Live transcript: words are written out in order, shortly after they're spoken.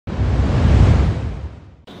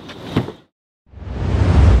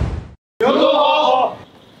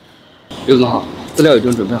刘总好，资料已经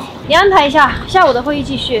准备好了。你安排一下，下午的会议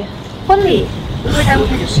继续。婚礼不会耽误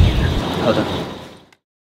太久时间的。好的。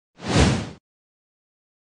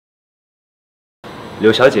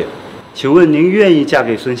刘小姐，请问您愿意嫁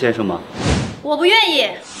给孙先生吗？我不愿意。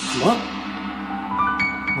什么？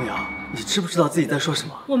梦瑶，你知不知道自己在说什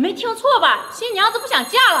么？我没听错吧？新娘子不想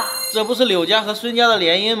嫁了？这不是柳家和孙家的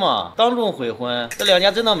联姻吗？当众悔婚，这两家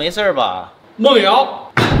真的没事吧？梦瑶，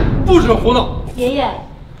不准胡闹！爷爷，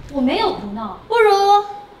我没有胡闹。不如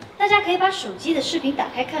大家可以把手机的视频打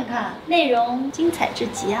开看看，内容精彩至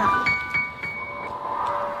极啊！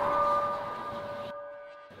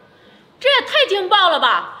这也太劲爆了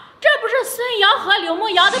吧！这不是孙瑶和刘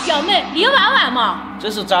梦瑶的表妹林婉婉吗？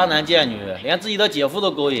真是渣男贱女，连自己的姐夫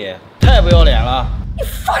都勾引，太不要脸了！你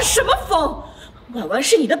发什么疯？婉婉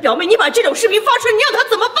是你的表妹，你把这种视频发出来，你让她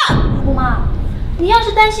怎么办？姑妈，你要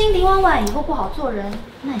是担心林婉婉以后不好做人，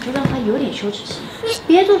那你就让她有点羞耻心，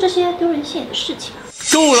别做这些丢人现眼的事情啊！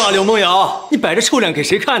够了，刘梦瑶，你摆着臭脸给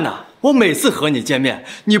谁看呢？我每次和你见面，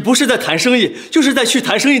你不是在谈生意，就是在去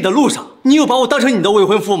谈生意的路上。你有把我当成你的未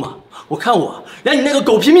婚夫吗？我看我连你那个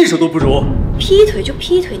狗屁秘书都不如。劈腿就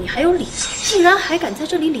劈腿，你还有理？竟然还敢在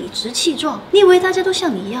这里理直气壮！你以为大家都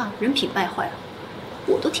像你一样人品败坏了？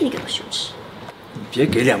我都替你感到羞耻。你别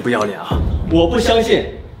给脸不要脸啊！我不相信，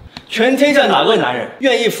全天下哪个男人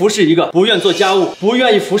愿意服侍一个不愿做家务、不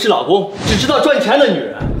愿意服侍老公、只知道赚钱的女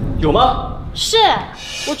人？有吗？是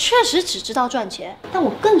我确实只知道赚钱，但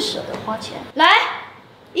我更舍得花钱。来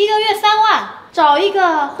，1个月3万，找一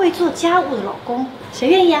个会做家务的老公，谁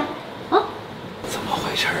愿意啊？啊？怎么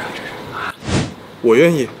回事啊？这是？我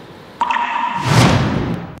愿意。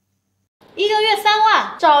1个月3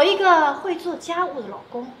万，找一个会做家务的老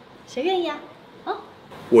公，谁愿意啊？啊？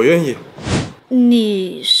我愿意。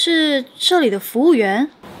你是这里的服务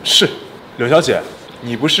员？是，柳小姐，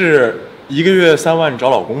你不是1个月3万找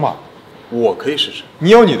老公吗？我可以试试。你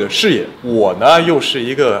有你的事业，我呢又是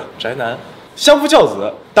一个宅男，相夫教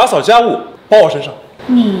子，打扫家务包我身上。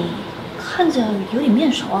你看着有点面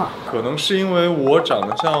熟啊。可能是因为我长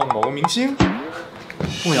得像某个明星。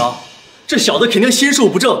梦瑶，这小子肯定心术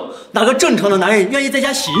不正，哪个正常的男人愿意在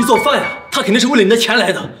家洗衣做饭呀？他肯定是为了你的钱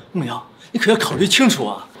来的。梦瑶，你可要考虑清楚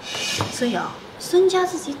啊！孙瑶，孙家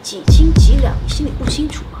自己几斤几两，你心里不清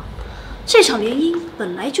楚吗？这场联姻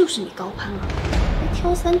本来就是你高攀了，还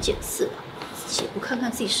挑3拣4的，自己也不看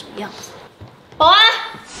看自己什么样子。保安，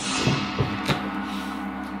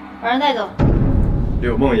把人带走。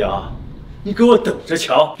柳梦瑶，你给我等着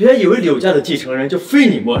瞧，别以为柳家的继承人就非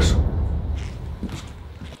你莫属。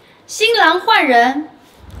新郎换人，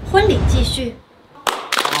婚礼继续。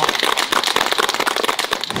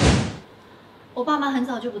我爸妈很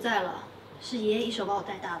早就不在了，是爷爷一手把我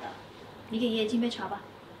带大的。你给爷爷敬杯茶吧。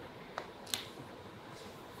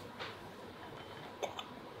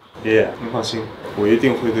爷爷，您放心，我一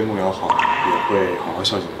定会对梦瑶好，也会好好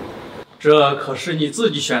孝敬您。这可是你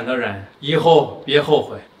自己选的人，以后别后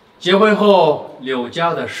悔。结婚后，柳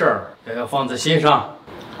家的事儿也要放在心上。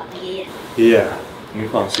好的，爷爷。爷爷，您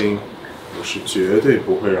放心，我是绝对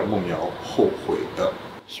不会让梦瑶后悔的。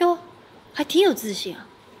哟，还挺有自信啊。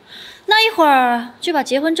那一会儿就把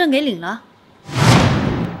结婚证给领了。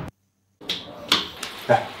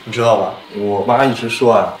哎，你知道吧？我妈一直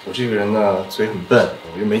说啊，我这个人呢嘴很笨，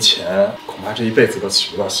我又没钱，恐怕这一辈子都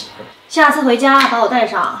娶不到媳妇儿。下次回家把我带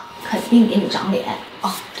上，肯定给你长脸。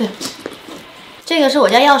哦，对了，这个是我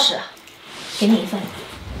家钥匙，给你一份。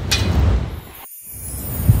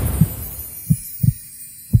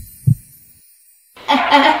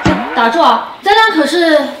哎，打住啊！咱俩可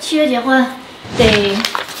是契约结婚，得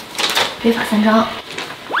约法3章。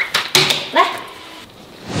来，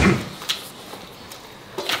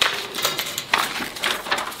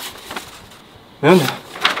没问题。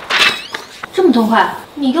这么痛快，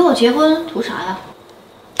你跟我结婚图啥呀？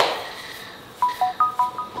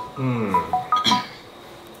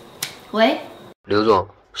喂，刘总，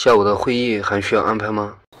下午的会议还需要安排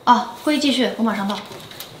吗？啊，会议继续，我马上到。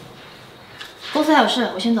公司还有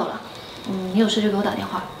事，我先走了。你有事就给我打电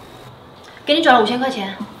话。给你转了5000块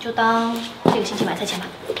钱，就当这个星期买菜钱吧。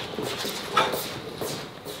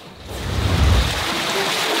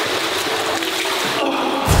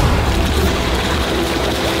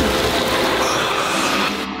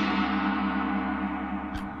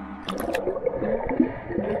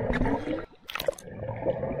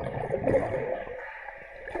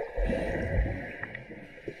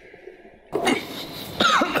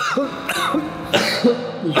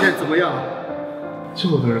你现在怎么样？就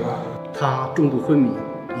是他重度昏迷，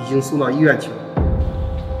已经送到医院去了。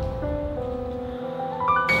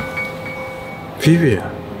Vivi，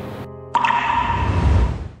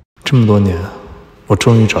 这么多年，我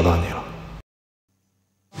终于找到你了。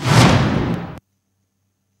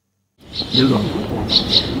刘总，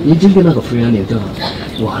您真跟那个服务员领证了？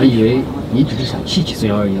我还以为你只是想气气孙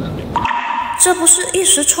瑶而已呢。这不是一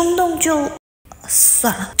时冲动就……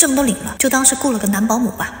算了，证都领了，就当是雇了个男保姆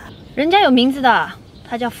吧。人家有名字的，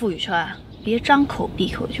他叫傅宇川，别张口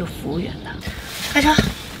闭口就服务员的。开车。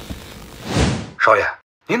少爷，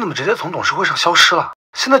您怎么直接从董事会上消失了？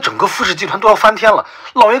现在整个傅氏集团都要翻天了，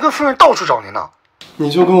老爷跟夫人到处找您呢。你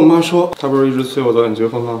就跟我妈说，她不是一直催我早点结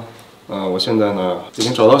婚吗？我现在呢已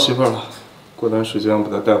经找到媳妇了，过段时间把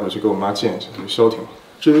她带回去给我妈见一下，就消停了。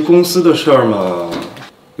至于公司的事儿嘛，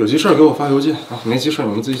有急事儿给我发邮件啊，没急事儿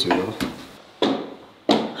你们自己解决吧。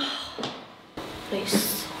累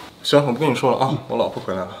死。行，我不跟你说了啊，我老婆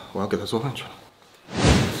回来了，我要给她做饭去了。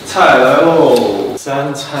菜来喽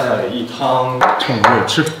，3菜1汤，趁热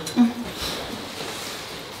吃。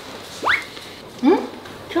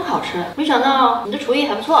真好吃，没想到你的厨艺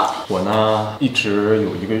还不错。我呢一直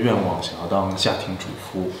有一个愿望，想要当家庭主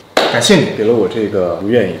妇。感谢你给了我这个如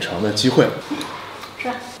愿以偿的机会。是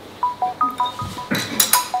啊。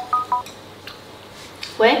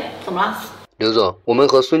喂，怎么了？刘总，我们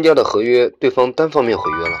和孙家的合约，对方单方面毁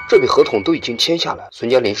约了，这笔合同都已经签下来，孙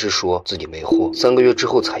家临时说自己没货，3个月之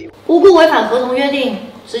后才有。无故违反合同约定，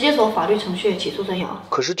直接走法律程序起诉孙瑶。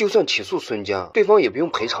可是就算起诉孙家，对方也不用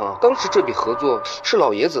赔偿啊。当时这笔合作是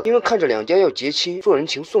老爷子因为看着2家要结亲，做人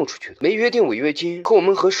情送出去的，没约定违约金。可我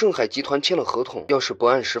们和盛海集团签了合同，要是不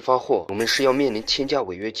按时发货，我们是要面临1000加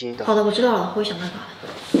违约金的。好的，我知道了，我会想办法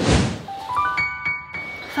的。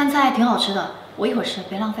饭菜挺好吃的，我一会儿吃，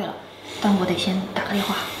别浪费了。但我得先打个电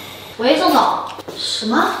话。喂，宋总。什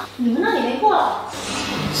么？你们那里没货了？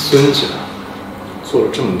孙家做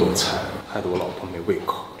了这么多菜，害得我老婆没胃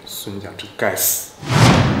口。孙家真该死。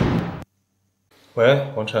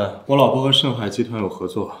喂，王晨，我老婆和盛海集团有合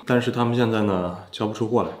作，但是他们现在呢交不出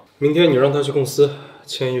货来。明天你让他去公司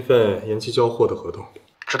签一份延期交货的合同。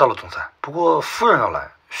知道了，总裁。不过夫人要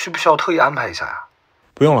来，需不需要特意安排一下呀？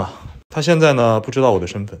不用了，他现在呢不知道我的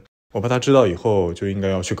身份，我怕他知道以后就应该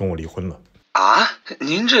要去跟我离婚了。啊？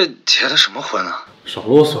您这结的什么婚啊？少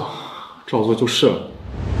啰嗦，照做就是了。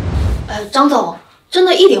张总，真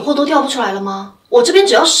的一点货都调不出来了吗？我这边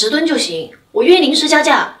只要10吨就行，我愿意临时加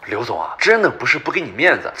价。刘总啊，真的不是不给你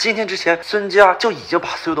面子，今天之前孙家就已经把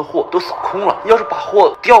所有的货都扫空了，要是把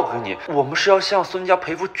货调给你，我们是要向孙家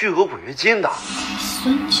赔付巨额违约金的。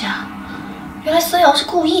孙家，原来孙瑶是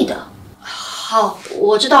故意的。好，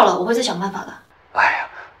我知道了，我会再想办法的。哎呀，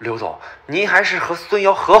刘总，您还是和孙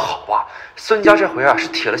瑶和好吧，孙家这回啊是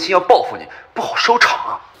铁了心要报复你，不好收场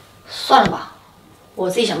啊。算了吧，我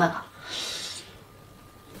自己想办法。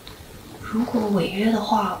如果违约的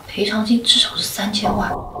话，赔偿金至少是3000万。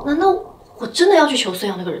难道我真的要去求孙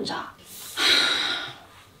瑶那个人渣？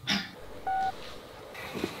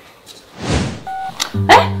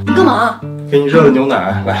哎，你干嘛？给你热的牛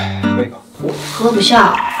奶，来喝一口。我喝不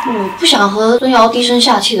下，我不想和孙瑶低声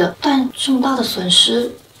下气的，但这么大的损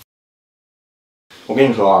失，我跟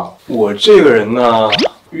你说啊，我这个人呢，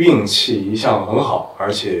运气一向很好，而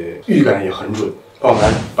且预感也很准。帮我来，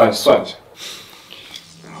帮你算一下。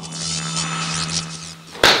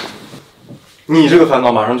你这个烦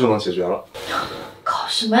恼马上就能解决了。搞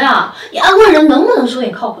什么呀？你安慰人能不能说点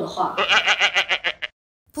靠谱的话？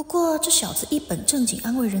不过这小子一本正经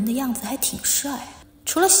安慰人的样子还挺帅，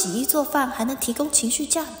除了洗衣做饭，还能提供情绪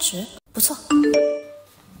价值，不错。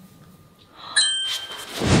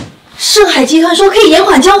盛海集团说可以延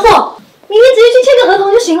缓交货，明天直接去签个合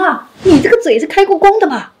同就行了。你这个嘴是开过光的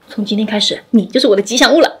吧？从今天开始，你就是我的吉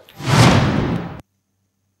祥物了。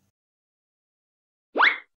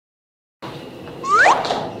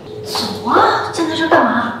走啊，站在这干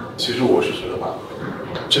嘛？其实我是觉得吧，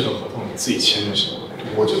这份合同你自己签就行了，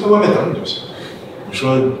我就在外面等你就行。你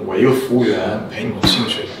说我一个服务员陪你进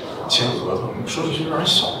去签合同，你说这些有点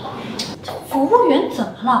小吧？服务员怎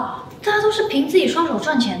么了？大家都是凭自己双手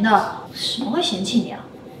赚钱的，怎么会嫌弃你啊？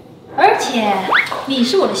而且你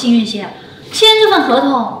是我的幸运星，签这份合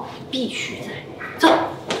同必须在。走。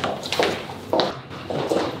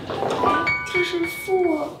这是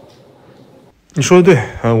付。你说的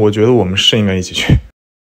对，我觉得我们是应该一起去。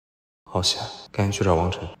好险，赶紧去找王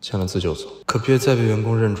晨，签了字就走，可别再被员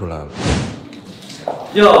工认出来了。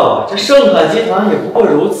哟，这盛海集团也不过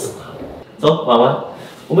如此嘛。走，婉婉，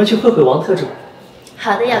我们去会会王特助。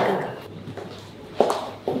好的呀，哥哥。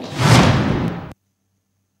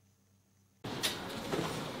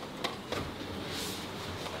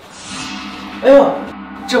哎呦，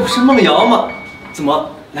这不是梦瑶吗？怎么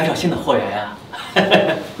来找新的货源呀？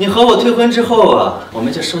你和我退婚之后啊，我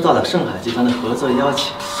们就收到了盛海集团的合作邀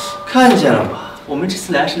请，看见了吗？我们这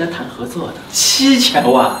次来是来谈合作的，7000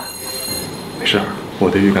万。没事，我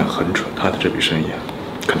的预感很准，他的这笔生意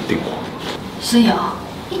肯定火。孙瑶，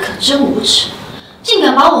你可真无耻，竟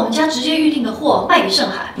敢把我们家直接预定的货卖给盛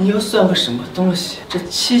海！你又算个什么东西？这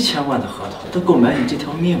7000万的合同都够买你这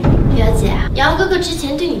条命了。表姐，姚哥哥之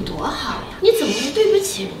前对你多好呀，你怎么能对不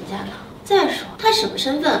起人家呢？再说他什么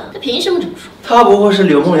身份？他凭什么这么说？他不过是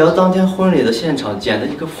柳梦瑶当天婚礼的现场捡的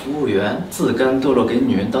一个服务员，自甘堕落给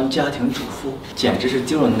女人当家庭主妇，简直是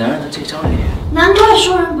丢了男人的这张脸。难怪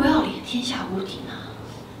说人不要脸，天下无敌呢。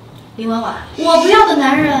林婉婉，我不要的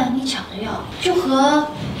男人你抢着要，就和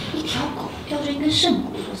一条狗叼着一根肾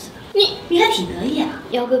骨头似的。你还挺得意啊，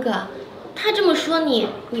姚哥哥。他这么说你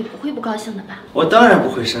不会不高兴的吧？我当然不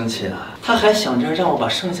会生气了。他还想着让我把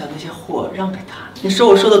剩下那些货让给他，你说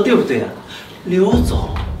我说的对不对啊？刘总，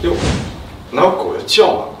哟，哪有狗要叫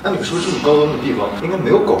啊？按理说这么高端的地方应该没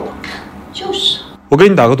有狗吧？就是。我给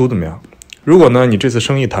你打个赌怎么样？如果呢你这次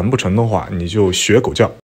生意谈不成的话，你就学狗叫，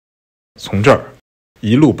从这儿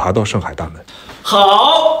一路爬到盛海大门。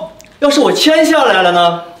好，要是我签下来了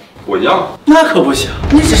呢？我一样。那可不行，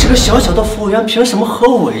你只是个小小的服务员，凭什么和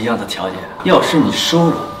我一样的条件？要是你输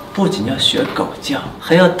了，不仅要学狗叫，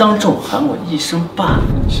还要当众喊我一声爸。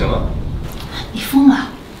行啊。你疯了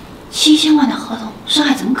？7000万的合同，盛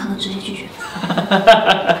海怎么可能直接拒绝？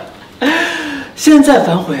现在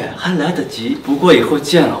反悔还来得及，不过以后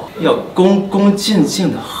见了我要恭恭敬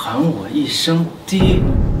敬的喊我一声爹。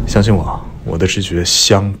相信我，我的直觉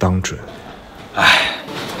相当准。哎，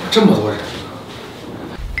这么多人。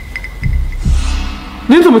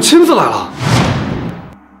您怎么亲自来了？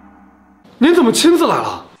您怎么亲自来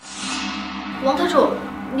了？王特助，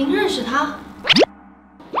您认识他？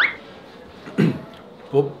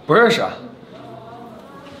我不认识啊。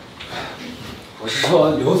我是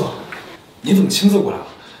说刘总，你怎么亲自过来了？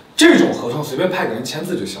这种合同随便派个人签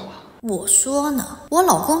字就行了。我说呢，我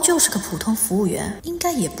老公就是个普通服务员，应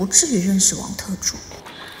该也不至于认识王特助。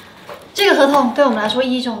这个合同对我们来说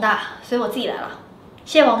意义重大，所以我自己来了。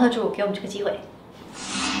谢谢王特助给我们这个机会。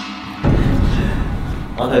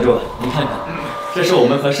王特助，您看看，这是我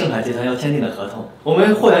们和盛海集团要签订的合同。我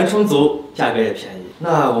们货源充足，价格也便宜。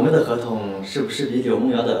那我们的合同是不是比柳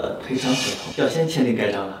梦瑶的赔偿合同要先签订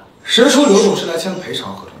盖章啊？谁说刘总是来签赔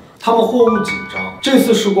偿合同的？他们货物紧张，这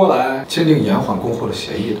次是过来签订延缓供货的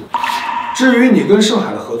协议的。至于你跟盛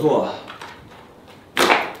海的合作，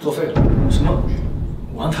作废了。什么？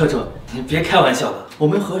王特助，你别开玩笑了。我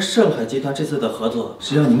们和盛海集团这次的合作，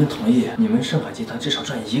只要你们同意，你们盛海集团至少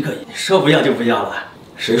赚1个亿。你说不要就不要了。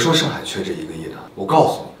谁说盛海缺这1个亿的？我告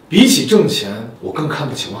诉你，比起挣钱，我更看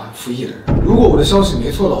不起忘恩负义的人。如果我的消息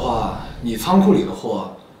没错的话，你仓库里的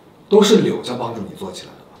货都是柳家帮助你做起来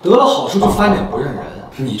的，得了好处就翻脸不认人。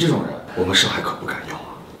你这种人，我们盛海可不敢要啊！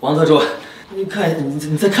王特助，你看，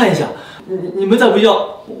你再看一下，你们再不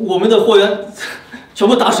要，我们的货源全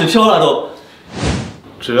部打水漂了都。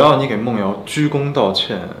只要你给梦瑶鞠躬道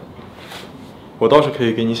歉，我倒是可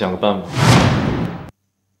以给你想个办法。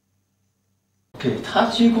给他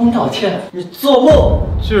鞠躬道歉？你做梦！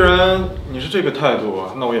既然你是这个态度，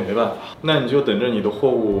那我也没办法。那你就等着你的货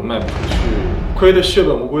物卖不出去，亏得血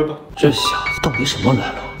本无归吧。这小子到底什么来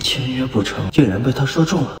路？签约不成，竟然被他说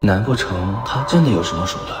中了。难不成他真的有什么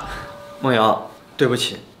手段？梦瑶，对不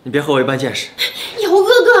起，你别和我一般见识。姚哥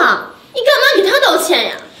哥，你干嘛给他道歉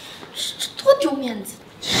呀？这多丢面子！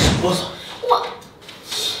我操！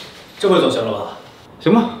这回总行了吧？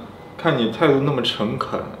行吧，看你态度那么诚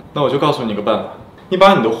恳，那我就告诉你个办法，你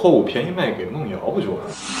把你的货物便宜卖给梦瑶不就完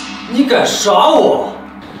了？你敢耍我？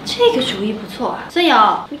这个主意不错啊，孙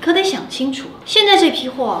瑶，你可得想清楚，现在这批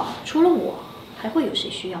货除了我，还会有谁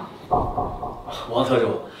需要？王特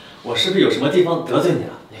助，我是不是有什么地方得罪你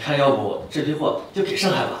了？你看，要不这批货就给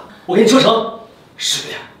盛海吧，我给你抽成。是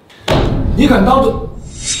的呀，你敢当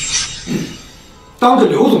着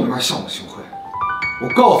刘总的面向我行贿？我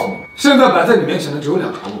告诉你，现在摆在你面前的只有2条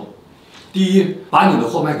路：第一，把你的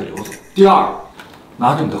货卖给刘总；第二，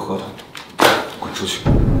拿着你的合同滚出去。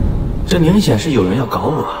这明显是有人要搞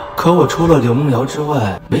我，可我除了柳梦瑶之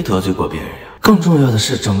外，没得罪过别人呀。更重要的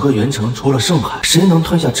是，整个云城除了盛海，谁能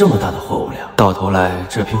吞下这么大的货物量？到头来，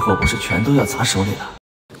这批货不是全都要砸手里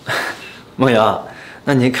了？梦瑶，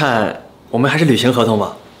那您看，我们还是履行合同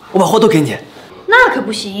吧，我把货都给你。那可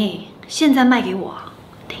不行，现在卖给我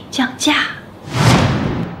得降价。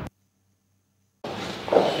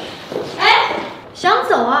哎，想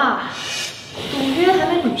走啊？赌约还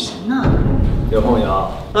没履行呢。柳梦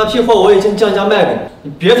瑶，那批货我已经降价卖给你，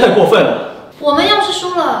你别太过分了。我们要是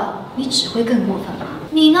输了，你只会更过分了。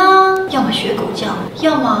你呢，要么学狗叫，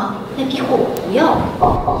要么那批货我不要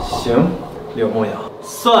了。行，柳梦瑶，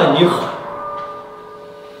算你狠。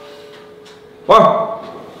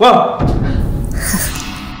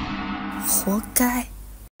活该。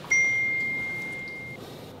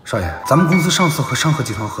少爷，咱们公司上次和山河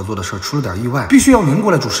集团合作的事出了点意外，必须要您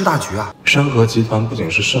过来主持大局啊！山河集团不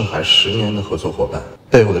仅是盛海10年的合作伙伴，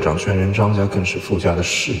背后的掌权人张家更是傅家的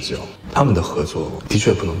世交，他们的合作的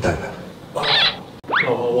确不能怠慢。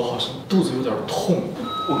老婆，我好像肚子有点痛，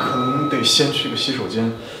我可能得先去个洗手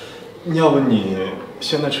间。要不你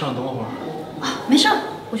先在车上等我会儿？啊，没事，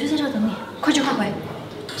我就在这儿等你，快去快回。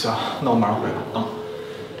行，那我马上回来啊。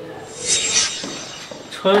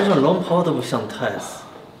穿上龙袍都不像太子，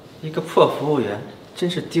一个破服务员，真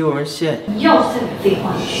是丢人现眼。你要是再敢废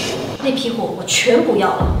话一句，那批货我全不要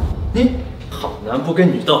了。你好男不跟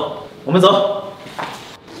女斗，我们走。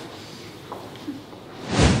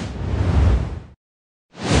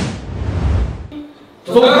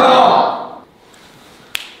总看到。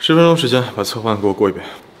10分钟时间，把策划给我过一遍。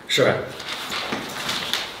是。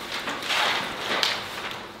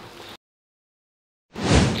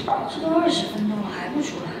这都20分钟了还不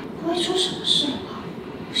出来，不会出什么事了吧？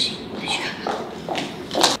不行，我得去看看。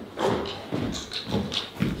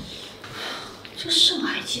这盛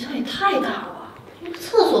海集团也太大了吧，连个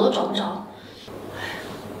厕所都找不着。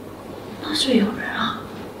那是不是有人啊？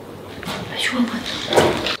来去问问。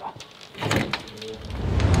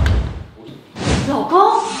老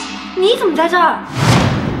公，你怎么在这儿？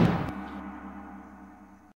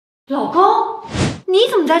老公，你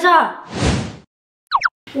怎么在这儿？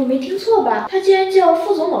我没听错吧？他竟然叫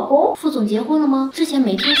副总老公？副总结婚了吗？之前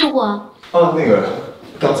没听说过啊。啊，那个，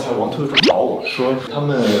刚才王特助找我说他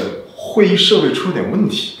们会议设备出了点问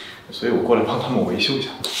题，所以我过来帮他们维修一下。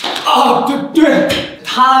啊，对，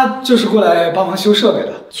他就是过来帮忙修设备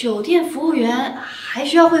的。酒店服务员还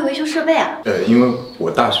需要会维修设备啊？因为我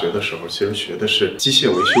大学的时候其实学的是机械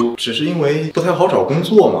维修，只是因为不太好找工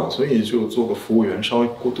作嘛，所以就做个服务员稍微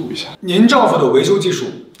过渡一下。您丈夫的维修技术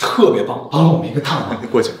特别棒，帮了我们一个大忙。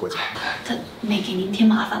过奖。他没给您添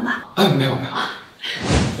麻烦吧？没有。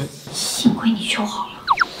幸亏你修好了，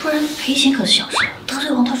不然赔钱可是小事，得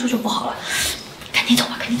罪王特助就不好了。赶紧走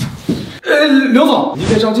吧，赶紧走。刘总，您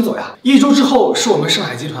别着急走呀，1周之后是我们盛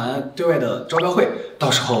海集团对外的招标会，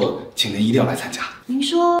到时候请您一定要来参加。您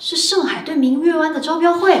说是盛海对明月湾的招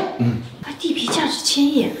标会？那地皮价值1000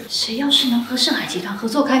亿，谁要是能和盛海集团合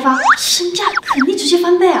作开发，身价肯定直接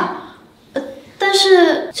翻倍啊！但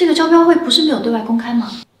是这个招标会不是没有对外公开吗？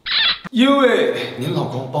因为您老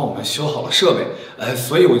公帮我们修好了设备，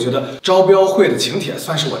所以我觉得招标会的请帖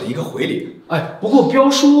算是我的一个回礼。不过标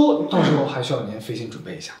书到时候还需要您费心准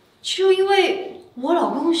备一下。就因为我老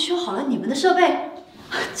公修好了你们的设备，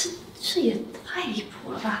这也太离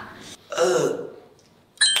谱了吧？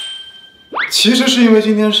其实是因为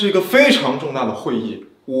今天是一个非常重大的会议，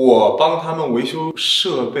我帮他们维修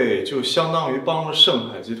设备，就相当于帮了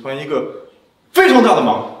盛海集团一个非常大的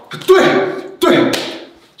忙。对，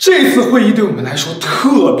这次会议对我们来说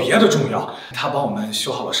特别的重要。他帮我们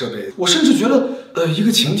修好了设备，我甚至觉得，一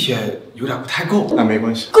个请帖有点不太够。那没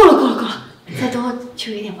关系，够了，再多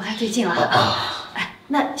就有点不太对劲了。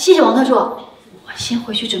那谢谢王特助，我先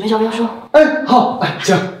回去准备招标书。好，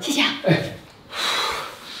行，谢谢。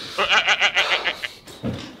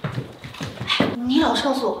你老实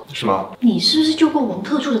告诉我，是吗？你是不是救过王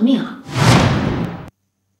特助的命啊？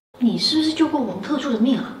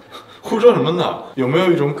胡说什么呢？有没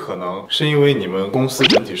有一种可能，是因为你们公司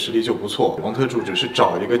整体实力就不错，王特助只是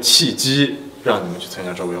找一个契机让你们去参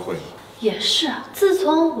加招标会呢？也是啊，自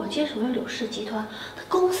从我接手了柳氏集团，那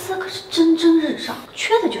公司可是蒸蒸日上，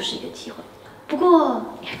缺的就是一个机会。不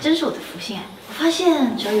过你还真是我的福星哎！我发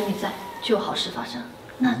现只要有你在，就有好事发生。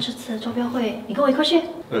那这次招标会，你跟我一块去？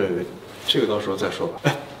这个到时候再说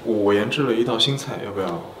吧。我研制了一道新菜，要不要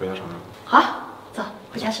回家尝尝？好，走，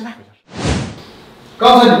回家吃饭。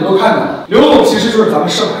刚才你们都看到了，刘总其实就是咱们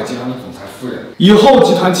盛海集团的总裁夫人。以后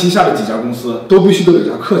集团旗下的几家公司都必须对柳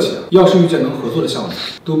家客气啊，要是遇见能合作的项目，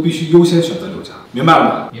都必须优先选择柳家，明白了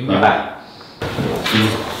吗？明白。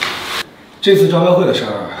这次招标会的事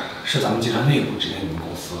儿是咱们集团内部直接你们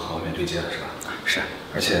公司和外面对接的是吧？是。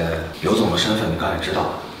而且刘总的身份你刚才知道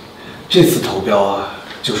了，这次投标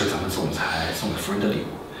就是咱们总裁送给夫人的礼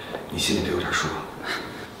物，你心里得有点数。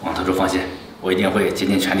王特助放心，我一定会竭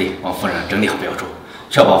尽全力帮夫人整理好标注，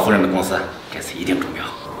确保夫人的公司这次一定中标。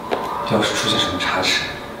要是出现什么差池，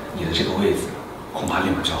你的这个位子恐怕立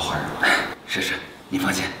马就要换人了。是，你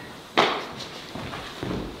放心。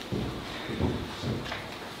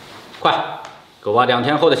快，给我把2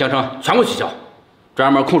天后的行程全部取消，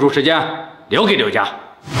专门空出时间留给刘家。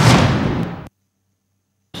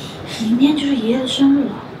明天就是爷爷的生日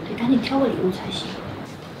了，得赶紧挑个礼物才行。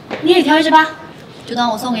你也挑一只吧，就当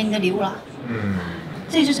我送给你的礼物了。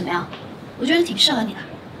这只怎么样？我觉得挺适合你的。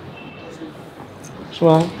是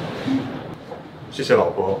吗？谢谢老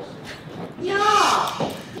婆。哟，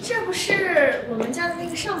这不是我们家的那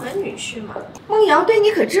个上门女婿吗？孟瑶对你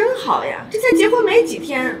可真好呀，这才结婚没几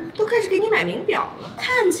天，都开始给你买名表了。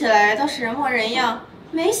看起来倒是人模人样，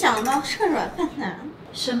没想到是个软饭男。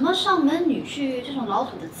什么上门女婿这种老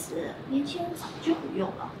土的词，年轻人早就不用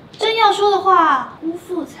了。真要说的话，姑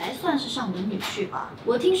父才算是上门女婿吧。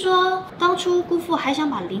我听说当初姑父还想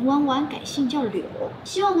把林婉婉改姓叫柳，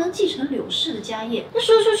希望能继承柳氏的家业。那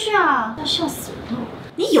说出去啊，要笑死人了。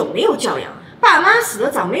你有没有教养？爸妈死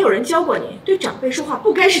得早，没有人教过你，对长辈说话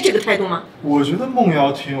不该是这个态度吗？我觉得梦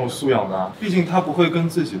瑶挺有素养的，毕竟她不会跟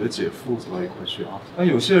自己的姐夫走到一块去啊。那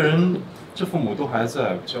有些人这父母都还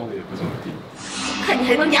在，教的也不怎么地。看你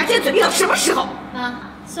还能牙尖嘴利到什么时候？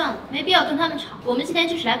啊，算了，没必要跟他们吵。我们今天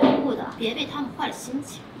就是来公布的，别被他们坏了心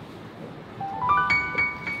情。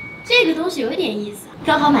这个东西有一点意思，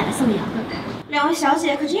刚好买来送给杨哥哥。两位小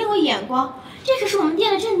姐可真有眼光。这可是我们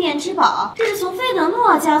店的镇店之宝，这是从费德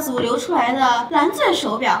诺家族流出来的蓝钻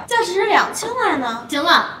手表，价值2000万呢。行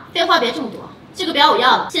了，废话别这么多，这个表我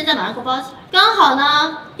要了，现在马上给我包起来。刚好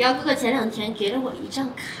呢，姚哥哥前2天给了我一张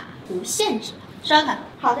卡，无限制，刷卡。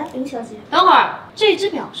好的，林小姐。等会儿，这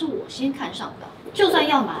只表是我先看上的，就算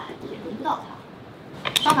要买也轮不到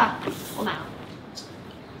它。刷卡，我买了。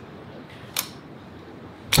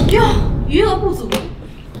哟，余额不足。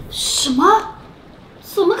什么？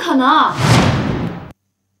怎么可能？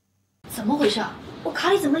怎么回事？我卡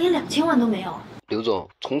里怎么连2000万都没有？刘总，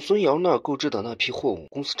从孙瑶那儿购置的那批货物，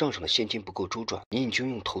公司账上的现金不够周转，你已经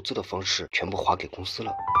用投资的方式全部划给公司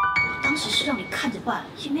了。我当时是让你看着办，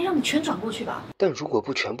也没让你全转过去吧？但如果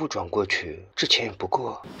不全部转过去，这钱也不够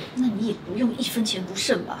啊。那你也不用1分钱不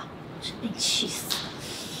剩吧？真被你气死了。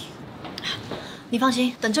你放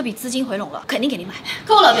心，等这笔资金回笼了，肯定给你买。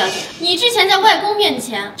够了，表姐，你之前在外公面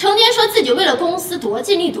前成天说自己为了公司多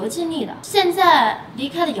尽力多尽力的，现在离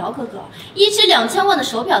开了姚哥哥，一只2000万的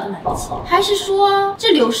手表都买不起，还是说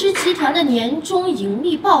这柳氏集团的年终盈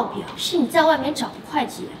利报表是你在外面找的会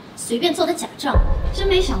计随便做的假账？真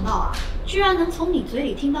没想到啊，居然能从你嘴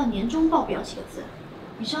里听到年终报表几个字。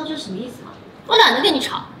你知道这是什么意思吗？我懒得跟你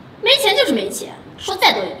吵，没钱就是没钱，说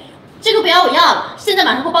再多也没用。这个表我要了，现在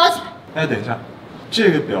马上给我包起来。哎，等一下。这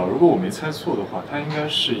个表如果我没猜错的话，它应该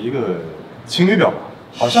是一个情侣表吧？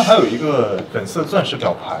好像还有一个粉色钻石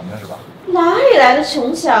表盘呢，是吧？哪里来的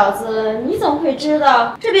穷小子？你怎么会知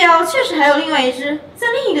道？这表确实还有另外一只，在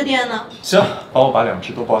另一个店呢。行，帮我把2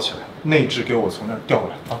只都包起来，那只给我从那儿调过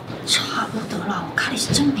来啊。差不多了，我卡里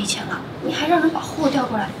是真没钱了，你还让人把货调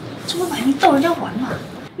过来，这不摆明逗人家玩吗？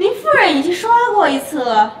林夫人已经刷过1次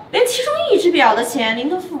了，连其中1只表的钱您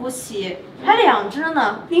都付不起，还2只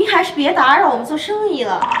呢。您还是别打扰我们做生意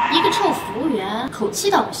了。一个臭服务员，口气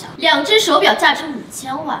倒不小。2只手表价值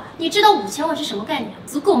5000万，你知道5000万是什么概念？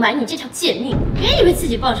足够买你这条贱命。别以为自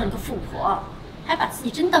己傍上了个富婆，还把自己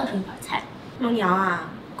真当成一盘菜。孟瑶啊，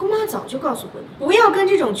姑妈早就告诉过你，不要跟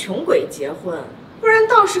这种穷鬼结婚，不然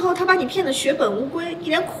到时候他把你骗得血本无归，你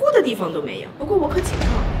连哭的地方都没有。不过我可警告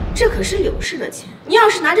你，这可是柳氏的钱，你要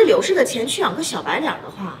是拿着柳氏的钱去养个小白脸的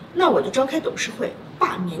话，那我就召开董事会，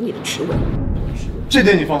罢免你的职位。这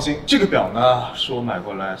点你放心，这个表呢是我买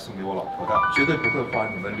过来送给我老婆的，绝对不会花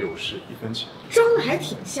你们柳氏1分钱。装的还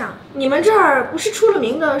挺像，你们这儿不是出了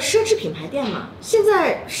名的奢侈品牌店吗？现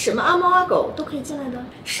在什么阿猫阿狗都可以进来的。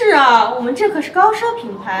是啊，我们这可是高奢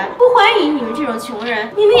品牌，不欢迎你们这种穷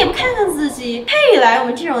人。你们也不看看自己，配来我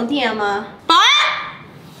们这种店吗？保安，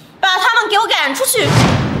把他们给我赶出去！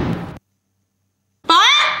保安，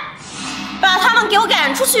把他们给我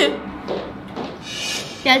赶出去！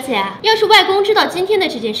表姐，要是外公知道今天的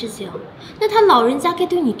这件事情，那他老人家该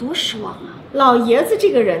对你多失望啊！老爷子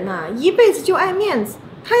这个人呐，一辈子就爱面子。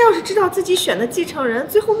他要是知道自己选的继承人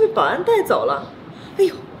最后被保安带走了，哎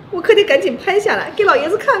呦，我可得赶紧拍下来给老爷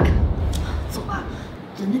子看看。走吧，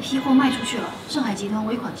等那批货卖出去了，上海集团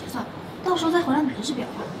尾款结算，到时候再回来买这只表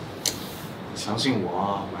吧。相信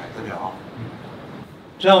我，买得了。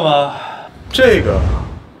这样吧，这个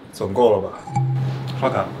总够了吧？刷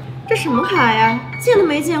卡。这什么卡呀？见都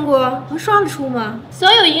没见过，能刷得出吗？所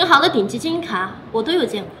有银行的顶级金卡我都有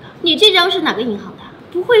见过的。你这张是哪个银行的？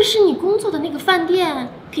不会是你工作的那个饭店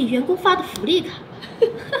给员工发的福利卡？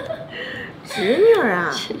侄女儿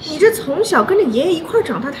啊，你这从小跟着爷爷一块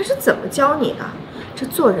长大，他是怎么教你的？这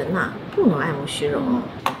做人呐，不能爱慕虚荣。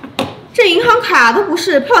这银行卡都不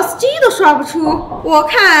是 ，POS 机都刷不出，我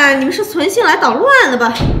看你们是存心来捣乱的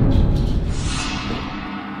吧？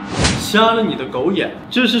瞎了你的狗眼！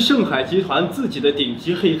这是盛海集团自己的顶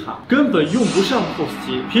级黑卡，根本用不上 POS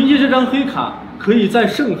机。凭借这张黑卡，可以在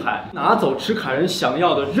盛海拿走持卡人想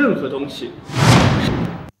要的任何东西。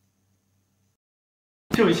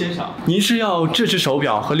这位先生，您是要这只手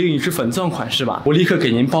表和另一只粉钻款是吧？我立刻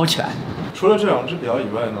给您包起来。除了这2只表以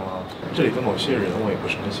外呢，这里的某些人我也不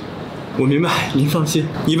是很喜欢。我明白，您放心，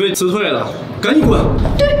你被辞退了，赶紧滚！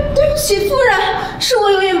对不起，夫人，是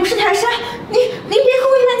我有眼不识泰山，您别和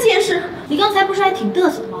我一般见识。你刚才不是还挺嘚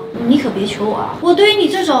瑟的吗？你可别求我啊！我对于你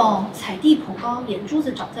这种踩地颇高、眼珠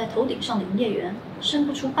子长在头顶上的营业员，生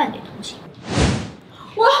不出半点同情。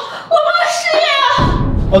我怕失业了。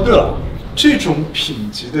哦，对了，这种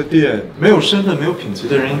品级的店，没有身份、没有品级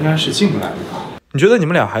的人应该是进不来的吧？你觉得你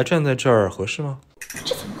们俩还站在这儿合适吗？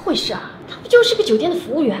这怎么回事啊？他不就是个酒店的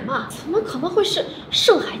服务员吗？怎么可能会是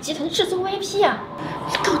盛海集团的至尊 VIP 啊？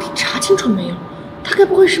你到底查清楚没有？他该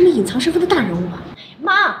不会是什么隐藏身份的大人物吧？哎呀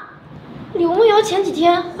妈！柳梦瑶前几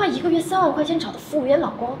天花1个月3万块钱找的服务员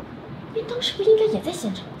老公，你当时不应该也在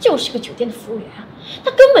现场？就是个酒店的服务员啊，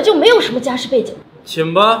他根本就没有什么家世背景。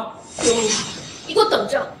请吧。你给我等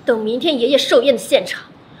着，等明天爷爷寿宴的现场，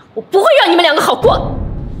我不会让你们2个好过。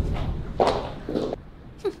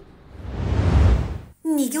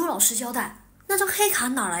你给我老实交代，那张黑卡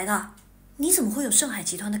哪来的？你怎么会有盛海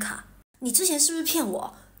集团的卡？你之前是不是骗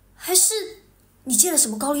我？还是你借了什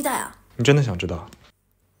么高利贷啊？你真的想知道？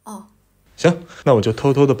哦，行，那我就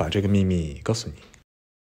偷偷的把这个秘密告诉你。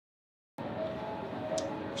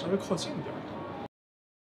稍微靠近一点。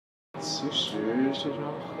其实这张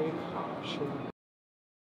黑卡是……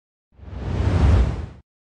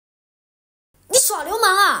你耍流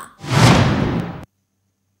氓啊！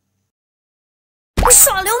你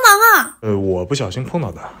耍流氓啊！我不小心碰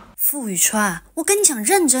到的。傅宇川，我跟你讲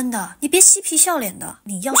认真的，你别嬉皮笑脸的。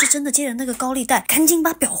你要是真的借了那个高利贷，赶紧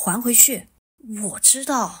把表还回去。我知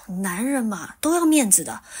道男人嘛都要面子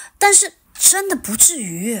的，但是真的不至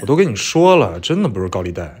于。我都跟你说了，真的不是高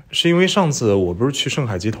利贷，是因为上次我不是去盛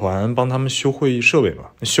海集团帮他们修会议设备嘛，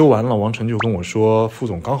修完了，王晨就跟我说，副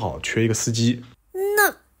总刚好缺一个司机。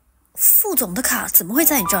那副总的卡怎么会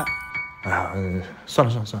在你这儿？哎呀，算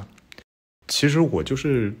了，其实我就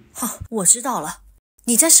是……我知道了，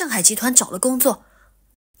你在盛海集团找了工作，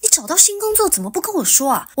你找到新工作怎么不跟我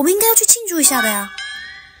说啊？我们应该要去庆祝一下的呀。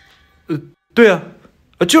对啊，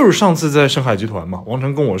就是上次在盛海集团嘛，王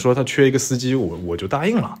晨跟我说他缺一个司机，我就答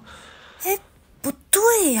应了。哎，不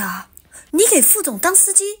对呀，你给副总当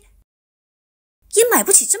司机也买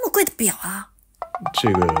不起这么贵的表啊。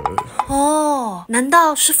这个……哦，难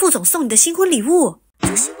道是副总送你的新婚礼物？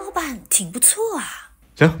这新老板挺不错啊。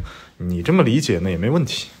行，你这么理解那也没问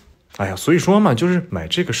题。哎呀，所以说嘛，就是买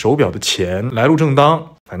这个手表的钱来路正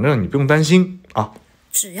当，反正你不用担心啊。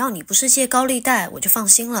只要你不是借高利贷，我就放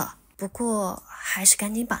心了。不过还是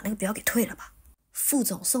赶紧把那个表给退了吧。副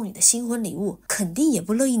总送你的新婚礼物，肯定也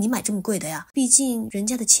不乐意你买这么贵的呀。毕竟人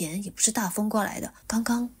家的钱也不是大风刮来的，刚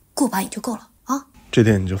刚过把瘾就够了啊。这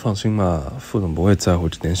点你就放心吧，副总不会在乎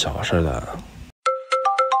这点小事的。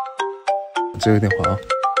接个电话啊。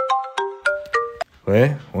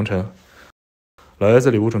喂，王晨，老爷子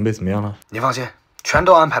礼物准备怎么样了？你放心，全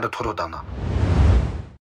都安排的妥妥当当。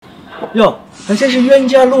哟，还真是冤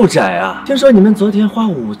家路窄啊！听说你们昨天花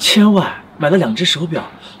5000万买了2只手表，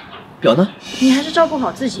表呢？你还是照顾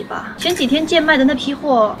好自己吧。前几天贱卖的那批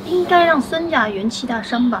货，应该让孙家元气大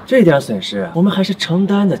伤吧？这点损失我们还是承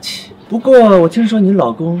担得起。不过我听说你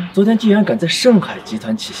老公昨天竟然敢在盛海集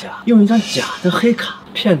团旗下用一张假的黑卡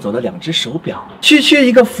骗走了2只手表，区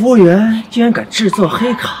一个服务员竟然敢制作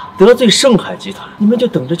黑卡得罪盛海集团，你们就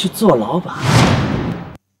等着去坐牢吧。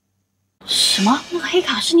什么？那个黑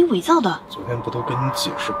卡是你伪造的？昨天不都跟你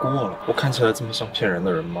解释过了？我看起来这么像骗人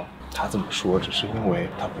的人吗？他这么说只是因为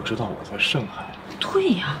他不知道我在盛海。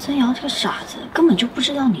对呀，曾瑶这个傻子根本就不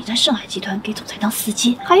知道你在盛海集团给总裁当司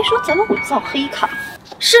机，还说咱们伪造黑卡，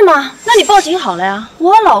是吗？那你报警好了呀！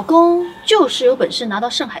我老公就是有本事拿到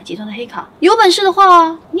盛海集团的黑卡，有本事的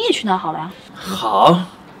话你也去拿好了呀。好，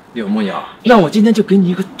柳梦瑶，那我今天就给你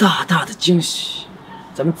一个大大的惊喜，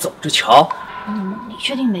咱们走着瞧。你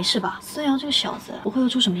确定没事吧？孙瑶这个小子不会又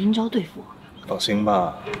出什么阴招对付我？放心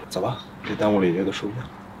吧，走吧，别耽误了爷爷的寿宴。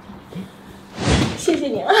谢谢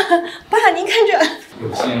您了，爸，您看这。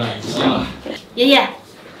有心了，有心了。爷爷，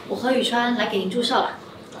我和宇川来给您祝寿了。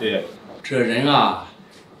爷爷，这人啊，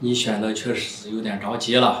你选的确实是有点着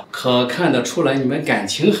急了，可看得出来你们感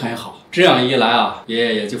情很好。这样一来啊，爷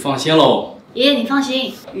爷也就放心喽。爷爷，你放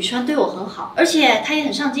心，宇川对我很好，而且他也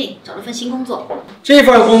很上进，找了份新工作。这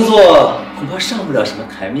份工作恐怕上不了什么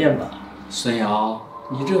台面吧？孙瑶，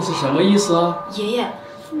你这是什么意思啊？爷爷，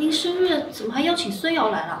您生日怎么还邀请孙瑶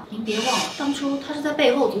来了？您别忘了，当初他是在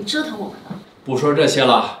背后怎么折腾我们的。不说这些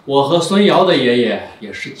了，我和孙瑶的爷爷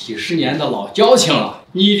也是几10年的老交情了。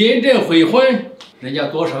你临阵悔婚，人家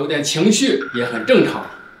多少有点情绪也很正常。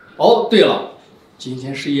哦，对了，今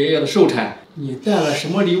天是爷爷的寿辰，你带了什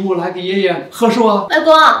么礼物来给爷爷贺寿啊？外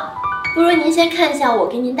公，不如您先看一下我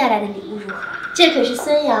给您带来的礼物如何？这可是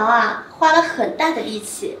孙瑶啊，花了很大的力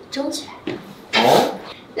气争取来的。哦，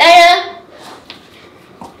来人！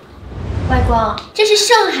外公，这是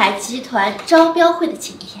盛海集团招标会的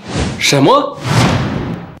请帖。什么？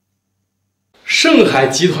盛海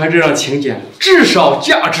集团这张请柬至少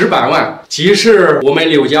价值100万，即使我们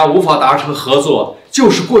柳家无法达成合作，就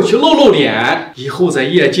是过去露露脸，以后在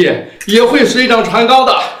业界也会水涨船高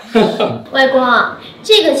的。外公，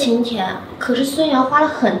这个请帖可是孙瑶花了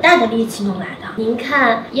很大的力气弄来的，您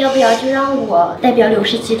看要不要就让我代表柳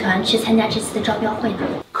氏集团去参加这次的招标会呢？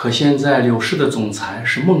可现在柳氏的总裁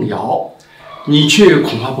是孟瑶，你去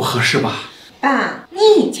恐怕不合适吧？爸，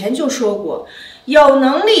你以前就说过，有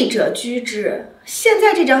能力者居之。现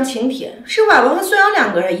在这张请帖是婉文和孙瑶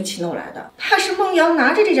2个人一起弄来的，怕是孟瑶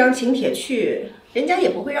拿着这张请帖去，人家也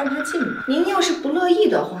不会让他进吧。您要是不乐意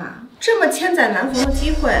的话，这么千载难逢的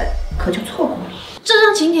机会可就错过了。这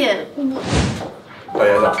张请帖，老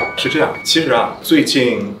爷子是这样，其实啊，最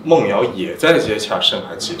近孟瑶也在接洽盛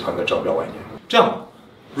海集团的招标外延。这样吧，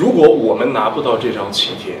如果我们拿不到这张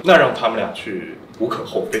请帖，那让他们俩去无可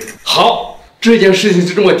厚非。好，这件事情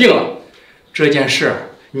就这么定了。这件事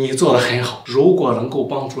你做得很好，如果能够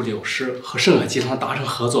帮助柳氏和盛海集团达成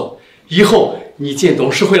合作，以后你进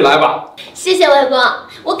董事会来吧。谢谢外公，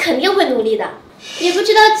我肯定会努力的。也不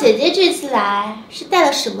知道姐姐这次来是带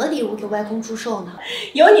了什么礼物给外公祝寿呢？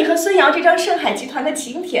有你和孙瑶这张盛海集团的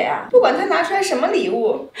请帖呀，不管他拿出来什么礼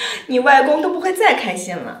物，你外公都不会再开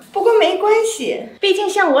心了。不过没关系，毕竟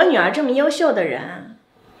像我女儿这么优秀的人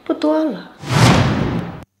不多了。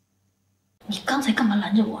你刚才干嘛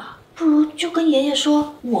拦着我啊？不如就跟爷爷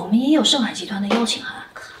说，我们也有盛海集团的邀请函。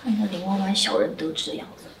看那林弯弯小人得志的样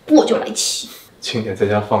子，我就来气。请帖在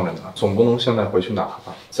家放着呢，总不能现在回去拿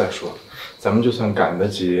吧？再说，咱们就算赶得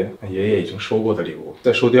及爷爷已经收过的礼物，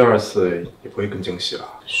再收第2次也不会更惊喜了。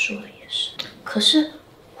说的也是，可是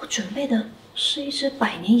我准备的是一只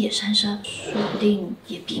100年野山参，说不定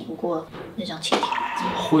也比不过那张请帖。怎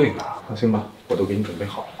么会呢？放心吧，我都给你准备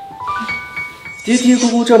好了。嘀嘀咕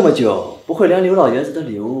咕这么久，不会连刘老爷子的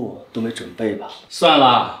礼物都没准备吧？算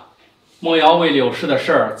了，孟瑶为柳氏的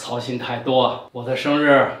事儿操心太多，我的生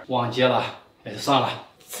日忘记了，也就算了。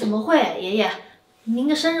怎么会，爷爷？您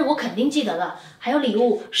的生日我肯定记得的，还有礼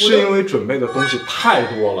物。是因为准备的东西太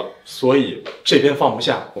多了，所以这边放不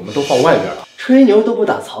下，我们都放外边了。吹牛都不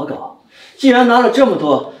打草稿，既然拿了这么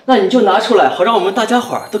多，那你就拿出来，好让我们大家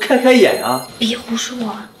伙儿都开开眼啊！别胡说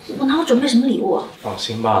啊！我哪有准备什么礼物啊？放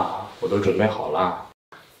心吧，我都准备好了。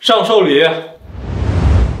上寿礼。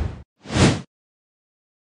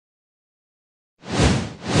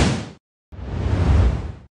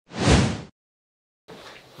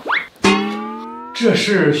这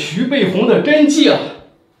是徐悲鸿的真迹啊，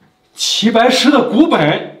齐白石的古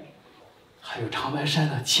本，还有长白山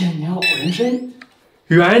的千年老人参，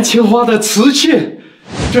元青花的瓷器，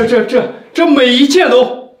这每一件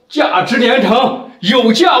都价值连城，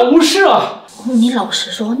有价无市啊！你老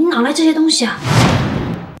实说，你哪来这些东西啊？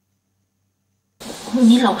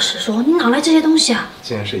你老实说，你哪来这些东西啊？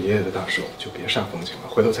既然是爷爷的大寿，就别煞风景了，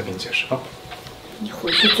回头再给你解释啊。你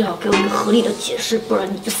回去最好给我一个合理的解释，不然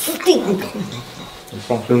你就死定了。你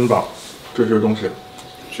放心吧，这些东西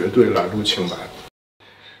绝对来路清白。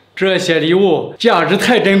这些礼物价值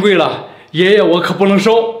太珍贵了，爷爷我可不能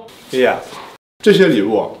收。爷爷，这些礼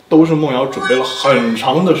物都是孟瑶准备了很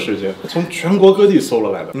长的时间，从全国各地搜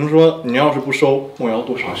了来的。您说你要是不收，孟瑶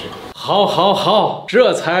多伤心。好，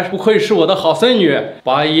这才不愧是我的好孙女，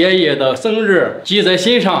把爷爷的生日记在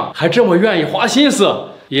心上，还这么愿意花心思，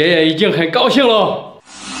爷爷已经很高兴了。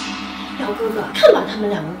表哥哥，看把他们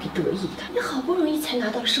2个给得意的，你好不容易才拿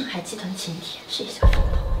到了盛海集团请帖，这下疯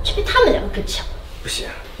了，却被他们2个给抢了。不行，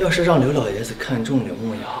要是让刘老爷子看中柳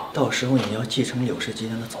梦瑶，到时候你要继承柳氏集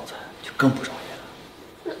团的总裁就更不容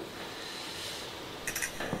易了。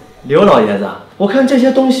刘老爷子，我看这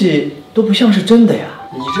些东西都不像是真的呀。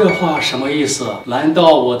你这话什么意思？难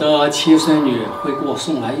道我的亲孙女会给我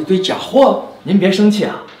送来一堆假货？您别生气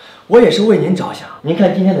啊，我也是为您着想。您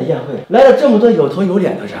看今天的宴会来了这么多有头有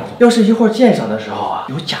脸的人物，要是一会儿鉴赏的时候啊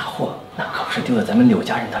有假货，那可不是丢了咱们柳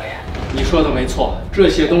家人的脸。你说的没错，这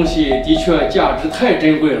些东西的确价值太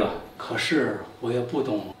珍贵了，可是我也不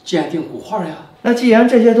懂鉴定古画呀。那既然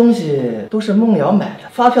这些东西都是孟瑶买的，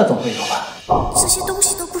发票总会有吧？这些东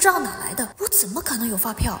西都不知道哪来的，我怎么可能有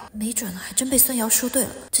发票？没准还真被孙瑶说对了，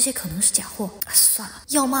这些可能是假货。算了，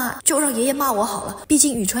要骂就让爷爷骂我好了，毕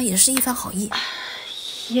竟宇川也是一番好意。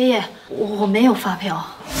爷爷，我没有发票。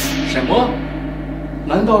什么？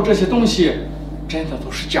难道这些东西真的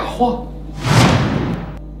都是假货？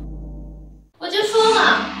我就说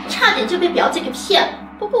了，差点就被表姐给骗了。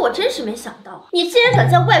不过我真是没想到，你竟然敢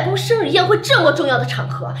在外公生日宴会这么重要的场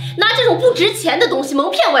合，拿这种不值钱的东西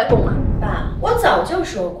蒙骗外公啊！爸，我早就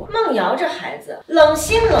说过，梦瑶这孩子冷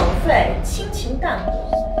心冷肺，亲情淡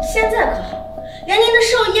薄。现在可好，连您的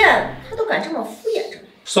寿宴他都敢这么敷衍着你。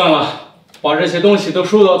算了，把这些东西都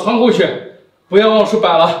收到仓库去，不要往出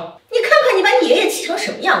摆了。你看看你把你爷爷气成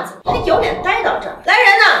什么样子，还有脸待到这儿？来人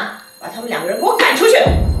呐，把他们2个人给我赶出去！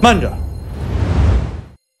慢着，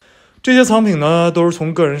这些藏品呢都是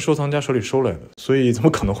从个人收藏家手里收来的，所以怎么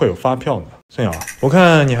可能会有发票呢？孙瑶，我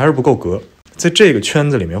看你还是不够格，在这个圈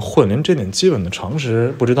子里面混，连这点基本的常识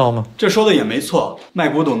不知道吗？这说的也没错，卖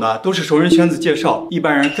古董的都是熟人圈子介绍，一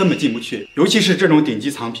般人根本进不去，尤其是这种顶级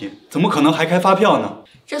藏品，怎么可能还开发票呢？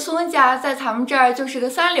这孙家在咱们这儿就是个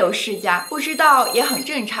3流世家，不知道也很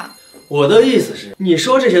正常。我的意思是，你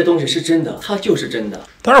说这些东西是真的，它就是真的。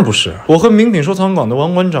当然不是，我和名品收藏馆的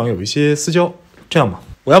王馆长有一些私交。这样吧，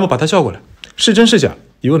我要不把他叫过来，是真是假，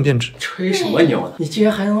一问便知。吹什么牛呢？你竟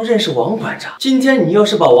然还能认识王馆长？今天你要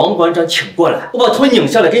是把王馆长请过来，我把头拧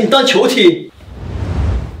下来给你当球踢。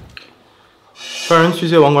派人去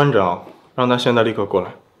接王馆长，让他现在立刻过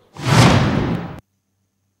来。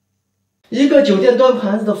一个酒店端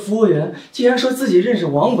盘子的服务员，竟然说自己认识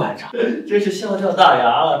王馆长，真是笑掉大牙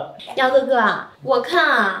了。姚哥哥啊，我看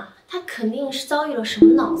啊，他肯定是遭遇了什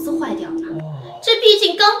么脑子坏掉了。这毕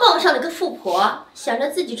竟刚傍上了个富婆，想着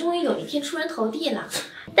自己终于有一天出人头地了，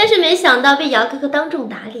但是没想到被姚哥哥当众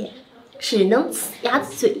打脸，只能死鸭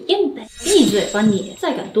子嘴硬呗。闭嘴吧你！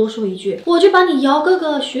再敢多说一句，我就把你姚哥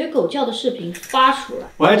哥学狗叫的视频发出来。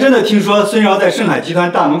我还真的听说孙瑶在盛海集团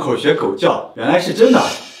大门口学狗叫，原来是真的。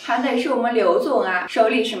还得是我们刘总啊，手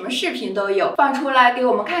里什么视频都有，放出来给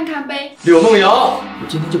我们看看呗。柳梦瑶，我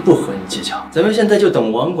今天就不和你计较，咱们现在就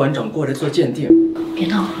等王馆长过来做鉴定。别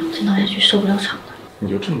闹了，再闹下去受不了场的。你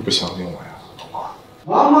就这么不相信我呀？好不好？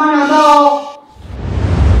王馆长到。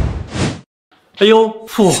哎呦，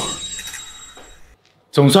父，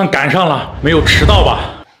总算赶上了，没有迟到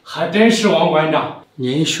吧？还真是王馆长。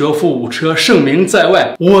您学富五车，盛名在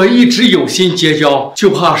外，我一直有心结交，就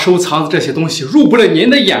怕收藏的这些东西入不了您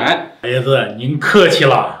的眼。孩子，您客气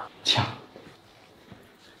了。请。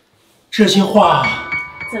这些画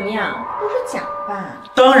怎么样？不是假吧？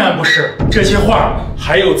当然不是，这些画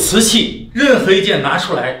还有瓷器，任何一件拿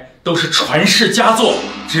出来都是传世佳作，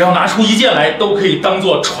只要拿出一件来，都可以当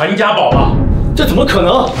做传家宝了。这怎么可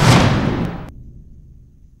能？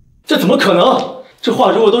这怎么可能？这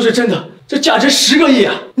画如果都是真的，这价值10个亿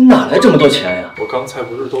啊！你哪来这么多钱呀？我刚才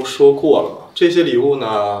不是都说过了吗？这些礼物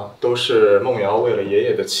呢，都是梦瑶为了爷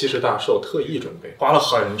爷的70大寿特意准备，花了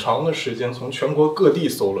很长的时间从全国各地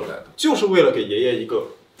搜罗来的，就是为了给爷爷一个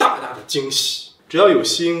大大的惊喜。只要有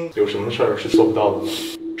心，有什么事儿是做不到的呢？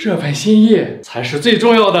这份心意才是最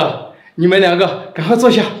重要的。你们2个赶快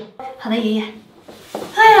坐下。好的，爷爷。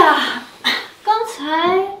哎呀，刚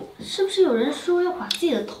才是不是有人说要把自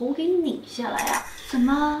己的头给拧下来啊？怎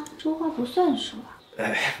么说话不算数啊？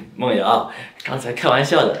梦瑶，刚才开玩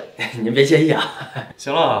笑的，您别介意啊。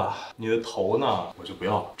行了，你的头呢，我就不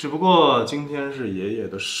要了。只不过今天是爷爷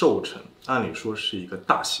的寿辰，按理说是一个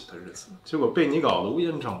大喜的日子，结果被你搞得乌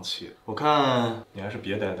烟瘴气。我看你还是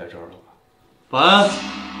别待在这儿了吧。保安，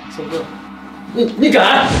送客。你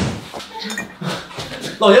敢？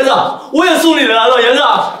老爷子，我也送礼了，老爷子。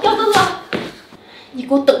姚哥哥，你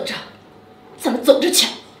给我等着，咱们走着瞧。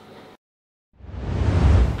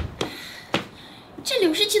这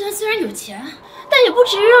柳氏集团虽然有钱，但也不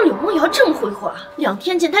至于让柳梦瑶这么挥霍啊！2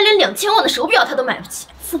天前他连2000万的手表他都买不起，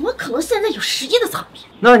怎么可能现在有10亿的藏品？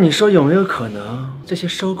那你说有没有可能，这些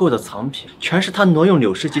收购的藏品全是他挪用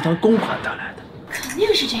柳氏集团公款得来的？肯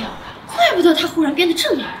定是这样的，怪不得他忽然变得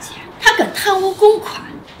这么有钱。他敢贪污公款，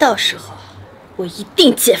到时候我一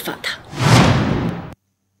定揭发他。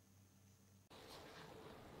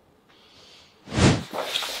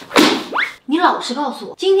你老实告诉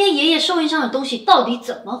我，今天爷爷寿宴上的东西到底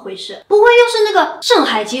怎么回事？不会又是那个盛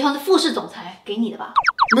海集团的副市总裁给你的吧？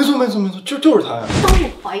没错，就是他呀！当我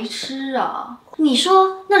白痴啊！你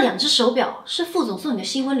说那2只手表是副总送你的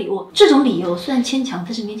新婚礼物，这种理由虽然牵强，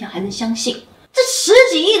但是勉强还能相信。这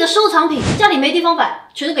10几亿的收藏品，家里没地方摆，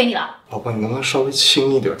全都给你了。老婆，你能不能稍微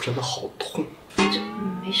轻一点？真的好痛。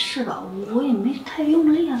没事吧？我也没太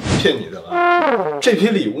用力啊。骗你的啦！这批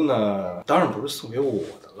礼物呢，当然不是送给我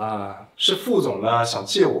的啦，是副总呢想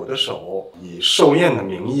借我的手，以寿宴的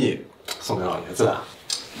名义送给老爷子的。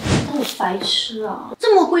当我白痴啊！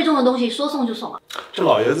这么贵重的东西说送就送啊？这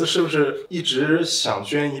老爷子是不是一直想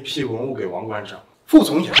捐一批文物给王馆长？副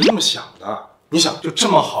总也是这么想的。你想，就这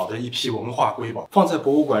么好的一批文化瑰宝，放在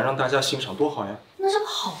博物馆让大家欣赏多好呀！那是个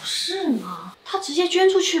好事嘛。他直接捐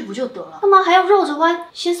出去不就得了？干嘛还要绕着弯，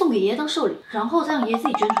先送给爷爷当寿礼，然后再让爷爷自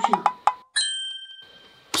己捐出去呢？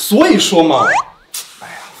所以说嘛，哎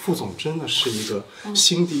呀，副总真的是一个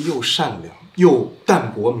心地又善良又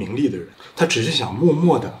淡泊名利的人，他只是想默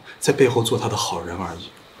默的在背后做他的好人而已。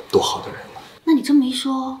多好的人啊！那你这么一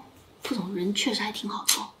说，副总人确实还挺好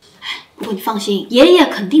的哦。不过你放心，爷爷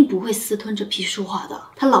肯定不会私吞这批书画的，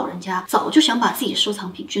他老人家早就想把自己收藏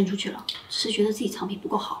品捐出去了，只是觉得自己藏品不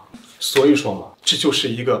够好。所以说嘛，这就是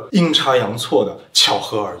一个阴差阳错的巧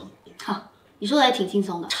合而已。哈，你说的还挺轻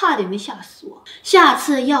松的，差点没吓死我。下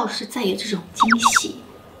次要是再有这种惊喜，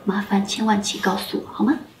麻烦千万请告诉我好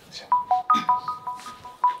吗？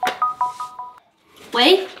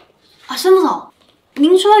喂，孙副总，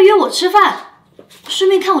您说要约我吃饭，顺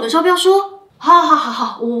便看我的招标书。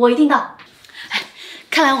好，我一定到。哎，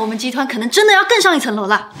看来我们集团可能真的要更上一层楼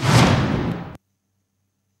了。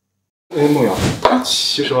哎，梦瑶，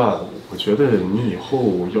其实吧，我觉得你以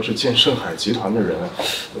后要是见盛海集团的人，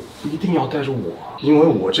不一定要带着我，因为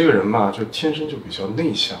我这个人吧，就天生就比较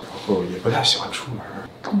内向，然后也不太喜欢出门。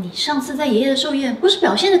你上次在爷爷的寿宴不是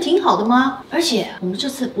表现的挺好的吗？而且我们这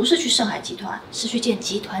次不是去盛海集团，是去见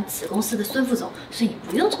集团子公司的孙副总，所以你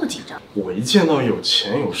不用这么紧张。我一见到有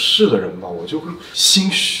钱有势的人吧，我就会心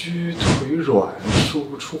虚腿软，说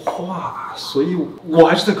不出话，所以我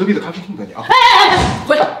还是在隔壁的咖啡厅等你啊。哎，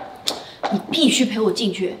回来！你必须陪我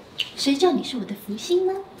进去，谁叫你是我的福星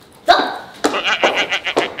呢？走。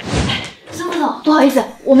孙副总，不好意思，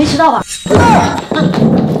我没迟到吧？孙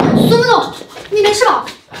副总，你没事吧？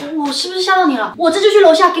我是不是吓到你了？我这就去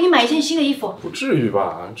楼下给你买一件新的衣服。不至于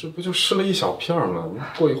吧？这不就湿了一小片吗？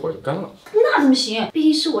过一会儿就干了。那怎么行？毕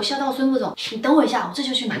竟是我吓到孙副总。你等我一下，我这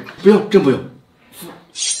就去买。不用，真不用。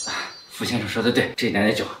傅先生说的对，这点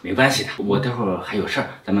点酒没关系的。我待会儿还有事儿，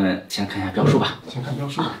咱们先看一下标书吧。先看标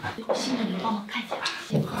书。新的您帮忙看一下。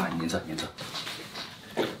好，您坐。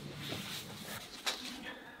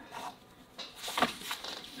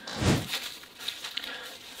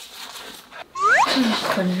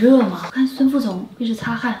很热嘛，看孙副总一直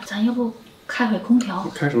擦汗，咱要不开会空调？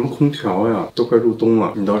开什么空调呀？都快入冬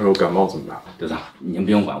了，你到时候感冒怎么办？刘总，您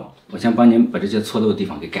不用管我，我先帮您把这些错漏的地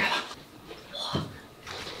方给改了。哇，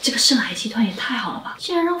这个盛海集团也太好了吧！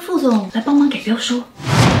竟然让副总来帮忙改标书。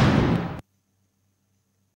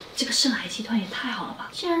这个盛海集团也太好了吧！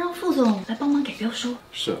竟然让副总来帮忙改标书。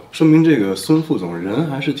是，说明这个孙副总人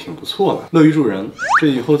还是挺不错的，乐于助人。这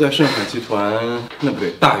以后在盛海集团那不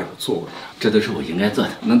得大有作为啊！这都是我应该做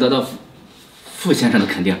的，能得到傅先生的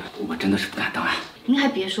肯定，我真的是不敢当啊。您还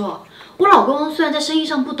别说，我老公虽然在生意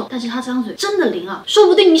上不懂，但是他张嘴真的灵啊，说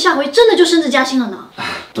不定下回真的就升职加薪了呢。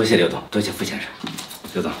多谢刘总，多谢傅先生。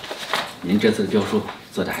刘总，您这次的标书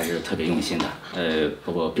做的还是特别用心的。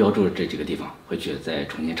包括标注这几个地方，回去再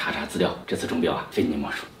重新查资料。这次中标啊，非你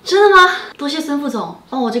莫属。真的吗？多谢孙副总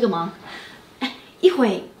帮我这个忙。哎，一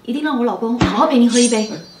会一定让我老公好好陪您喝一杯。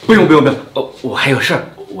不用，我还有事儿，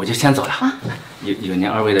我就先走了啊。有您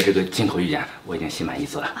二位的这个金口玉言，我已经心满意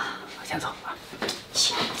足了。我先走啊。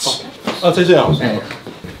再见啊。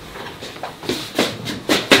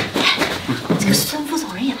这个孙副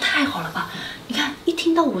总人也太好了吧！你看，一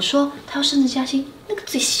听到我说他要升职加薪，那个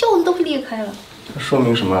嘴笑的都会裂开了。说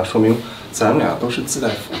明什么？说明咱俩都是自带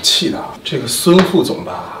福气的。这个孙副总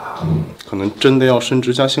吧，可能真的要升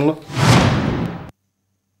职加薪了。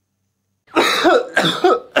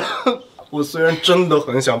我虽然真的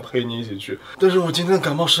很想陪你一起去，但是我今天的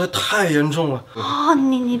感冒实在太严重了。哦，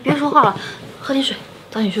你别说话了，喝点水，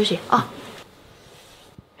早点休息啊。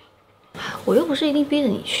我又不是一定逼着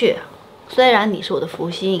你去，虽然你是我的福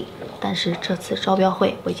星，但是这次招标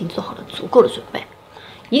会我已经做好了足够的准备，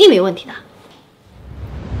一定没问题的。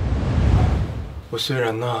我虽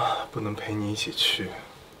然呢不能陪你一起去，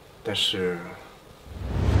但是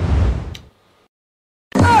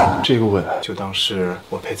这个吻就当是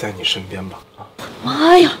我陪在你身边吧。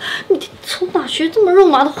妈呀，你从哪学这么肉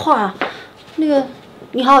麻的话啊？那个，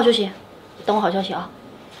你好好休息，等我好消息啊。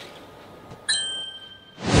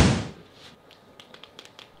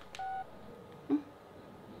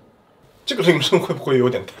这个铃声会不会有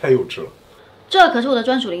点太幼稚了？这可是我的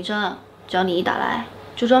专属铃声，只要你一打来，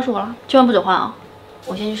就知道是我了，千万不准换啊！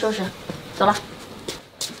我先去收拾，走了。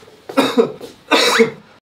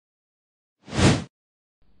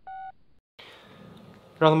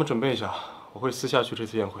让他们准备一下，我会私下去这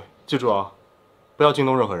次宴会。记住啊，不要惊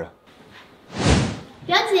动任何人。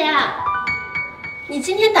表姐，你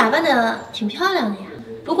今天打扮的挺漂亮的呀。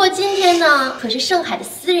不过今天呢，可是盛海的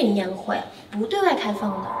私人宴会，不对外开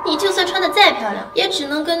放的。你就算穿的再漂亮，也只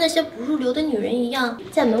能跟那些不入流的女人一样，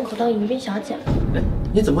在门口当迎宾小姐。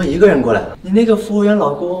你怎么一个人过来了？你那个服务员老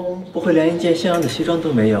公不会连一件像样的西装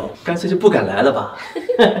都没有，干脆就不敢来了吧？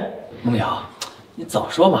梦瑶，你早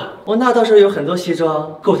说嘛！我那倒是有很多西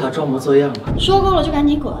装，够他装模作样嘛。说够了就赶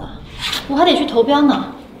紧滚，我还得去投标呢，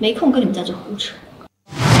没空跟你们在这胡扯。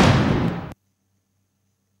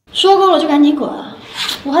说够了就赶紧滚，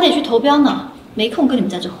我还得去投标呢，没空跟你们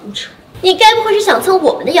在这胡扯。你该不会是想蹭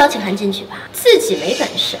我们的邀请函进去吧？自己没本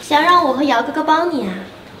事，想让我和姚哥哥帮你啊，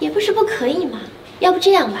也不是不可以嘛。要不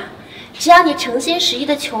这样吧，只要你诚心实意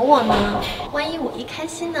的求我呢，万一我一开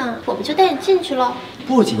心呢，我们就带你进去喽。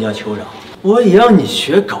不仅要求饶，我也要你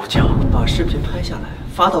学狗叫，把视频拍下来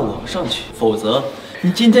发到网上去，否则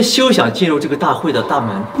你今天休想进入这个大会的大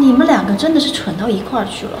门。你们两个真的是蠢到一块儿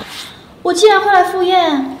去了。我既然会来赴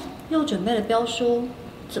宴，又准备了标书，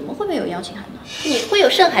怎么会没有邀请函呢？你会有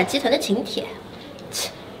盛海集团的请帖？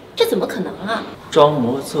切，这怎么可能啊！装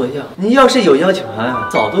模作样，你要是有邀请函，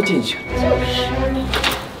早都进去了。就是。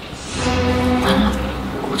完了，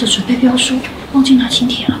顾着准备标书，忘记拿请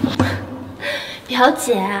帖了。表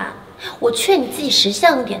姐，我劝你自己识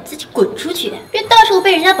相点，自己滚出去，别到时候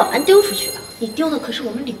被人家保安丢出去了。你丢的可是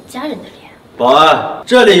我们柳家人的脸。保安，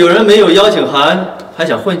这里有人没有邀请函，还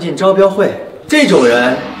想混进招标会，这种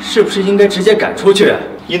人是不是应该直接赶出去？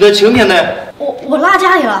你的请帖呢？我落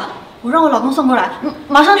家里了，我让我老公送过来，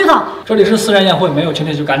马上就到。这里是私人宴会，没有请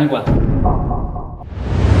帖就赶紧滚。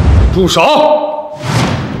住手！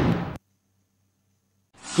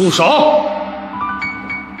住手！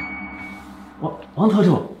王特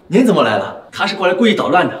助，您怎么来了？他是过来故意捣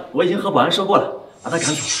乱的，我已经和保安说过了，把他赶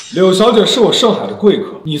走。柳小姐是我盛海的贵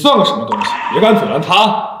客，你算个什么东西？别敢阻拦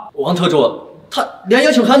她！王特助，他连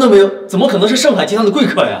邀请函都没有，怎么可能是盛海集团的贵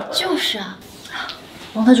客呀？就是啊。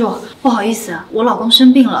王特助，不好意思，我老公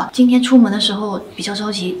生病了，今天出门的时候比较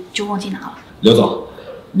着急，就忘记拿了。刘总，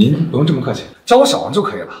您不用这么客气，叫我小王就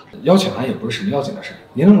可以了。邀请函也不是什么要紧的事，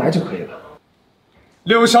您能来就可以了。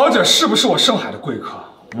柳小姐是不是我盛海的贵客，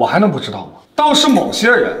我还能不知道吗？倒是某些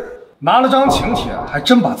人拿了张请帖，还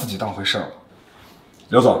真把自己当回事了。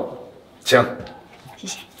刘总，请。谢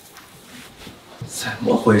谢。怎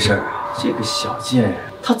么回事啊？这个小贱人，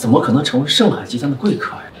她怎么可能成为盛海集团的贵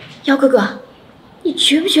客呀？姚哥哥，你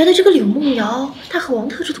觉不觉得这个柳梦瑶她和王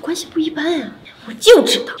特助的关系不一般啊？我就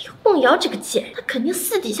知道柳梦瑶这个贱人，她肯定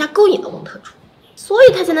私底下勾引了王特助，所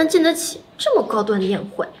以她才能经得起这么高端的宴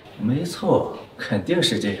会。没错，肯定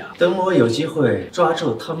是这样。等我有机会抓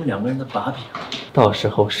住他们两个人的把柄，到时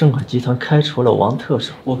候盛海集团开除了王特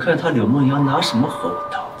助，我看他柳梦瑶拿什么和我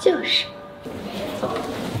斗。就是。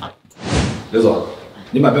刘总，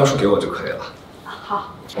您把标书给我就可以了。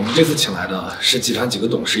好。我们这次请来的是集团几个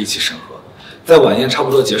董事一起审核，在晚宴差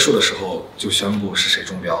不多结束的时候就宣布是谁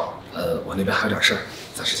中标。我那边还有点事儿，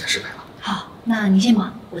暂时先失陪了。好，那你先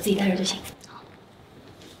忙，我自己带着就行。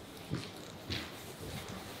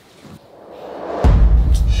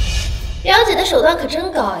表姐的手段可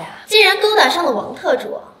真高呀，竟然勾搭上了王特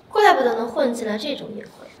助，怪不得能混进来这种宴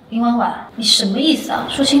会。林婉婉，你什么意思啊？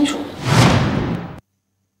说清楚。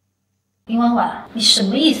林婉婉，你什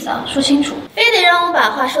么意思啊？说清楚。非得让我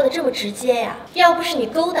把话说的这么直接呀？要不是你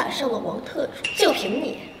勾搭上了王特助，就凭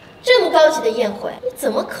你这么高级的宴会，你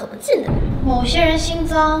怎么可能进得来？某些人心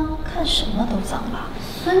脏看什么都脏吧。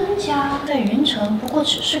孙家在云城不过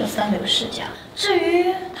只是个三流世家，至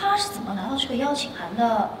于他是怎么拿到这个邀请函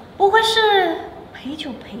的，不会是陪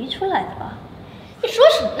酒陪出来的吧？你说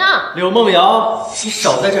什么呢？柳梦瑶，你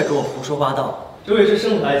少在这给我胡说八道。这位是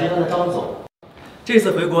盛海集团的张总，这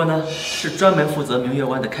次回国呢是专门负责明月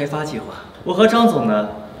湾的开发计划。我和张总呢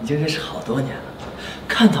已经认识好多年了，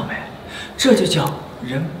看到没？这就叫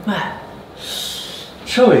人脉。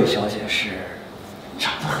这位小姐是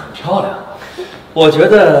长得很漂亮，我觉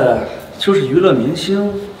得就是娱乐明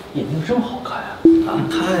星也没有这么好看呀。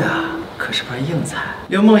她呀可是块硬菜。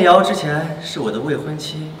刘梦瑶之前是我的未婚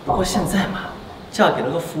妻，不过现在嘛，嫁给了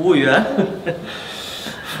个服务员。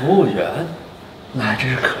服务员，那还真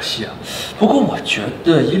是可惜啊。不过我觉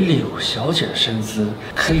得以柳小姐的身姿，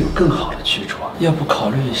可以有更好的去处啊。要不考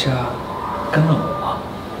虑一下跟了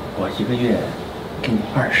我1个月给你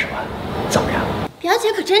20万，怎么样？表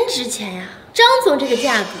姐可真值钱呀！张总这个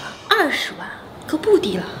价格20万可不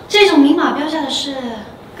低了。这种明码标价的事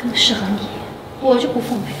更适合你，我就不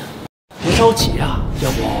奉陪了。别着急啊，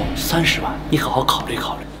要不30万，你好好考虑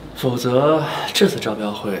考虑，否则这次招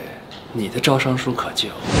标会你的招商书可就……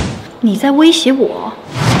你在威胁我？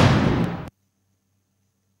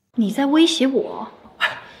你在威胁我？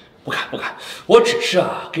不敢，我只是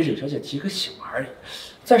给柳小姐提个醒而已。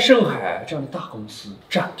在盛海这样的大公司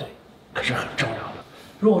站队可是很重要的，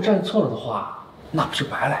如果站错了的话，那不就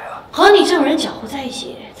白来了？和你这种人搅和在一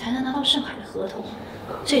起，才能拿到盛海的合同。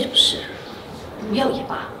这种事，不要也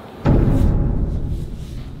罢。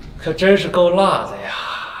可真是够辣的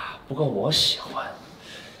呀！不过我喜欢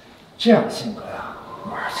这样的性格呀，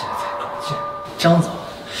玩起来才够劲。张总，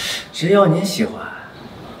只要您喜欢，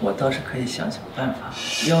我倒是可以想想办法。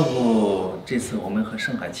要不这次我们和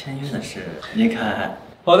盛海签约的事，您看，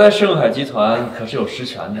我在盛海集团可是有实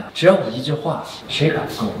权的，只要我一句话，谁敢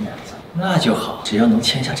不给我面子？那就好，只要能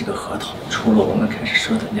签下这个合同，除了我们开始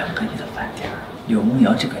说的2个亿的饭店，柳梦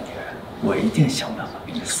瑶这个女人，我一定想办法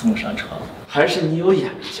给你送上床。还是你有眼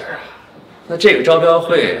力劲儿啊！那这个招标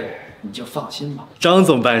会你就放心吧。张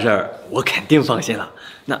总办事儿，我肯定放心了。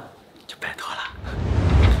那就拜托了。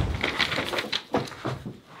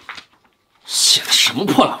写的什么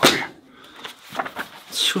破烂玩意儿？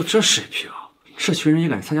就这水平，这群人也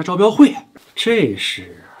敢参加招标会？这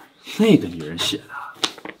是那个女人写的，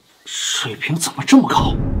水平怎么这么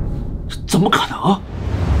高？怎么可能？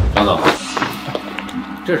张总，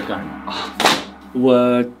这是干什么啊？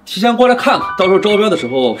我提前过来看看，到时候招标的时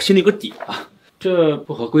候心里有个底啊。这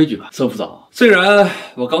不合规矩吧？孙副总，虽然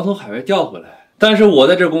我刚从海外调回来，但是我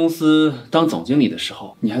在这公司当总经理的时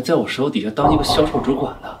候，你还在我手底下当一个销售主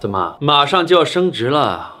管呢。怎么，马上就要升职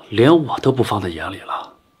了，连我都不放在眼里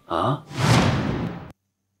了啊？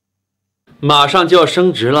马上就要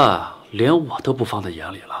升职了，连我都不放在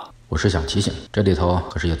眼里了。我是想提醒你，这里头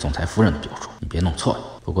可是有总裁夫人的标注，你别弄错了。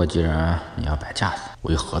不过既然你要摆架子，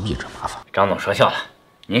我又何必这麻烦？张总说笑了，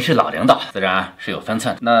您是老领导，自然是有分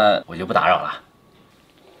寸，那我就不打扰了。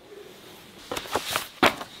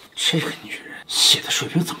这个女人写的水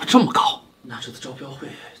平怎么这么高？那这次招标会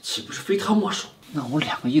岂不是非她莫属？那我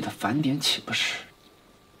2个亿的返点岂不是？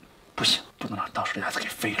不行，不能让到时候鸭子给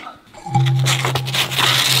飞了。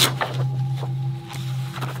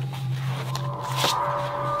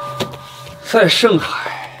在盛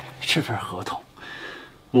海这份合同，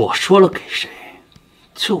我说了给谁，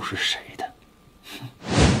就是谁的。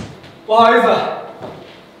不好意思，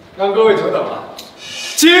让各位久等了。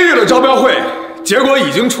今日的招标会结果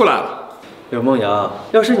已经出来了。柳梦瑶，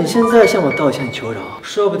要是你现在向我道歉求饶，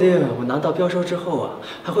说不定我拿到标收之后啊，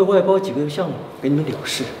还会外包几个项目给你们了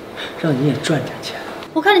事，让你也赚点钱。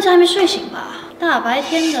我看你这还没睡醒吧？大白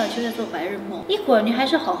天的就在做白日梦。一会儿你还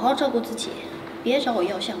是好好照顾自己，别找我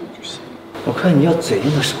要项目就行。我看你要嘴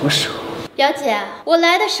硬到什么时候？表姐，我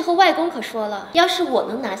来的时候外公可说了，要是我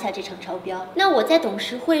能拿下这场招标，那我在董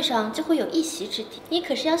事会上就会有一席之地。你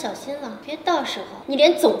可是要小心了，别到时候你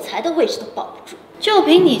连总裁的位置都保不住。就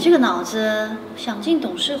凭你这个脑子，想进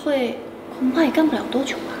董事会，恐怕也干不了多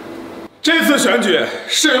久吧。这次选举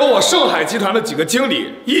是由我盛海集团的几个经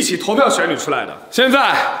理一起投票选举出来的。现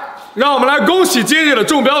在，让我们来恭喜今日的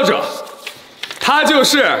中标者，他就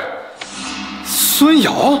是孙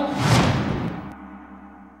瑶。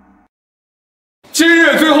今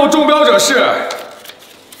日最后中标者是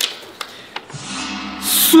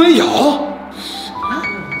孙瑶。什么？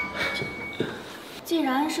既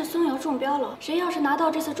然是孙瑶中标了，谁要是拿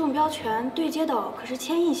到这次中标权，对接的可是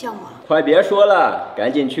千亿项目啊！快别说了，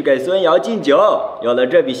赶紧去给孙瑶敬酒。有了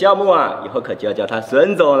这笔项目啊，以后可就要叫他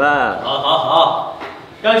孙总了。好，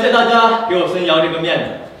感谢大家给我孙瑶这个面子。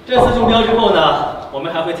这次中标之后呢，我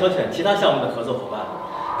们还会挑选其他项目的合作伙伴。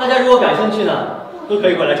大家如果感兴趣呢，都可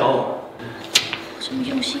以过来找我。这么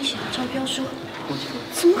用心写的招标书，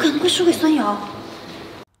怎么可能会输给孙瑶？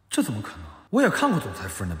这怎么可能？我也看过总裁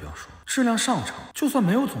夫人的标书，质量上乘。就算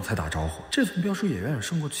没有总裁打招呼，这份标书也远远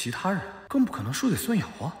胜过其他人，更不可能输给孙瑶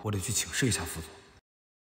啊！我得去请示一下副总。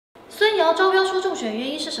孙瑶招标书中选原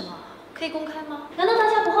因是什么？可以公开吗？难道大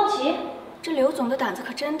家不好奇？这刘总的胆子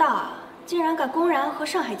可真大啊，竟然敢公然和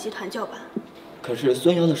上海集团叫板。可是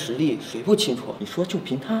孙瑶的实力谁不清楚？你说就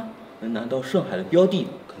凭他能拿到上海的标的，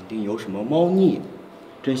肯定有什么猫腻。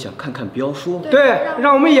真想看看标书。对，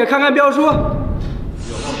让我们也看看标书。柳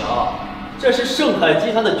梦瑶，这是盛海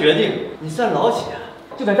集团的决定，你算老几啊？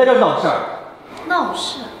就敢在这闹事儿？闹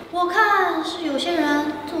事？我看是有些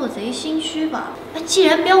人做贼心虚吧。既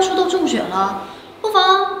然标书都中选了，不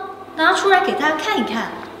妨拿出来给大家看一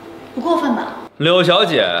看，不过分吧？柳小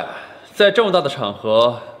姐，在这么大的场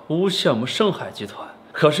合诬陷我们盛海集团，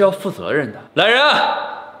可是要负责任的。来人！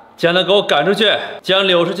将他给我赶出去，将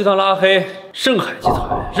柳氏集团拉黑。盛海集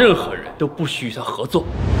团任何人都不许与他合作。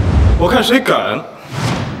我看谁敢！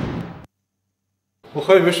我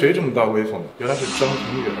还以为谁这么大威风呢，原来是张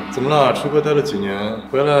腾远。怎么了？出国待了几年，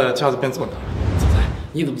回来架子变这么大？总裁，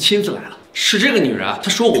你怎么亲自来了？是这个女人啊，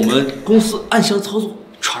她说我们公司暗箱操作，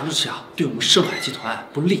传出去啊，对我们盛海集团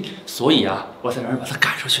不利，所以啊，我才让人把她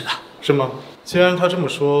赶出去的。是吗？既然她这么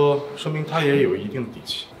说，说明她也有一定底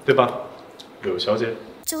气，对吧，柳小姐？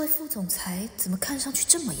这位副总裁怎么看上去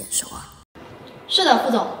这么眼熟啊？是的，副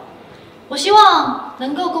总，我希望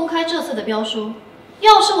能够公开这次的标书。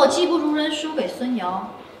要是我技不如人输给孙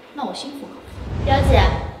瑶，那我心服口服。表姐，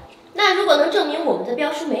那如果能证明我们的标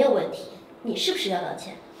书没有问题，你是不是要道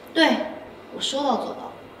歉？对，我说到做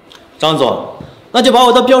到。张总，那就把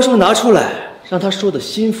我的标书拿出来，让他说的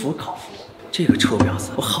心服口服。这个臭婊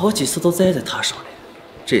子，我好几次都栽在他手里，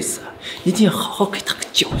这次一定要好好给他个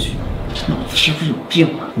教训。这脑子是不是有病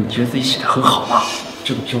啊？你觉得自己写的很好吗？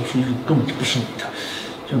这个标书用的根本就不是你的，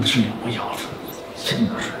用的是两个窑子，这拿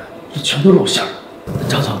出来，这全都露馅了。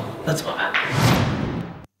张总，那怎么办？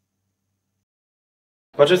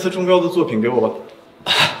把这次中标的作品给我吧。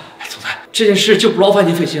总裁，这件事就不劳烦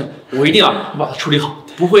您费心了，我一定把它处理好，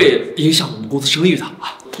不会影响我们公司声誉的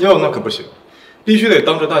啊。哟，那可不行，必须得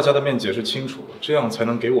当着大家的面解释清楚，这样才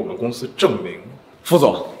能给我们公司证明。副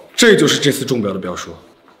总，这就是这次中标的标书。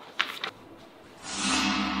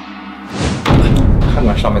看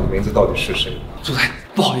看上面的名字到底是谁。总裁，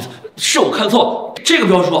不好意思，是我看错，这个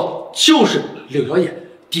标书就是柳小野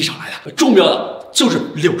递上来的，中标的就是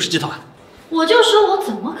柳氏集团。我就说，我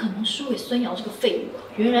怎么可能输给孙瑶这个废物？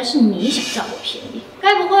原来是你想占我便宜，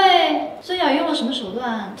该不会孙瑶用了什么手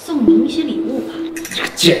段送您一些礼物吧？这个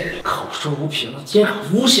贱人，口说无凭，竟敢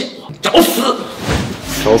诬陷我，找死！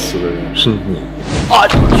找死的人是你啊！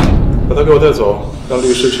把他给我带走，让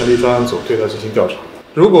律师成立专案组对他进行调查。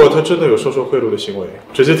如果他真的有收受贿赂的行为，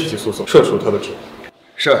直接提起诉讼，撤除他的职务。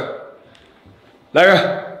是。来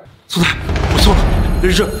人，总裁，我错了，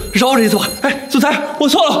饶我这一次吧。哎，总裁，我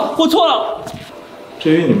错了，我错了。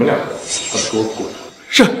至于你们两个，还不给我滚！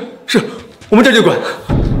是，我们这就滚。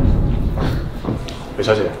韦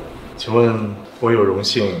小姐，请问我有荣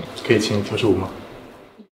幸可以请你跳支舞吗？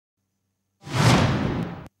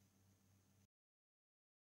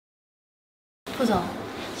副总，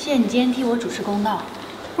谢谢你今天替我主持公道，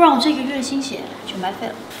不然我这个月的心血全白费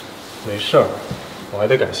了。没事儿，我还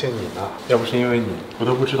得感谢你呢。要不是因为你，我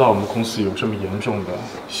都不知道我们公司有这么严重的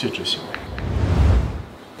泄职行为。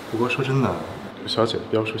不过说真的，刘小姐的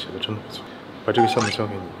标书写的真的不错，把这个项目交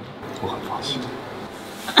给你，我很放心。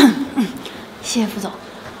谢谢副总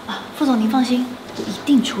啊，副总您放心，我一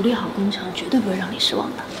定处理好工程，绝对不会让你失望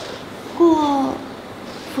的。不过，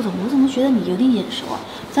副总，我怎么觉得你有点眼熟啊？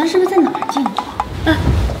咱是不是在哪儿见过？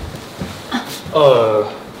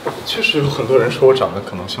确实有很多人说我长得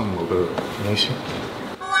可能像某个明星。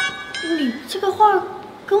你这个话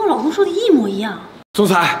跟我老公说的一模一样。总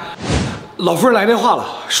裁，老夫人来电话了，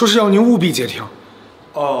说是要您务必接听。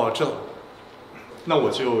哦，知道。那我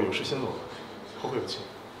就有事先走了，后会有期。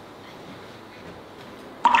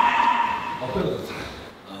哦，对了，总裁，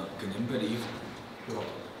给您备了衣服，对吧？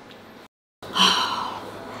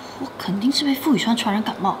我肯定是被傅宇川传染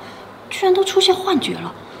感冒，居然都出现幻觉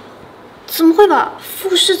了。怎么会把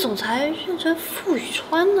傅氏总裁认成傅宇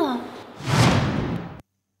川呢？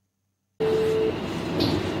傅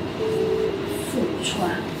宇川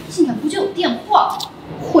竟然不接我电话，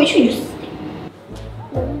回去你就死定！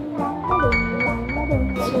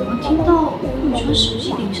怎么听到傅宇川手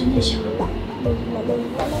机铃声在响？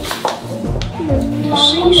你的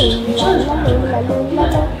声音是从这传出来的。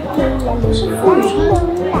可是傅宇川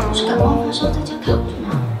不是感冒发烧在家躺着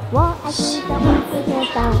吗？喜欢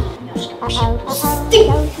定。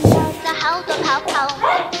好多泡泡，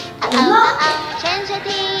潜水艇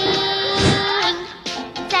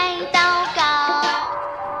在祷告。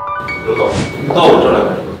刘总，你到我这儿来干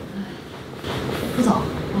什么？副总，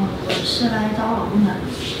我是来找我老公的，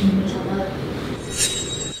没想到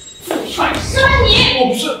傅宇川是你。我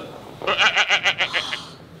不是。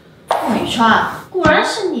傅宇川，果然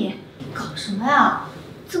是你，搞什么呀？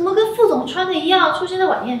怎么跟副总穿的一样出现在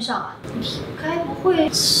晚宴上啊？你该不会……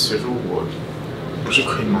其实我不是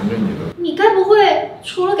可以瞒着你的。你该不会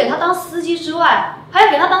除了给他当司机之外，还要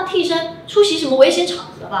给他当替身出席什么危险场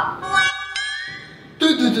合吧？对。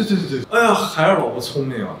哎呀，还是老婆聪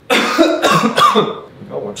明啊！你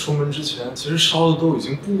看我出门之前，其实烧的都已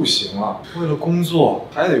经不行了，为了工作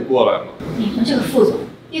还得过来嘛。你们这个副总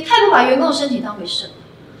也太不把员工的身体当回事了。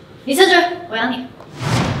你辞职，我养你。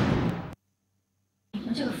你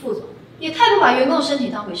们这个副总也太不把员工的身体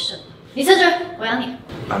当回事了。你辞职，我养你。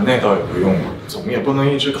那倒也不用了，总也不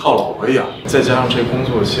能一直靠老婆养。再加上这工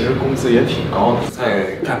作其实工资也挺高的，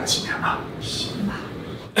再干个几年吧。行吧。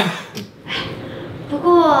不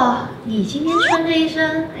过你今天穿这一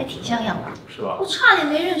身还挺像样的，是吧？我差点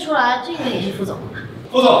没认出来，这个也是副总。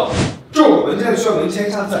副总，这我文件需要您签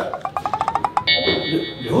一下字。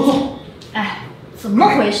刘总，哎，怎么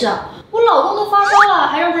回事啊？我老公都发烧了，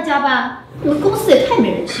还让他加班，你们公司也太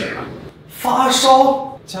没人性了。发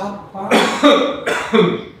烧加班？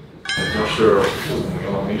要是副总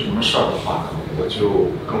要没什么事儿的话，我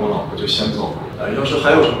就跟我老婆就先走了。要是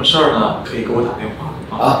还有什么事儿呢，可以给我打电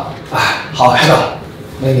话啊。好，台长，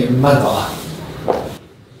那你慢走啊。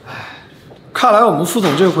看来我们副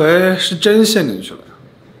总这回是真陷进去了呀。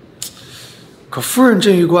可夫人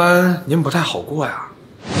这一关您不太好过呀。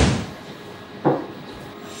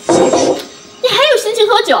你还有心情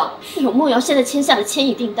喝酒？柳梦瑶现在签下了千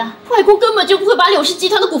亿订单，外公根本就不会把柳氏集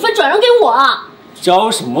团的股份转让给我啊！着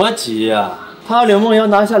什么急呀？他柳梦瑶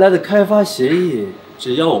拿下来的开发协议，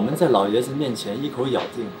只要我们在老爷子面前一口咬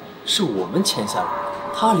定是我们签下来的，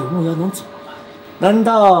他柳梦瑶能怎么办？难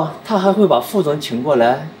道他还会把副总请过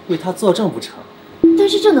来为他作证不成？但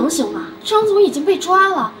是这能行吗？张总已经被抓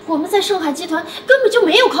了，我们在盛海集团根本就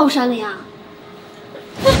没有靠山了呀！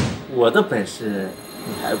我的本事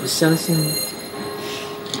你还不相信吗？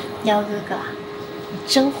姚哥哥，你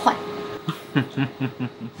真坏！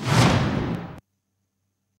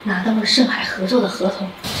拿到了盛海合作的合同，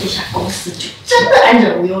这下公司就真的安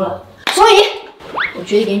枕无忧了。所以，我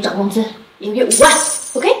决定给你涨工资，一个月5万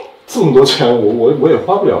 ，OK？ 这么多钱，我也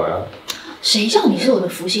花不了呀。谁叫你是我的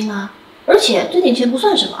福星啊？而且这点钱不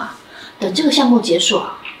算什么啊。等这个项目结束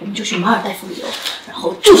啊，我们就去马尔代夫旅游，然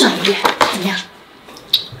后住上1个月，怎么样？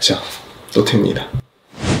行，都听你的。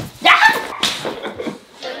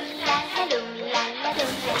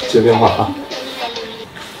接电话啊！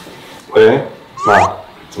喂，妈，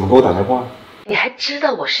怎么给我打电话？你还知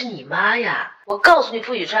道我是你妈呀？我告诉你，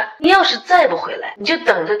付宇川，你要是再不回来，你就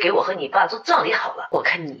等着给我和你爸做葬礼好了。我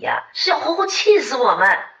看你呀，是要活活气死我们。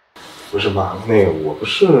不是妈，那个我不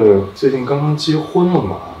是最近刚刚结婚了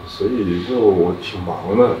嘛，所以就挺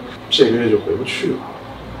忙的，这个月就回不去了。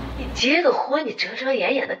你结个婚，你遮遮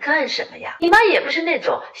掩掩的干什么呀？你妈也不是那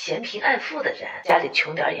种嫌贫爱富的人，家里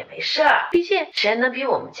穷点也没事儿。毕竟谁能比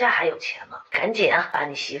我们家还有钱嘛？赶紧啊，把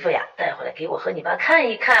你媳妇呀带回来给我和你爸看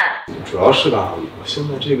一看。主要是吧，我现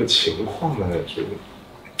在这个情况呢，就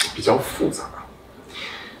比较复杂。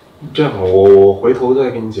这样，我回头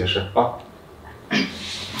再给你解释啊。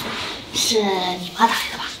是你妈打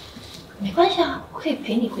来的吧？没关系啊，我可以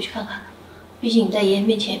陪你回去看看的。毕竟你在爷爷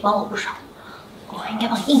面前也帮我不少，我应该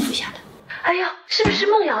帮你应付一下的。哎呦，是不是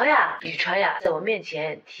梦瑶呀？宇川呀，在我面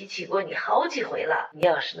前提起过你好几回了。你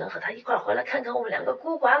要是能和他一块回来看看我们2个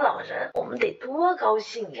孤寡老人，我们得多高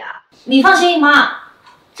兴呀！你放心，妈，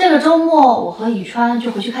这个周末我和宇川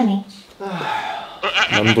就回去看您。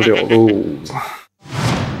难不了喽。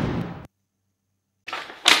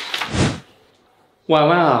婉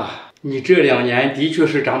婉啊，你这2年的确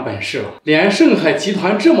是长本事了，连盛海集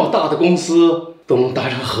团这么大的公司都能达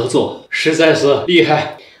成合作，实在是厉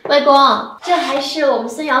害。外公，这还是我们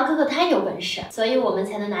孙瑶哥哥他有本事，所以我们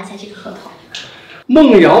才能拿下这个合同。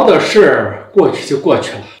梦瑶的事过去就过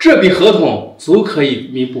去了，这笔合同足可以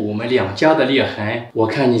弥补我们2家的裂痕。我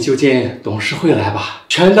看你就进董事会来吧，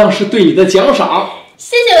全当是对你的奖赏。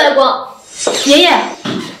谢谢外公。爷爷，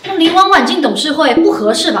让林婉婉进董事会不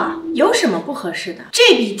合适吧？有什么不合适的？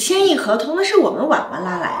这笔千亿合同那是我们婉婉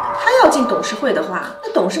拉来的，她要进董事会的话，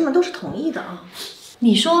那董事们都是同意的啊。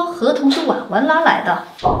你说合同是婉婉拉来的，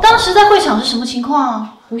当时在会场是什么情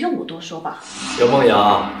况？不用我多说吧。姚梦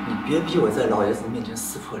瑶，你别逼我在老爷子面前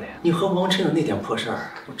撕破脸。你和王琛的那点破事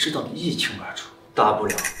儿，我知道你一清二楚。大不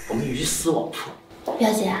了我们鱼死网破。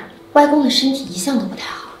表姐，外公的身体一向都不太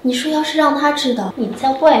好，你说要是让他知道你在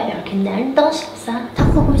外边给男人当小三，他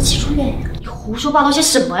会不会气出怨呀？你胡说八道些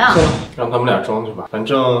什么呀？行了，让他们俩装去吧，反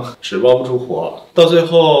正纸包不住火，到最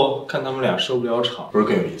后看他们俩收不了场，不是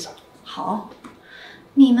更有意思？好。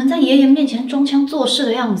你们在爷爷面前装腔作势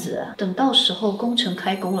的样子，等到时候工程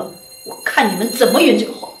开工了，我看你们怎么圆这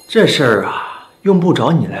个谎。这事儿啊，用不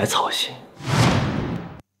着你来操心。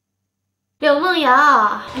柳梦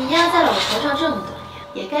瑶，你压在老头上这么多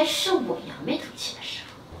年，也该是我扬眉吐气的时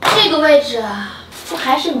候。这个位置不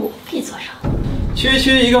还是我可以坐上？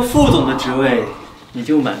区一个副总的职位，你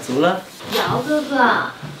就满足了？姚哥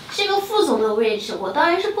哥，这个副总的位置，我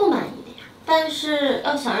当然是不满意。但是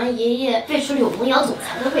要想让爷爷废除柳梦瑶总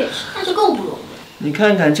裁的位置，那就更不容易了。你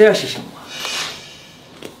看看这是什么？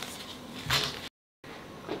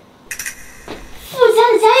傅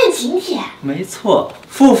家的家宴请帖。没错，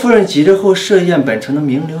傅夫人急着后设宴本城的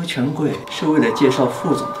名流权贵，是为了介绍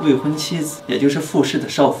傅总的未婚妻子，也就是傅氏的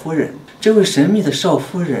少夫人。这位神秘的少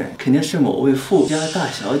夫人肯定是某位傅家大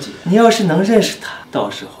小姐。你要是能认识她，到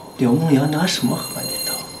时候柳梦瑶拿什么和你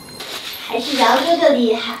斗？还是姚哥哥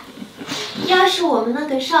厉害。要是我们能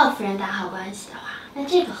跟少夫人打好关系的话，那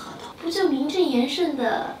这个合同不就名正言顺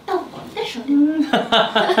的到我们的手里？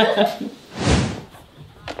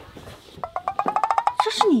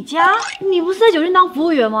这是你家？你不是在酒店当服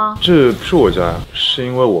务员吗？这不是我家呀，是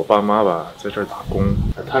因为我爸妈吧在这儿打工，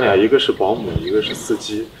他俩一个是保姆，一个是司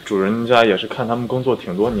机。主人家也是看他们工作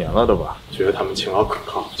挺多年了的吧，觉得他们勤劳可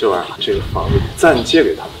靠，就把这个房子暂借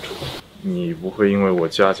给他们住。你不会因为我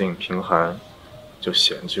家境贫寒就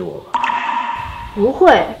嫌弃我吧？不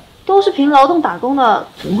会，都是凭劳动打工的，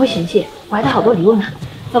怎么会嫌弃？我还带好多礼物呢。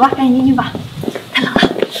走吧，赶紧进去吧。太冷了。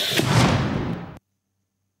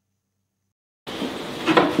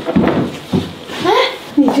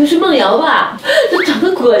你就是梦瑶吧？这长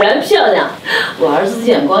得果然漂亮。我儿子的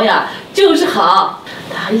眼光呀，就是好。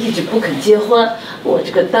他一直不肯结婚，我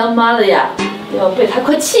这个当妈的呀，要被他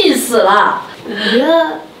快气死了。我觉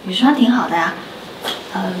得雨川挺好的呀。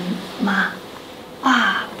妈，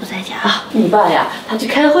爸不在家啊。你爸呀，他去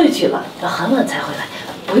开会去了，要很晚才回来，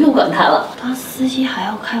不用管他了。当司机还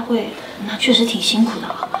要开会，那确实挺辛苦的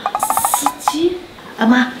啊。司机？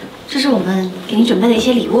妈。这是我们给你准备的一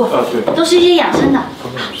些礼物，对，都是一些养生的，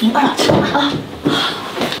凭二老吃啊。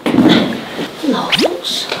老公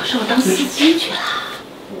什么时候当司机去了？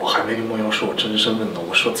我还没跟梦瑶说我真身份呢，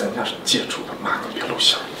我说咱家是借住的，妈你别露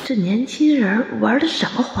馅。这年轻人玩的什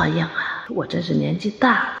么花样啊？我真是年纪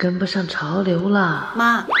大，跟不上潮流了。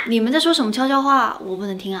妈，你们在说什么悄悄话？我不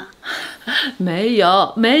能听啊。没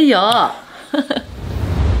有，没有。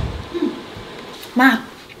妈。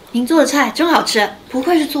您做的菜真好吃，不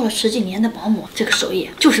愧是做了10几年的保姆，这个手艺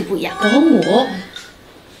就是不一样。保姆？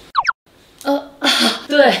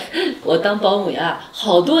对，我当保姆呀，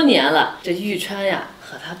好多年了。这玉川呀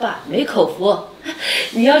和他爸没口福。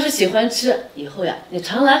你要是喜欢吃，以后呀你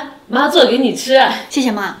常来，妈做给你吃。谢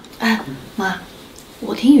谢妈。妈，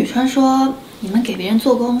我听雨川说你们给别人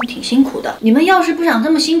做工挺辛苦的，你们要是不想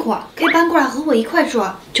这么辛苦啊，可以搬过来和我一块住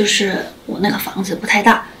啊。就是我那个房子不太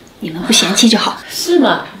大，你们不嫌弃就好。是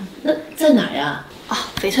吗？那在哪儿呀？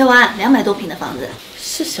翡翠湾200多平的房子，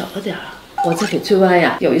是小了点儿。我在翡翠湾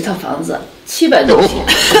呀有一套房子，700多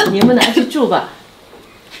平，你们拿去住吧。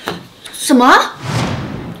什么？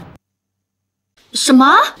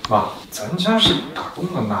妈，咱家是打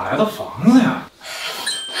工的，哪来的房子呀？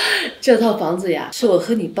这套房子呀，是我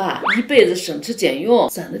和你爸一辈子省吃俭用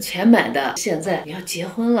攒的钱买的。现在你要结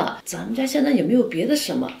婚了，咱们家现在也没有别的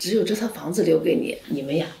什么，只有这套房子留给你，你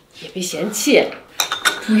们呀也别嫌弃。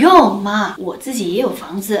不用，妈，我自己也有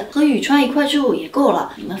房子，和雨川一块住也够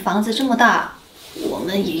了。你们房子这么大，我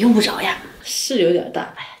们也用不着呀。是有点大，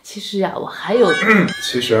哎呀，其实呀，我还有。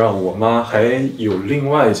其实啊，我妈还有另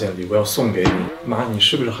外一件礼物要送给你。妈，你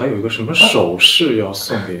是不是还有一个什么首饰要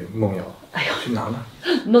送给梦瑶？哎呦，去拿拿。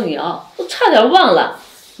梦瑶，我差点忘了，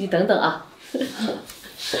你等等啊。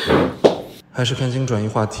还是赶紧转移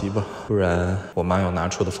话题吧，不然我妈要拿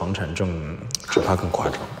出的房产证只怕更夸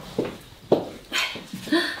张。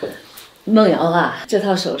梦瑶啊，这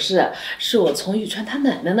套首饰是我从玉川他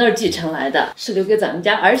奶奶那儿继承来的，是留给咱们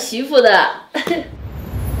家儿媳妇的。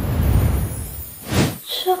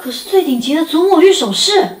这可是最顶级的祖母绿首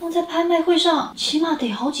饰，放在拍卖会上起码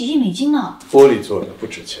得好几亿美金呢。玻璃做的，不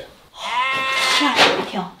值钱。吓我一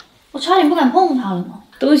跳，我差点不敢碰它了呢。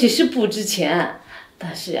东西是不值钱，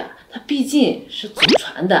但是呀，它毕竟是祖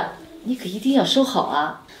传的，你可一定要收好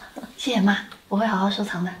啊。谢谢妈，我会好好收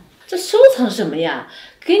藏的。这收藏什么呀？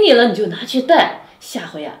给你了你就拿去戴，下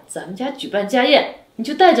回呀咱们家举办家宴，你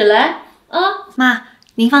就带着来啊。妈，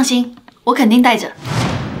您放心，我肯定带着。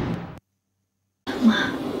妈，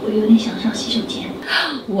我有点想上洗手间。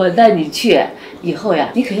我带你去，以后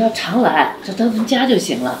呀你可要常来，这当成家就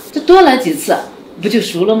行了。这多来几次，不就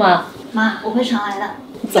熟了吗？妈，我会常来的。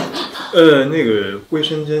走。那个卫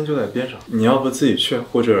生间就在边上，你要不自己去，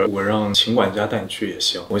或者我让秦管家带你去也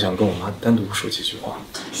行。我想跟我妈单独说几句话。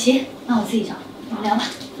行，那我自己找，你们聊吧。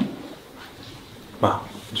妈，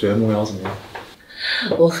你觉得梦瑶怎么样？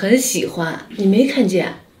我很喜欢，你没看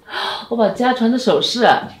见？我把家传的首饰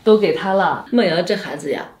都给她了。梦瑶这孩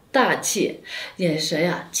子呀，大气，眼神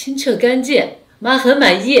呀清澈干净，妈很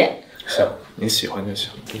满意。行，你喜欢就行。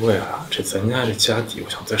不过呀，这咱家这家底，我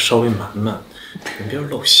想再稍微瞒瞒，别别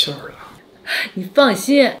露馅儿了。你放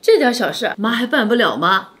心，这点小事妈还办不了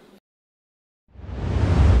吗？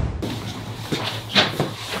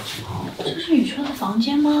这是雨川的房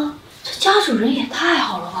间吗？这家主人也太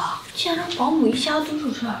好了吧，竟然让保姆一家都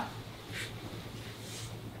住这儿。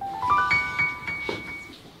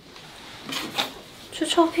这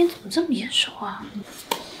照片怎么这么眼熟啊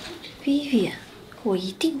 ？Vivian， 我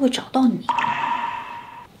一定会找到你。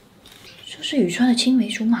这是雨川的青梅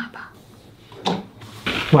竹马吧？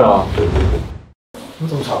梦瑶，你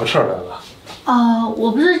怎么找个事儿来了？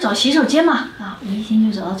我不是找洗手间嘛，我一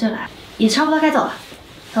心就找到这来，也差不多该走了，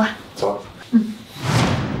走吧。走。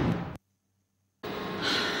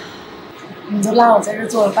你都拉我在这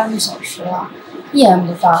坐了半个小时了，一言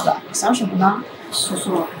不发的，想什么呢？苏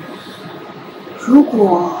苏，如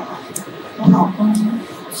果我老公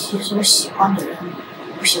其实我喜欢的人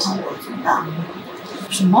不喜欢我怎么办？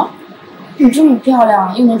什么？你这么漂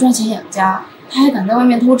亮，又能赚钱养家，他还敢在外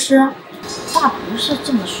面偷吃？话不是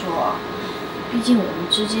这么说，毕竟我们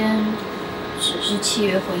之间只是契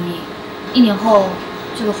约婚姻，1年后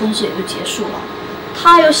这个婚事也就结束了。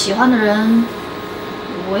他有喜欢的人，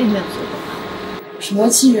我也没有责怪他。什么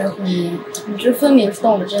契约婚姻？你这分明是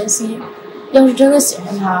动了真心。要是真的喜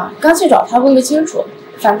欢他，干脆找他问个清楚，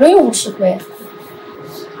反正又不吃亏。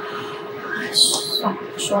算了，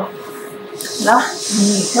不说了。来吧，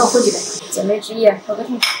你陪我喝几杯，姐妹之夜，喝个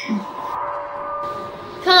痛快。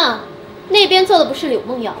看，那边坐的不是柳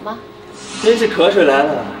梦瑶吗？真是瞌睡来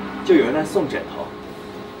了，就有人来送枕头。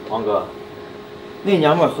王哥，那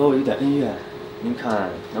娘们和我有点恩怨，您看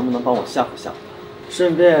能不能帮我吓唬吓唬她，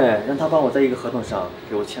顺便让她帮我在一个合同上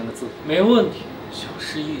给我签个字。没问题，小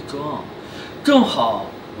事一桩。正好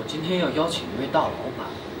我今天要邀请一位大老板，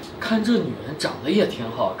看这女人长得也挺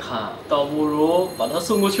好看，倒不如把她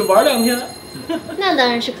送过去玩2天。那当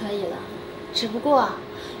然是可以了，只不过啊，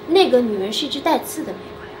那个女人是一只带刺的玫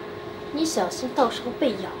瑰啊，你小心到时候被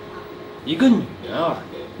咬了。一个女人而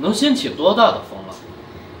已，能掀起多大的风浪？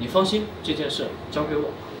你放心，这件事交给我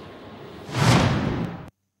吧。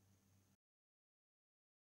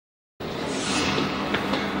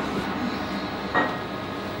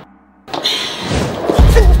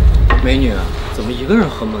美女，怎么一个人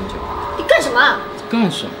喝闷酒？你干什么？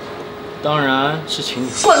干什么？当然是请你。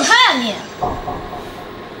滚开啊你！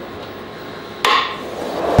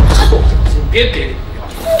你别给脸！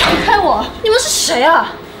放开我！你们是谁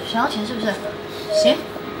啊？想要钱是不是？行，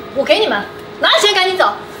我给你们，拿着钱赶紧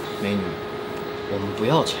走。美女，我们不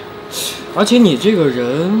要钱，而且你这个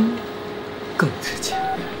人更值钱。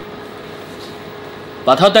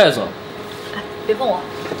把他带走。哎，别碰我！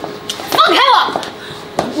放开我！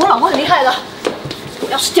我老公很厉害的，我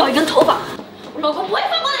要是掉一根头发，我老公不会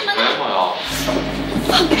放过你们的。喂，梦瑶，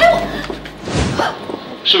放开我！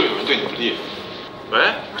是不是有人对你不利？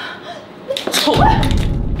喂，臭！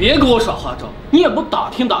别给我耍花招！你也不打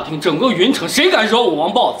听打听整个云城谁敢惹我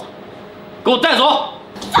王豹子？给我带走！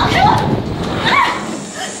放开我！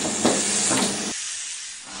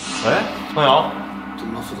喂，梦瑶，怎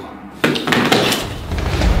么了，副总？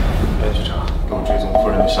哎，局长，给我追踪夫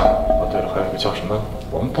人的下落。哦，对了，还有一个叫什么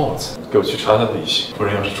王豹子，给我去查他的底细。夫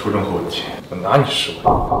人要是出任何问题，我拿你试问。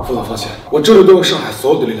副总放心，我这就动用上海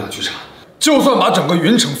所有的力量去查，就算把整个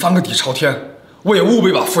云城翻个底朝天，我也务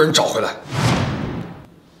必把夫人找回来。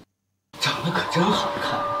长得可真好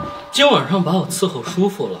看，今晚上把我伺候舒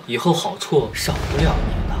服了，以后好处少不了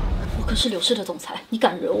你的。我可是柳氏的总裁，你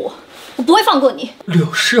敢惹我，我不会放过你。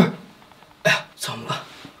柳氏，哎呀，怎么办？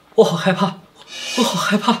我好害怕，我好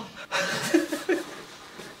害怕。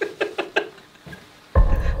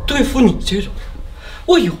对付你这种人，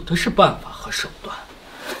我有的是办法和手段。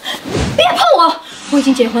别碰我！我已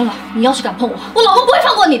经结婚了，你要是敢碰我，我老公不会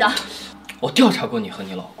放过你的。我调查过你和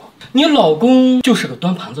你老公，你老公就是个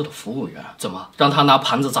端盘子的服务员，怎么让他拿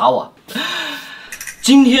盘子砸我？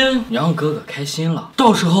今天你让哥哥开心了，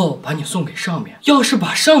到时候把你送给上面，要是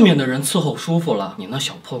把上面的人伺候舒服了，你那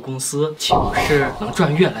小破公司岂不是能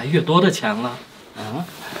赚越来越多的钱了？啊！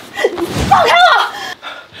放开我！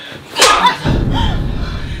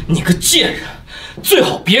你个贱人，最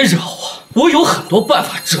好别惹我，我有很多办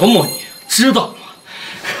法折磨你，知道吗？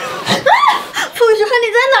傅主任，你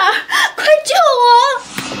在哪儿？快救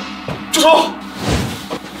我！住手！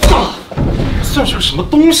算是个什么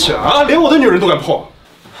东西啊！连我的女人都敢碰！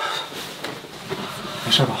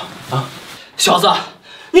没事吧？啊，小子，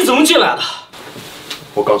你怎么进来的？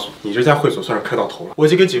我告诉你，你这家会所算是开到头了。我已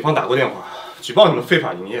经给警方打过电话，举报你们非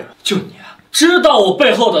法营业。就你知道我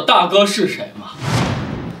背后的大哥是谁吗？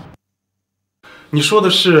你说的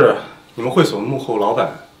是你们会所幕后老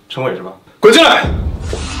板陈伟是吧？滚进来！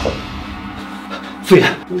傅爷，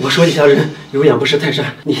我说这家人有眼不识泰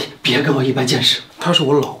山，你别跟我一般见识。她是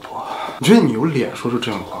我老婆，你觉得你有脸说出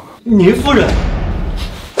这样的话吗？您夫人，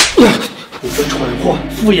你个蠢货，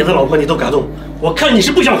傅爷的老婆你都敢动，我看你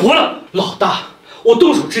是不想活了。老大，我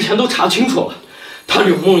动手之前都查清楚了，她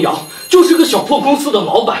柳梦瑶就是个小破公司的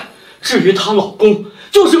老板，至于她老公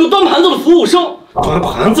就是个端盘子的服务生。端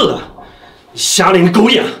盘子的，你瞎了你的狗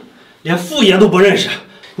眼，连傅爷都不认识，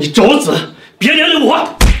你找死！别连累我。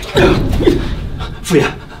傅爷，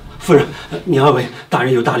夫人，你二位大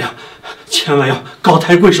人有大量，千万要高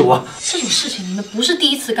抬贵手啊！这种事情你们不是第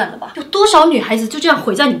一次干了吧？有多少女孩子就这样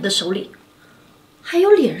毁在你们的手里？还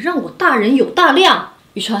有脸让我大人有大量？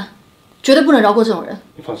宇川，绝对不能饶过这种人。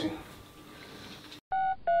你放心。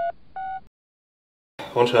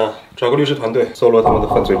王晨，找个律师团队搜罗他们的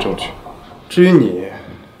犯罪证据。至于你，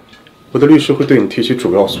我的律师会对你提起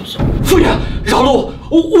主要诉讼。傅远，饶了我，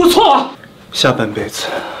我错了。下半辈子，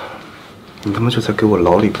你他妈就在给我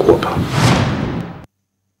牢里过吧。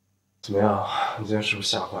怎么样？你今天是不是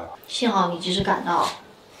吓坏了？幸好你及时赶到，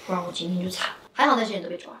不然我今天就惨了。还好那些人都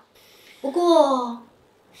被抓。不过，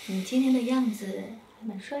你今天的样子还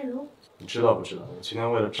蛮帅的哦。你知道不知道？我今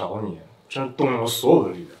天为了找你，真是动用了所有的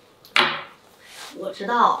力量。我知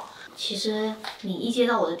道，其实你一接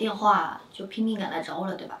到我的电话就拼命赶来找我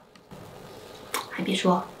了，对吧？还别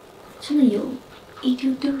说，真的有一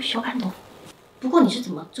丢丢小感动。不过你是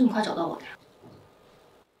怎么这么快找到我的？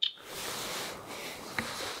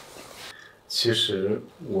其实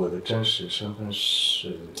我的真实身份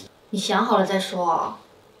是……你想好了再说，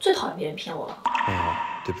最讨厌别人骗我了。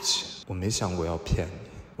对不起，我没想过要骗你，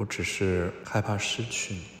我只是害怕失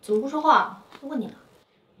去你。怎么不说话？问你呢。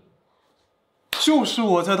就是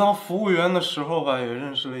我在当服务员的时候吧，也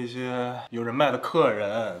认识了一些有人脉的客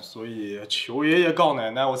人，所以求爷爷告奶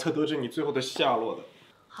奶，我才得知你最后的下落的。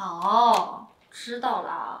好，知道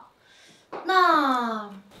了。那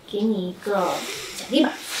给你一个奖励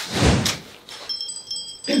吧。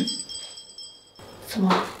怎么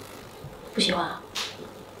了？不喜欢啊？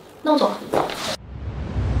那我走了。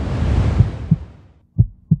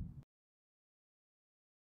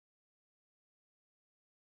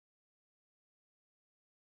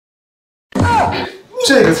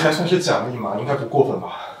这个才算是奖励嘛，应该不过分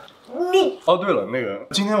吧？哦，对了，那个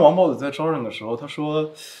今天王豹子在招人的时候，他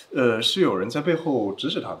说，是有人在背后指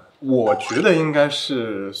使他的。我觉得应该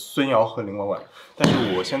是孙瑶和林婉婉，但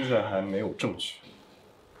是我现在还没有证据。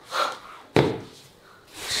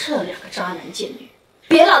这两个渣男贱女，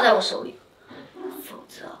别落在我手里，否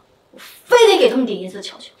则我非得给他们点颜色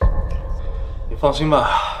瞧瞧。你放心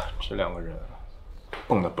吧，这两个人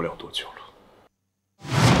蹦跶不了多久了。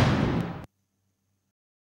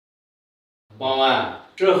婉婉，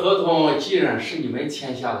这合同既然是你们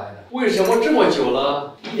签下来的，为什么这么久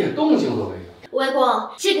了一点动静都没有？外公，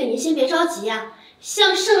这个您先别着急呀。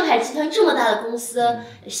像盛海集团这么大的公司，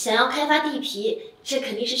想要开发地皮，这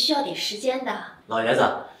肯定是需要点时间的。老爷子，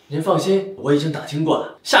您放心，我已经打听过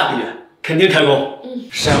了，下个月肯定开工。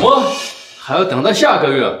什么？还要等到下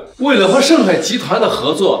个月？为了和盛海集团的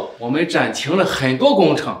合作，我们暂停了很多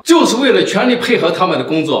工程，就是为了全力配合他们的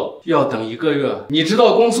工作。要等1个月，你知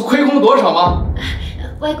道公司亏空多少吗？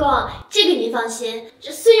外公，这个您放心，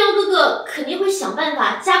这孙瑶哥哥肯定会想办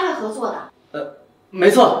法加快合作的。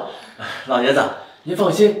没错，老爷子您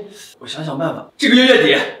放心，我想想办法，这个月月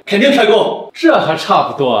底肯定开工。这还差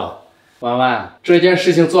不多。婉婉，这件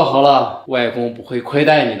事情做好了，外公不会亏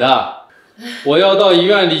待你的。我要到医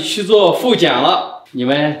院里去做复检了，你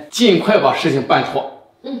们尽快把事情办妥。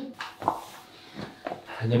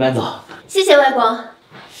您慢走。谢谢外公。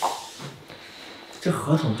这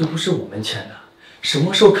合同都不是我们签的，什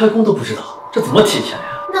么时候开工都不知道，这怎么体现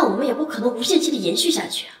呀？那我们也不可能无限期的延续下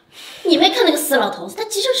去啊！你没看那个死老头子，他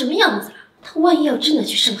急成什么样子了？他万一要真的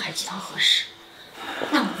去盛海集团核实，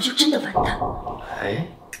那我们就真的完蛋了。哎，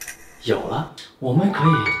有了，我们可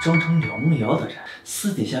以装成柳梦瑶的人，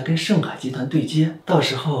私底下跟盛海集团对接，到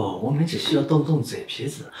时候我们只需要动动嘴皮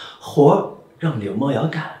子，活让柳梦瑶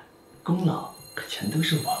干，功劳可全都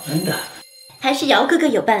是我们的。还是姚哥哥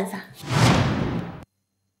有办法。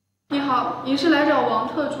你好，您是来找王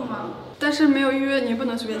特助吗？但是没有预约，您不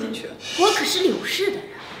能随便进去。我可是柳氏的人，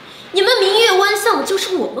你们明月湾项目就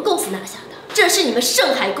是我们公司拿下的，这是你们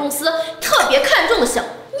盛海公司特别看重的项目，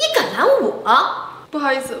你敢拦我啊？不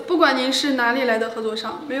好意思，不管您是哪里来的合作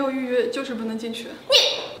商，没有预约就是不能进去。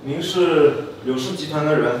您是柳氏集团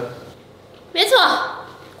的人？没错，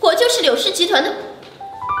我就是柳氏集团的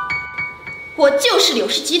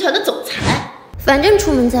总裁。反正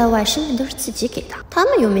出门在外，身份都是自己给的。他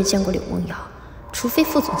们又没见过柳梦瑶，除非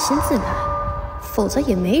副总亲自来，否则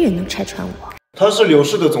也没人能拆穿我。他是柳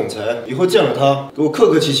氏的总裁，以后见了他，给我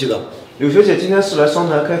客客气气的。柳学姐今天是来商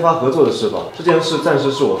谈开发合作的事吧？这件事暂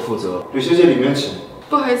时是我负责。柳学姐里面请。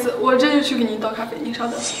不好意思，我这就去给您倒咖啡，您稍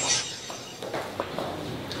等。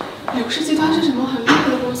柳氏集团是什么很厉害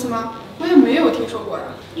的公司吗？我也没有听说过呀。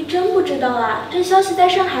你真不知道啊？这消息在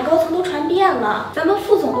上海高层都传遍了。咱们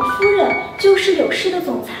副总的夫人就是柳氏的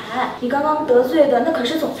总裁，你刚刚得罪的那可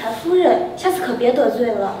是总裁夫人，下次可别得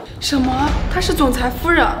罪了。什么？她是总裁夫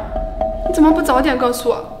人？你怎么不早点告诉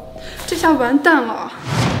我？这下完蛋了。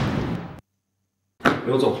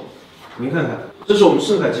刘总，您看看，这是我们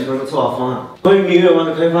盛海集团的策划方案，关于明月湾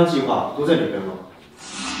的开发计划都在里面了。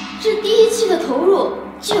这第一期的投入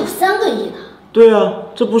就有3个亿呢。对啊，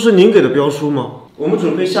这不是您给的标书吗？我们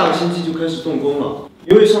准备下个星期就开始动工了，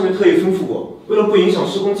因为上面特意吩咐过，为了不影响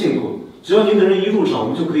施工进度，只要您的人一入场，我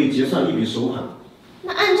们就可以结算一笔首款。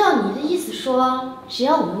那按照你的意思说，只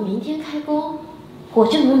要我们明天开工，我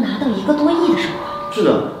就能拿到1个多亿的首款？是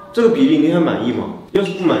的，这个比例您还满意吗？要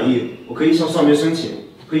是不满意，我可以向上面申请，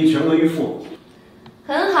可以全额预付。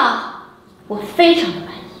很好，我非常的满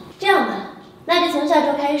意。这样吧，那就从下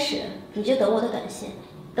周开始，你就等我的短信。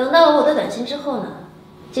等到了我的短信之后呢，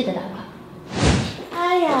记得打款。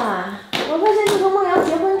哎呀，我发现自从梦瑶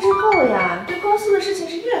结婚之后呀，对公司的事情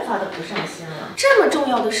是越发的不上心了。这么重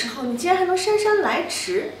要的时候，你竟然还能姗姗来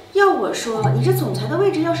迟。要我说，你这总裁的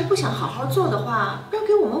位置要是不想好好做的话，不要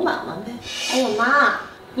给我们婉婉呗。哎呦妈，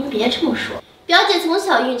您别这么说，表姐从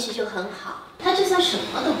小运气就很好，她就算什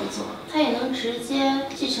么都不做，她也能直接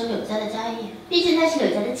继承柳家的家业，毕竟她是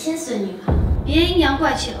柳家的亲孙女嘛。别阴阳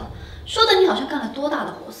怪气了，说的你好像干了多大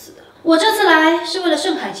的活似的。我这次来是为了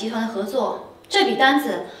盛海集团的合作，这笔单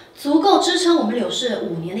子足够支撑我们柳氏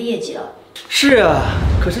5年的业绩了。是啊，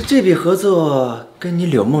可是这笔合作跟你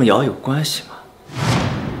柳梦瑶有关系吗？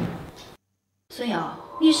孙瑶，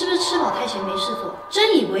你是不是吃饱太闲没事做？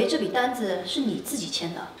真以为这笔单子是你自己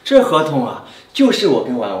签的？这合同啊，就是我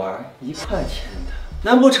跟婉婉一块签的。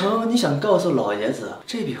难不成你想告诉老爷子，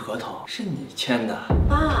这笔合同是你签的？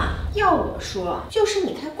妈，要我说，就是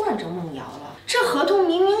你太惯着梦瑶了。这合同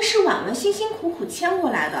明明是婉婉辛辛苦苦签过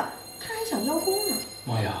来的，她还想邀功呢。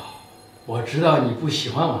梦瑶，我知道你不喜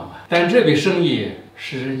欢婉婉，但这笔生意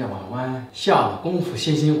是人家婉婉下了功夫、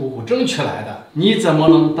辛辛苦苦争取来的，你怎么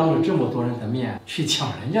能当着这么多人的面去抢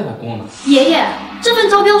人家的功呢？爷爷，这份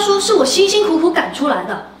招标书是我辛辛苦苦赶出来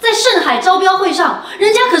的，在盛海招标会上，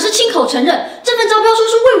人家可是亲口承认这份招标书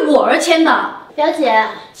是为我而签的。表姐，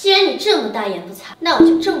既然你这么大言不惭，那我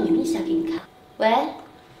就证明一下给你看。喂，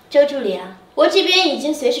周助理啊，我这边已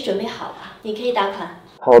经随时准备好了，你可以打款。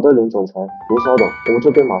好的，林总裁，您稍等，我们这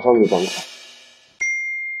边马上就转款。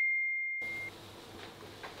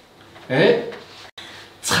哎，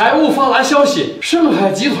财务发来消息，盛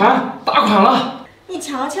海集团打款了。你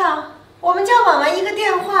瞧瞧，我们叫婉婉一个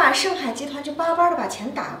电话，盛海集团就巴巴的把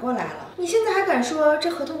钱打过来了。你现在还敢说这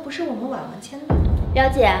合同不是我们婉婉签的？表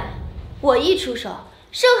姐，我一出手，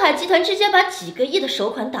盛海集团直接把几个亿的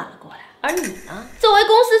首款打了过来。而你呢，作为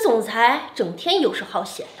公司总裁，整天游手好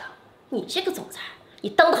闲的，你这个总裁，你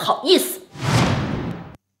当的好意思？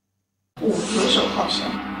我游手好闲，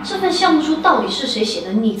这份项目书到底是谁写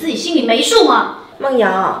的？你自己心里没数吗？梦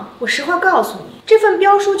瑶，我实话告诉你，这份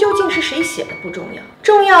标书究竟是谁写的不重要，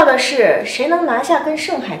重要的是谁能拿下跟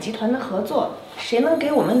盛海集团的合作，谁能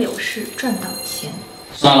给我们柳氏赚到钱。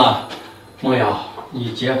算了，梦瑶，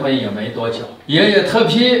你结婚也没多久，爷爷特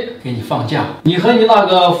批给你放假，你和你那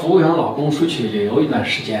个服务员老公出去旅游一段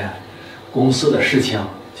时间，公司的事情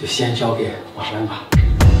就先交给婉婉吧。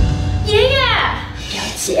爷爷，表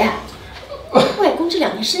姐，外公这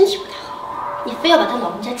2年身体不太好，你非要把他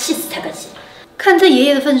老人家气死才甘心。看在爷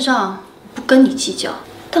爷的份上，不跟你计较，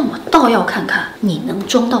但我倒要看看你能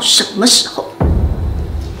装到什么时候。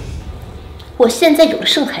我现在有了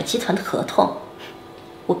盛海集团的合同，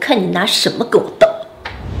我看你拿什么跟我斗。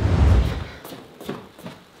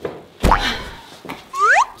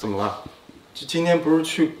怎么了？今天不是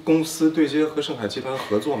去公司对接和盛海集团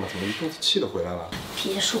合作吗？怎么一肚子气的回来了？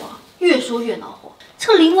别说，越说越恼火。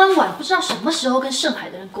这林婉婉不知道什么时候跟盛海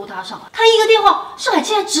的人勾搭上了，他一个电话，盛海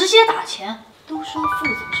竟然直接打钱。都说副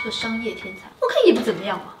总是个商业天才，我看也不怎么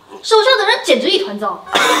样嘛。手下的人简直一团糟。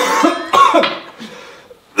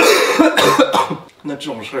那这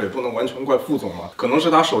种事儿也不能完全怪副总嘛，可能是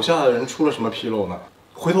他手下的人出了什么纰漏呢？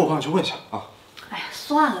回头我帮你去问一下啊。哎呀，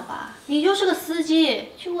算了吧，你就是个司机，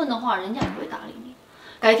去问的话，人家也不会搭理你。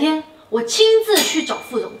改天我亲自去找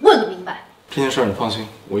副总问个明白。这件事你放心，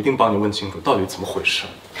我一定帮你问清楚到底怎么回事。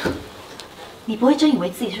你不会真以为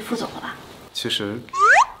自己是副总了吧？其实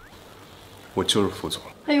我就是副总。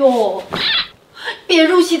哎呦，别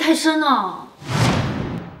入戏太深啊！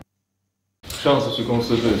上次去公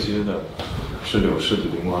司对接的是柳氏的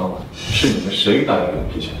林婉婉，是你们谁答应给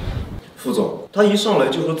他批钱？副总，他一上来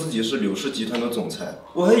就说自己是柳氏集团的总裁，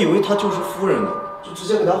我还以为他就是夫人呢，就直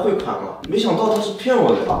接给他汇款了，没想到他是骗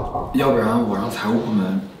我的。要不然我让财务部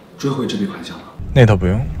门追回这笔款项吧。那倒不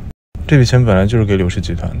用，这笔钱本来就是给柳氏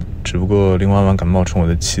集团的，只不过林婉婉敢冒充我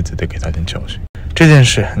的妻子，得给她点教训。这件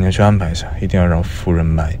事你要去安排一下，一定要让夫人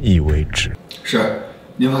满意为止。是，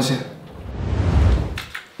您放心。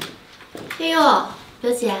哎呦，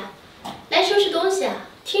表姐，来收拾东西啊！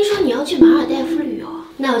听说你要去马尔代夫旅游，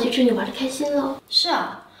那我就祝你玩得开心喽。是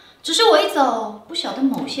啊，只是我一走，不晓得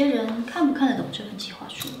某些人看不看得懂这份计划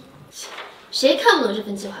书。谁看不懂这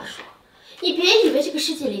份计划书？你别以为这个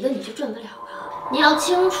世界离了你就转不了了。你要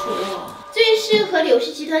清楚，最适合柳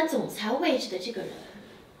氏集团总裁位置的这个人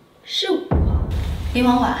是我。林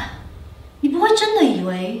婉婉，你不会真的以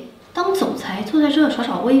为当总裁坐在这耍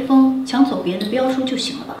耍威风，抢走别人的标书就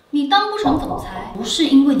行了吧？你当不成总裁，不是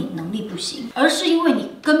因为你能力不行，而是因为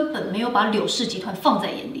你根本没有把柳氏集团放在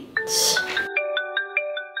眼里。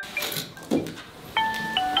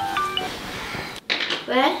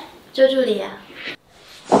喂，周助理。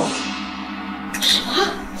什么？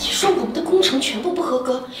你说我们的工程全部不合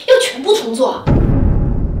格，要全部重做？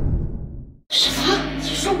什么？你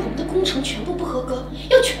说我们的工程全部不合格，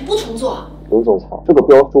要全部重做？林总裁，这个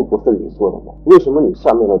标书不是你做的吗？为什么你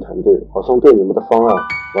下面的团队好像对你们的方案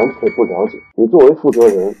完全不了解？你作为负责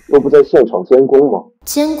人，又不在现场监工吗？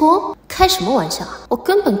监工？开什么玩笑啊！我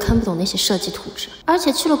根本看不懂那些设计图纸，而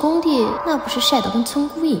且去了工地，那不是晒得跟村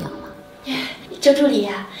姑一样吗？周助理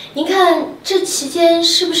呀，您看这期间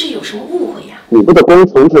是不是有什么误会呀？你们的工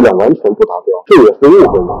程质量完全不达标，这也是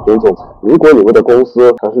误会吗？林总裁，如果你们的公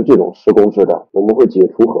司还是这种施工质量，我们会解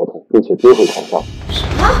除合同，并且追回款项。什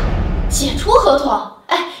么？解除合同？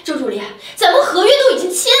哎，周助理，咱们合约都已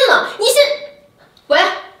经签了，你先……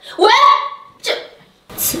喂，这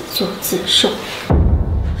自作自受。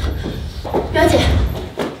表姐，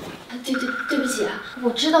对不起啊，我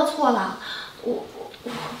知道错了，我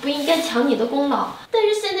不应该抢你的功劳，但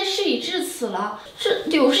是现在事已至此了，这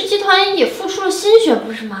柳氏集团也付出了心血，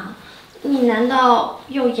不是吗？你难道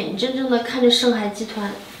要眼睁睁地看着盛海集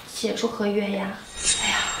团解除合约呀？哎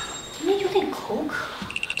呀，怎么有点口渴？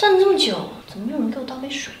站了这么久，怎么没有人给我倒杯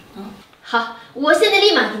水呢？好，我现在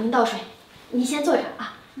立马给您倒水，你先坐着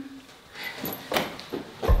啊。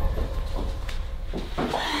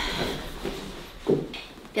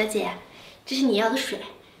表姐，这是你要的水，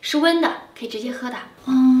是温的，可以直接喝的。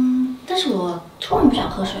但是我突然不想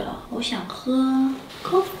喝水了，我想喝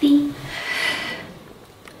coffee。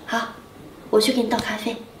好，我去给你倒咖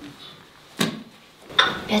啡。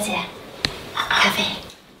表姐，咖啡。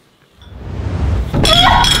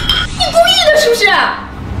你故意的是不是？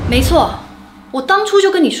没错，我当初就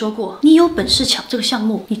跟你说过，你有本事抢这个项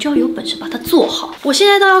目，你就要有本事把它做好。我现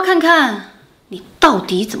在倒要看看你到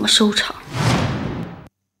底怎么收场。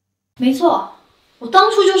没错，我当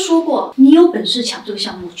初就说过，你有本事抢这个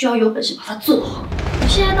项目，就要有本事把它做好。我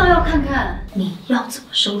现在倒要看看你要怎么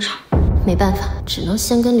收场。没办法，只能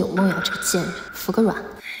先跟柳梦瑶这个贱人服个软。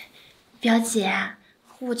表姐，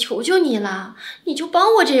我求求你了，你就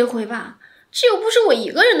帮我这一回吧。这又不是我一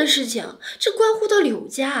个人的事情，这关乎到柳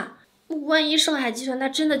家。万一盛海集团他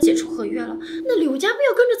真的解除合约了，那柳家不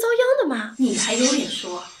要跟着遭殃的吗？你还有脸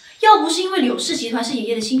说？要不是因为柳氏集团是爷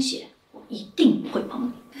爷的心血，我一定会帮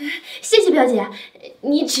你。谢谢表姐，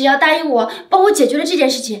你只要答应我，帮我解决了这件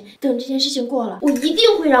事情，等这件事情过了，我一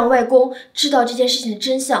定会让外公知道这件事情的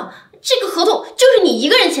真相。这个合同就是你一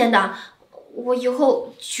个人签的，我以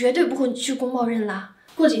后绝对不会去公贸认了。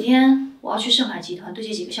过几天我要去盛海集团对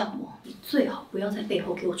接几个项目，你最好不要在背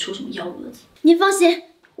后给我出什么幺蛾子。您放心，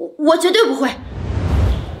我绝对不会。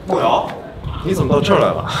梦瑶，你怎么到这儿来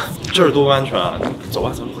了？这儿多不安全啊！走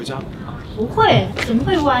吧，咱们回家。不会，怎么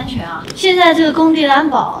会不安全啊？现在这个工地的安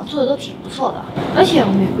保做的都挺不错的，而且我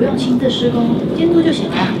们也不用亲自施工，监督就行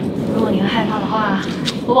了。如果你会害怕的话，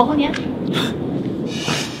我保护你。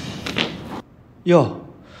哟，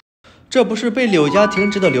这不是被柳家停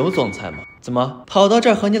职的柳总裁吗？怎么跑到这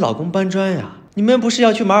儿和你老公搬砖呀？你们不是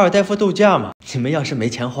要去马尔代夫度假吗？你们要是没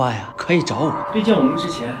钱花呀，可以找我。毕竟我们之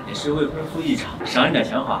前也是未婚夫一场，赏你点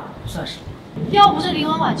钱花不算什么。要不是林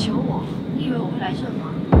婉婉求我，你以为我会来这吗？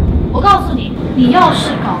我告诉你，你要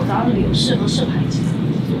是搞砸了柳氏和盛海集团的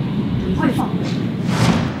合作，你会放过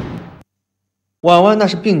我。婉婉那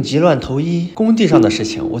是病急乱投医，工地上的事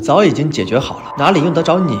情我早已经解决好了，哪里用得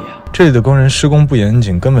着你呀？这里的工人施工不严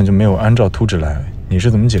谨，根本就没有按照图纸来，你是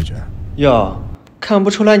怎么解决？哟，看不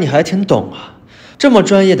出来你还挺懂啊。这么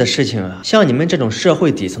专业的事情啊，像你们这种社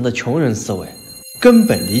会底层的穷人思维，根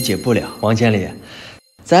本理解不了。王经理，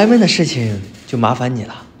咱们的事情就麻烦你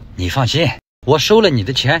了。你放心，我收了你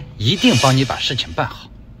的钱，一定帮你把事情办好。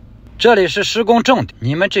这里是施工重点，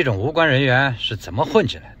你们这种无关人员是怎么混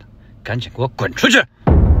进来的？赶紧给我滚出去！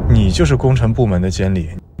你就是工程部门的监理，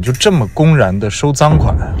你就这么公然的收赃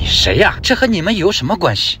款？你谁呀？这和你们有什么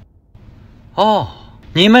关系？哦，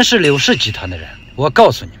你们是柳氏集团的人，我告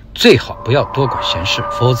诉你们，最好不要多管闲事，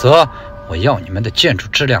否则我要你们的建筑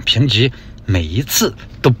质量评级每一次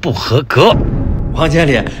都不合格。王经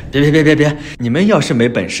理，别，你们要是没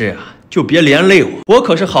本事啊，就别连累我，我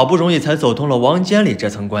可是好不容易才走通了王经理这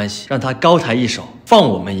层关系，让他高抬一手放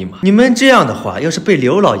我们一马。你们这样的话，要是被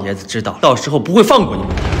刘老爷子知道，到时候不会放过你们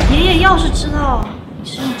的。爷爷要是知道你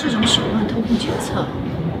是用这种手段偷步决策，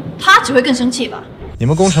他只会更生气吧？你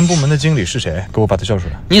们工程部门的经理是谁？给我把他叫出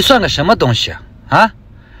来。你算个什么东西啊？啊，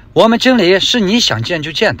我们经理是你想见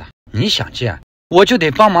就见的，你想见我就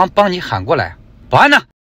得帮你喊过来。保安呢？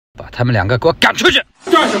把他们两个给我赶出去！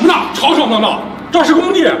干什么呢？吵吵闹闹！这儿是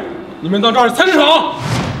工地，你们当这儿是菜市场？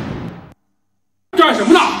干什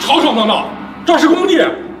么呢？吵吵闹闹！这儿是工地，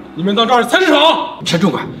你们当这儿是菜市场？陈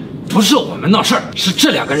主管，不是我们闹事儿，是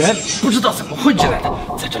这两个人不知道怎么混进来的，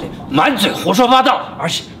在这里满嘴胡说八道，而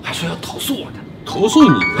且还说要投诉我的。投诉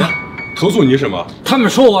你？投诉你什么？他们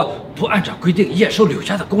说我不按照规定验收柳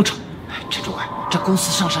家的工程。陈主管，这公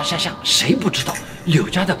司上上下下谁不知道柳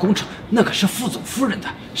家的工程那可是副总夫人的，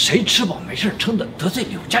谁吃饱没事撑的，得罪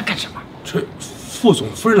柳家干什么？这副总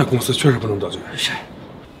夫人的公司确实不能得罪。是。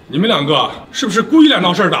你们两个是不是故意来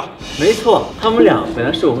闹事的？没错，他们俩本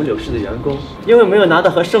来是我们柳氏的员工，因为没有拿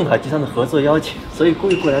到和盛海集团的合作邀请，所以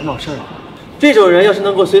故意过来闹事儿。这种人要是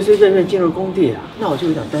能够随随便便进入工地啊，那我就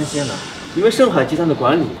有点担心了。你们盛海集团的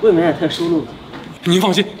管理未免也太疏漏了。您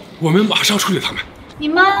放心，我们马上处理他们。你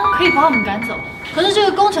们可以把我们赶走，可是这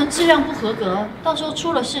个工程质量不合格，到时候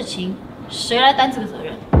出了事情，谁来担这个责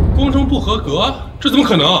任？工程不合格，这怎么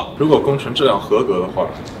可能？如果工程质量合格的话，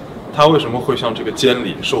他为什么会向这个监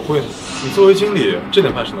理受贿呢？你作为经理，这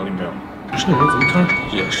点办事能力没有？这人怎么看着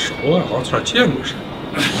眼熟啊？好像在见过似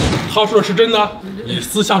的。他说的是真的？你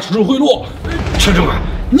私下吃贿赂？陈主管，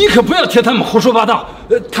你可不要听他们胡说八道，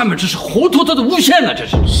他们这是活脱脱的诬陷呢，这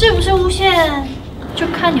是。是不是诬陷，就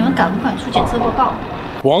看你们敢不敢出检测报告。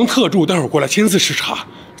王特助待会儿过来亲自视察，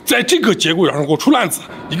在这个节骨眼上给我出烂子，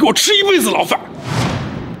你给我吃一辈子牢饭！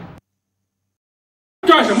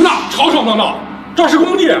干什么呢？吵吵闹闹！这儿是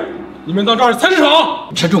工地，你们当这儿是菜市场？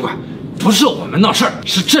陈主管，不是我们闹事儿，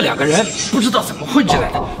是这两个人不知道怎么混进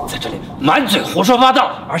来的，在这里满嘴胡说八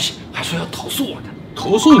道，而且还说要投诉我的。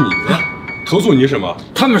投诉你？投诉你什么？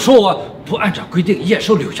他们说我不按照规定验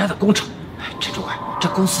收柳家的工程。陈主管，这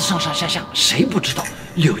公司上上下下谁不知道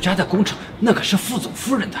柳家的工程那可是副总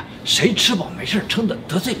夫人的，谁吃饱没事撑的，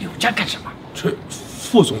得罪柳家干什么？这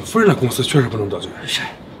副总夫人的公司确实不能得罪。是。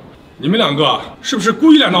你们两个是不是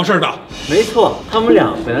故意来闹事的？没错，他们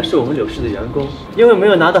俩本来是我们柳氏的员工，因为没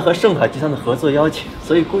有拿到和盛海集团的合作邀请，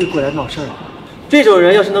所以故意过来闹事儿。这种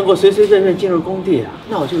人要是能够随随便便进入工地啊，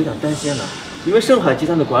那我就有点担心了。你们盛海集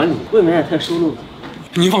团的管理未免也太疏漏了。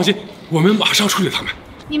您放心，我们马上处理他们。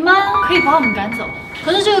你们可以把我们赶走，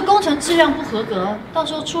可是这个工程质量不合格，到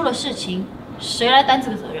时候出了事情，谁来担这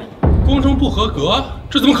个责任？工程不合格，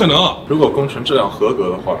这怎么可能？如果工程质量合格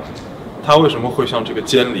的话，他为什么会向这个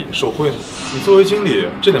监理受贿呢？你作为经理，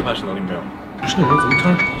这点办事能力没有？这人怎么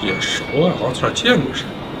看着眼熟啊？好像在见过似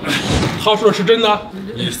的。他说的是真的？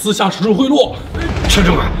你私下吃贿赂？陈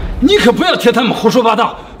主管，你可不要听他们胡说八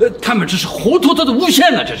道，他们这是活脱脱的诬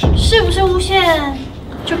陷呢，这是。是不是诬陷，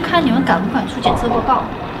就看你们敢不敢出检测报告。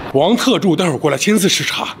王特助待会儿过来亲自视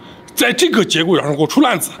察，在这个节骨眼上给我出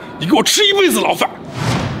烂子，你给我吃一辈子牢饭！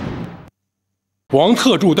王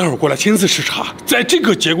特助待会儿过来亲自视察，在这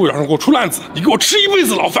个节骨眼上给我出烂子，你给我吃一辈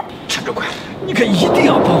子牢饭！陈主管，你可一定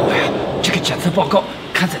要帮我呀！这个检测报告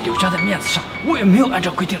看在柳家的面子上，我也没有按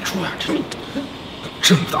照规定出啊！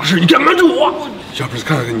这么大事，你敢瞒着我？要不是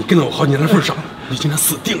看在你跟了我好几年的份上，你今天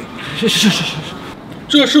死定了！是，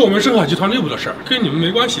这是我们盛海集团内部的事儿，跟你们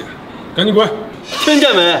没关系，赶紧滚！听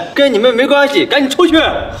见没？跟你们没关系，赶紧出去！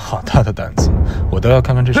好大的胆子，我倒要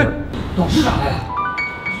看看这事儿。董事长来了。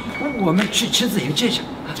我们去亲自迎接一下。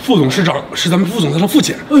副董事长是咱们副总裁的父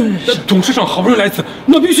亲，那董事长好不容易来一次，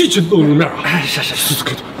那必须去露露面啊！是。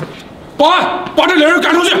保安，把这两人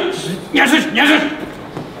赶出去！撵出去！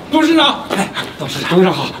董事长，董事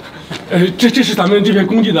长好。这是咱们这片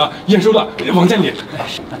工地的验收的王监理。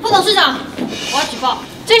副董事长，我要举报，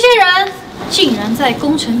这些人竟然在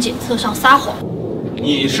工程检测上撒谎。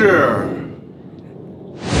你是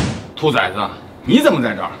兔崽子，你怎么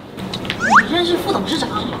在这儿？我认识副董事长。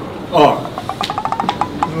哦，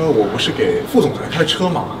因为我不是给副总裁开车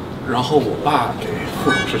嘛，然后我爸给副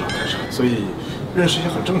董事长开车，所以认识也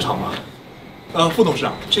很正常嘛。副董事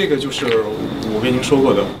长，这个就是我跟您说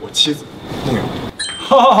过的我妻子梦瑶。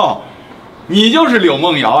哦，你就是柳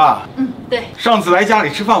梦瑶啊？对。上次来家里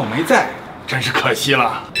吃饭我没在，真是可惜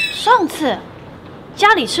了。上次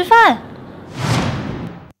家里吃饭？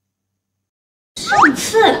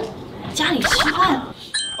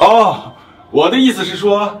哦，我的意思是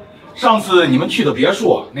说，上次你们去的别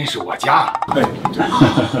墅，那是我家。对。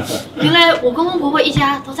原来我公公婆婆一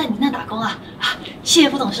家都在你那打工啊！谢谢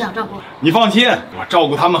副董事长照顾。你放心，我照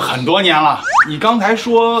顾他们很多年了。你刚才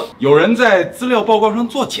说有人在资料报告上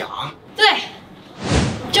作假？对，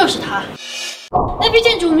就是他。那批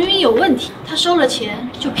建筑明明有问题，他收了钱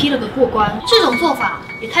就批了个过关，这种做法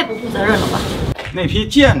也太不负责任了吧？那批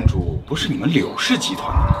建筑不是你们柳氏集团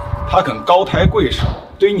的，他肯高抬贵手，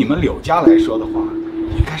对于你们柳家来说的话，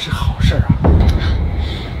应该是好事啊。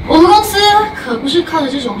我们公司可不是靠着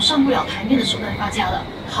这种上不了台面的手段发家的。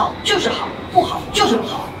好就是好，不好就是不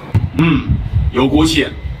好。有骨气。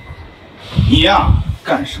你呀，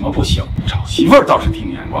干什么不行，找媳妇儿倒是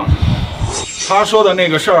挺眼光的。他说的那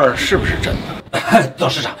个事儿是不是真的？董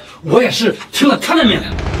事长，我也是听了他的命令，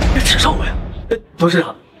扯上我呀！董事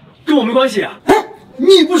长，跟我没关系啊！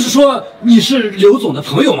你不是说你是刘总的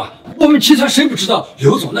朋友吗？我们集团谁不知道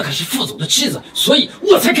刘总那可是副总的妻子，所以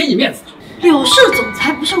我才给你面子。柳氏总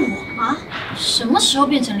裁不是我吗？什么时候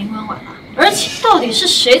变成林婉婉了？而且到底是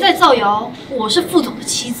谁在造谣我是副总的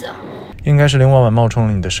妻子啊？应该是林婉婉冒充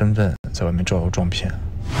了你的身份，在外面招摇撞骗。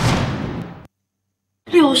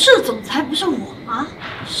柳氏总裁不是我吗？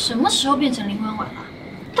什么时候变成林婉婉了？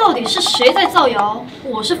到底是谁在造谣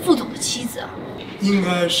我是副总的妻子啊？应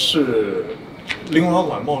该是林婉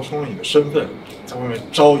婉冒充了你的身份，在外面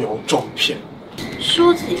招摇撞骗。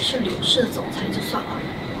说自己是柳氏的总裁就算了，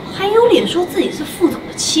还有脸说自己是副总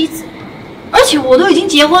的妻子，而且我都已经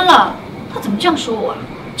结婚了，他怎么这样说我啊？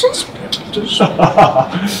真是不要脸！真是。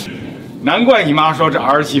难怪你妈说这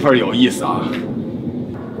儿媳妇有意思啊！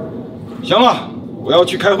行了，我要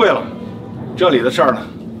去开会了，这里的事儿呢，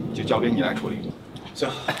就交给你来处理。行，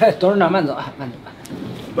董事长慢走啊，慢走。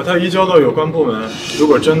把他移交到有关部门，如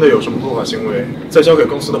果真的有什么不法行为，再交给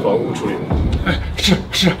公司的法务部处理。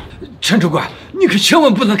是，陈主管，你可千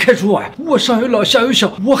万不能开除我呀！我上有老下有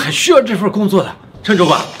小，我还需要这份工作的。陈主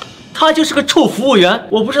管，他就是个臭服务员，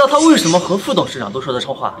我不知道他为什么和副董事长都说得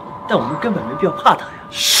上话，但我们根本没必要怕他呀。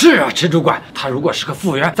是啊，陈主管，他如果是个服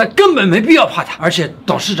务员，咱根本没必要怕他。而且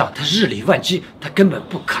董事长他日理万机，他根本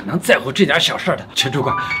不可能在乎这点小事的。陈主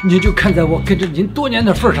管，您就看在我跟着您多年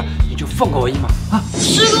的份上，你就放过我一马啊！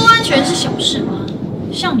施工安全是小事吗？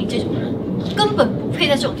像你这种人，根本不配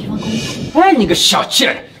在这种地方工作。哎，你个小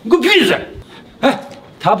贱人，你给我闭嘴！哎，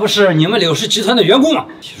他不是你们柳氏集团的员工吗？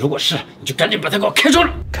如果是，你就赶紧把他给我开除了。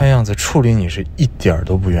看样子处理你是一点儿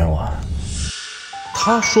都不冤枉。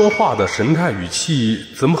他说话的神态语气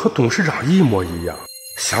怎么和董事长一模一样？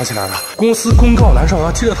想起来了，公司公告栏上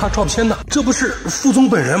要贴着他照片的，这不是副总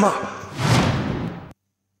本人吗？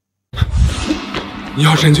你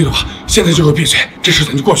要认罪的话，现在就给我闭嘴，这事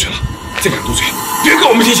咱就过去了。再敢嘟嘴，别跟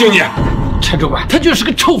我们提醒你。陈主管，他就是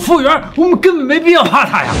个臭服务员，我们根本没必要怕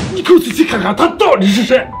他呀。你给我仔细看看，他到底是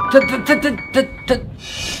谁？他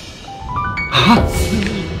啊，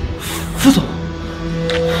副总。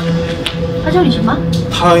他叫你什么？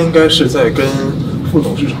他应该是在跟副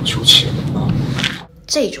董事长求情。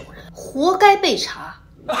这种人活该被查。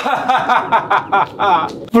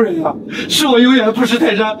夫人啊，是我有眼不识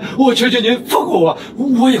泰山，我求求您放过我，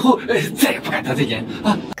我以后再也不敢得罪您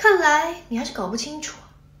啊。看来你还是搞不清楚，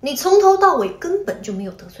你从头到尾根本就没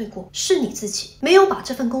有得罪过，是你自己没有把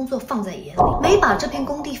这份工作放在眼里，没把这片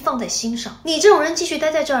工地放在心上。你这种人继续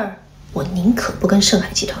待在这儿，我宁可不跟盛海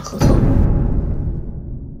集团合作。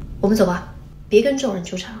我们走吧，别跟这种人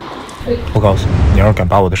纠缠。我告诉你，你要是敢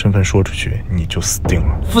把我的身份说出去，你就死定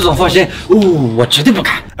了。副总放心，我绝对不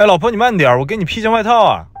敢。哎，老婆你慢点，我给你披件外套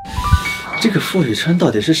啊。这个傅雨川到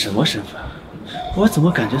底是什么身份？我怎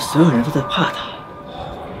么感觉所有人都在怕他？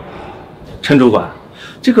陈主管，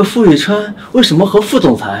这个傅雨川为什么和副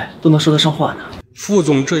总裁都能说得上话呢？副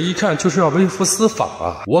总这一看就是要微服私访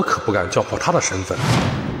啊，我可不敢叫破他的身份。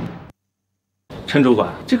陈主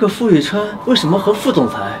管，这个傅雨川为什么和副总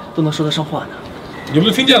裁都能说得上话呢？你不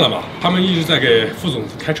是听见了吗？他们一直在给副总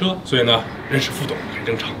开车，所以呢，认识副总很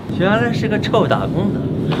正常。原来是个臭打工的，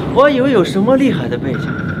我以为有什么厉害的背景。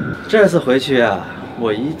这次回去啊，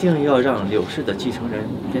我一定要让柳氏的继承人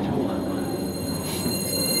变成婉婉。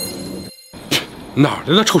哪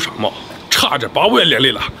来的臭傻帽？差点把我也连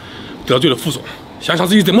累了，得罪了副总，想想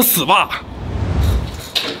自己怎么死吧。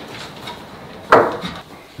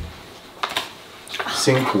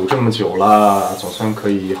辛苦这么久了，总算可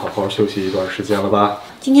以好好休息一段时间了吧？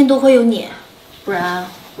今天多亏有你，不然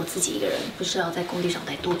我自己一个人不知道在工地上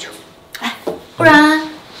待多久。哎，不然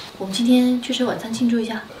我们今天去吃晚餐庆祝一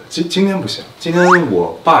下。今天不行，今天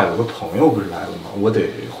我爸有个朋友不是来了吗？我得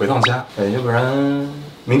回趟家。要不然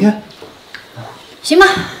明天。行吧，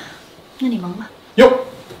那你忙吧。哟，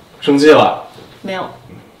生气了？没有。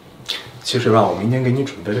其实吧，我明天给你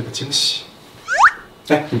准备了个惊喜。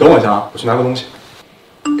哎，你等我一下啊，我去拿个东西。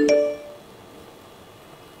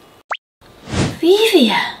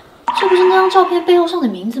Vivian， 这不是那张照片背后上的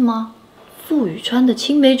名字吗？傅雨川的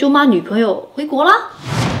青梅竹马女朋友回国啦。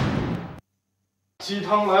鸡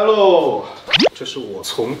汤来喽！这是我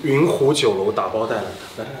从云湖酒楼打包带来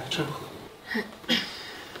的，来，趁喝。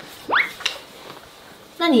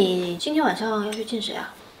那你今天晚上要去见谁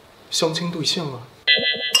啊？相亲对象啊。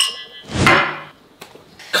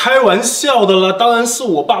开玩笑的啦，当然是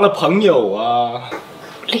我爸的朋友啊。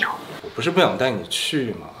无聊。不是不想带你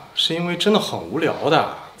去嘛，是因为真的很无聊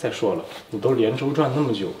的。再说了，你都连轴转那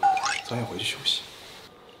么久，早点回去休息。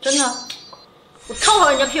真的，我超讨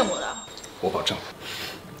厌人家骗我的。我保证。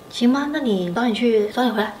行吗？那你早点去，早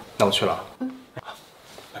点回来。那我去了。好，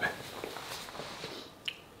拜拜。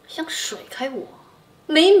想甩开我，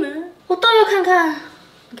没门！我倒要看看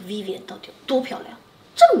那个 Vivian 到底有多漂亮，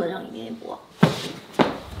这么让你念念不忘。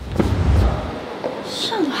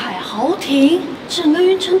上海豪庭，整个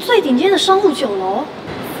云城最顶尖的商务酒楼，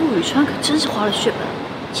傅宇川可真是花了血本，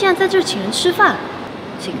竟然在这儿请人吃饭。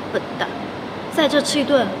这个笨蛋，在这吃一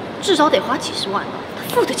顿至少得花几十万呢，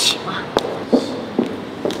他付得起吗？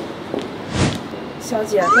小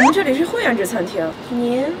姐，我们这里是会员制餐厅，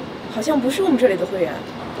您好像不是我们这里的会员。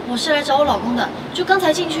我是来找我老公的，就刚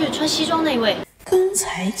才进去穿西装那位。刚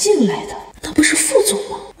才进来的那不是副总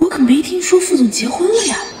吗？我可没听说副总结婚了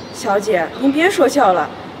呀。小姐，您别说笑了，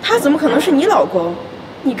他怎么可能是你老公？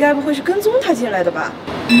你该不会是跟踪他进来的吧？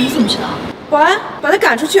你怎么知道？保安，把他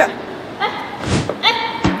赶出去！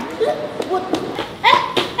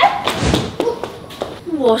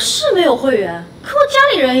我是没有会员，可我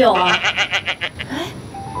家里人有啊。哎，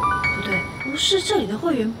不对，不是这里的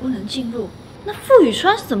会员不能进入，那傅宇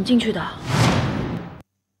川是怎么进去的？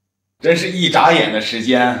真是一眨眼的时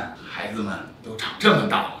间，孩子们都长这么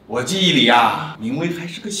大了。我记忆里啊，明薇还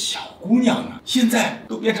是个小姑娘呢，现在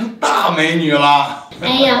都变成大美女了。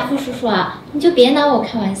哎呀，傅叔叔啊，你就别拿我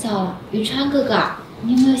开玩笑了。宇川哥哥，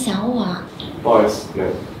你有没有想我啊？不好意思，没有。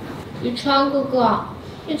宇川哥哥，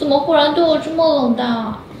你怎么忽然对我这么冷淡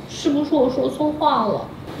啊？是不是我说错话了？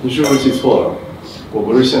你是不是记错了？我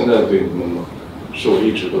不是现在对你冷淡，是我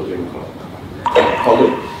一直都对你很冷淡。哦对，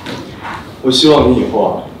我希望你以后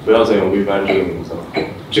啊，不要再用微班这个名字了，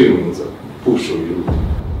这个名字不属于你。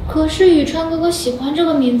可是宇川哥哥喜欢这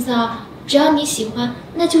个名字啊，只要你喜欢，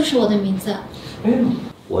那就是我的名字。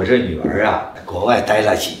我这女儿啊，国外待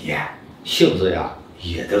了几年，性子呀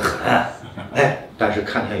野得很。哎，但是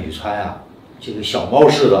看见宇川呀，这个小猫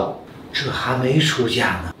似的，这还没出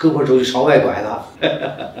嫁呢，胳膊肘就朝外拐了。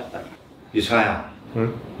宇川呀，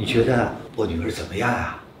你觉得我女儿怎么样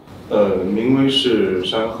啊？明薇是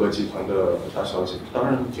山河集团的大小姐，当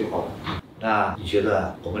然挺好的。那你觉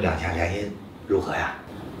得我们两家联姻如何呀？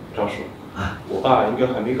张叔啊，我爸应该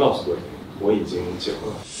还没告诉过你，我已经结婚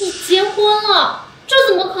了。你结婚了？这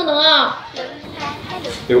怎么可能啊？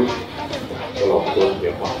我老婆给我打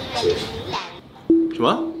电话接上。什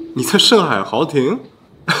么？你在盛海豪庭？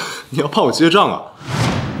你要帮我结账啊？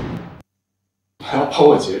还要帮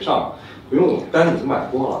我结账？不用，单已经买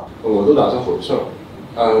过了，我都打算回去了。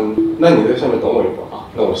那你在下面等我一会儿啊，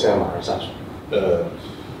那我现在马上下去。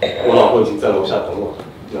我老婆已经在楼下等我了，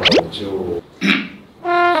那我就。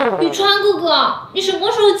宇川哥哥，你什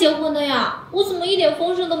么时候结婚的呀？我怎么一点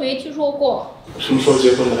风声都没听说过？什么时候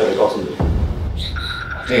结婚的还得告诉你。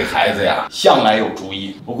这孩子呀，向来有主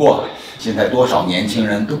意。不过现在多少年轻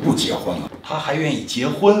人都不结婚了，他还愿意结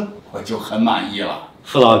婚，我就很满意了。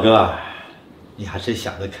傅老哥，你还真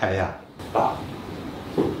想得开呀！爸，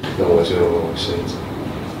那我就先走。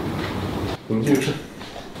你们继续吃。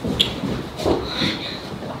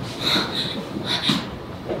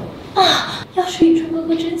啊！要是宇川哥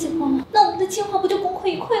哥真结婚了，那我们的计划不就功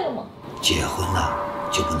亏一篑了吗？结婚了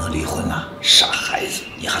就不能离婚了？傻孩子，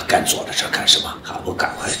你还干坐着这干什么？还不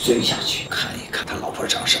赶快追下去，看一看他老婆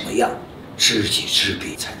长什么样。知己知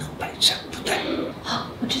彼才能百战不殆。好，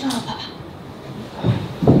我知道了，爸爸。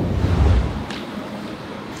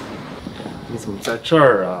你怎么在这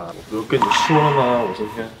儿啊？我不是跟你说了吗？我今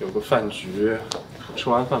天有个饭局，吃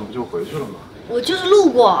完饭不就回去了吗？我就是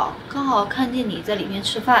路过，刚好看见你在里面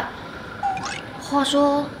吃饭。话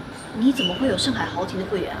说，你怎么会有盛海豪庭的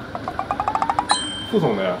会员啊？副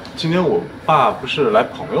总的呀，今天我爸不是来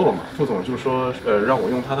朋友了吗？副总就说，让我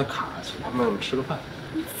用他的卡请他们吃个饭。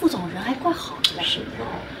副总人还怪好的嘞。是挺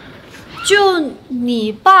好。就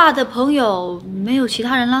你爸的朋友没有其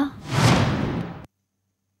他人了？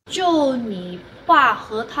就你爸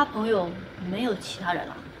和他朋友没有其他人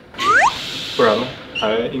了？不然呢？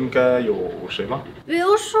还应该有谁吗？比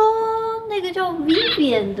如说那个叫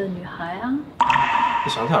Vivian 的女孩啊。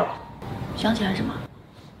你想起来了？想起来什么？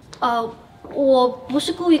我不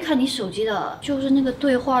是故意看你手机的，就是那个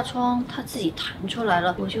对话窗它自己弹出来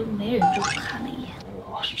了，我就没忍住看了一眼。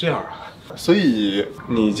哇，是这样啊。所以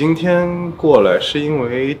你今天过来是因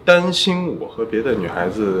为担心我和别的女孩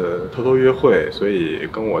子偷偷约会，所以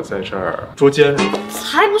跟我在这儿捉奸？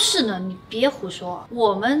才不是呢！你别胡说，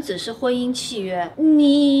我们只是婚姻契约，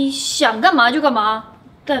你想干嘛就干嘛，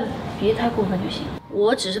但别太过分就行。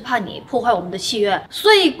我只是怕你破坏我们的契约，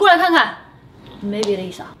所以过来看看，没别的意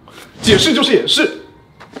思啊。解释就是掩饰。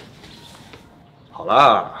好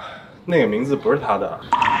啦，那个名字不是他的，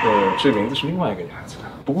这个名字是另外一个女孩子的。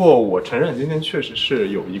不过我承认今天确实是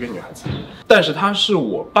有一个女孩子，但是她是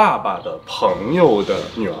我爸爸的朋友的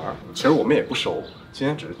女儿，其实我们也不熟，今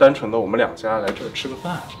天只是单纯的我们两家来这儿吃个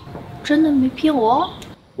饭。真的没骗我？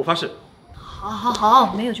我发誓。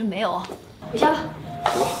好，没有就没有，回家吧。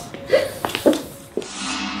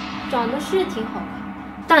长得是挺好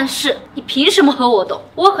看，但是你凭什么和我斗？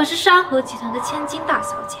我可是山河集团的千金大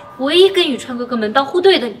小姐，唯一跟宇川哥哥门当户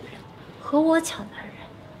对的女人，和我抢男人，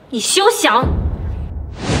你休想！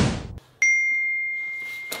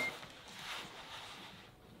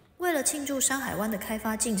为了庆祝山海湾的开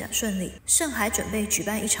发进展顺利，盛海准备举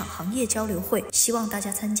办一场行业交流会，希望大家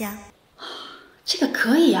参加。这个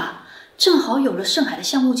可以啊，正好有了盛海的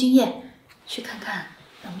项目经验，去看看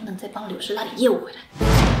能不能再帮柳氏拉点业务回来。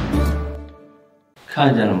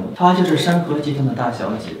看见了吗？她就是山河集团的大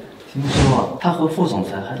小姐。听说她和副总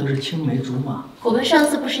裁还都是青梅竹马。我们上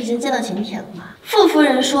次不是已经见到请帖了吗？傅夫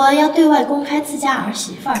人说要对外公开自家儿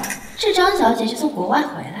媳妇儿，这张小姐就从国外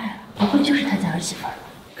回来了，不会就是她家儿媳妇儿吧？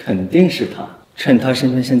肯定是她，趁她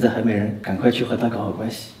身边现在还没人，赶快去和她搞好关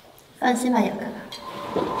系。放心吧，杨哥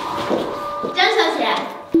哥。张小姐，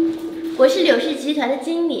我是柳氏集团的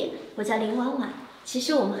经理，我叫林婉婉。其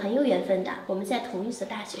实我们很有缘分的，我们在同一所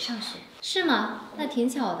大学上学。是吗？那挺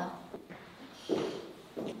巧的。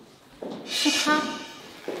是他。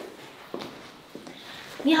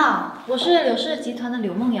你好，我是柳氏集团的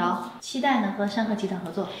柳梦瑶，期待能和山河集团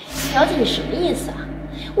合作。小姐，你什么意思啊？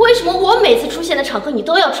为什么我每次出现的场合你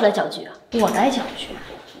都要出来搅局啊？我来搅局？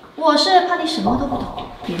我是怕你什么都不懂，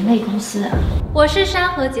连累公司啊。我是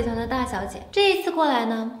山河集团的大小姐，这一次过来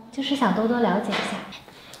呢，就是想多多了解一下。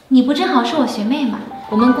你不正好是我学妹吗？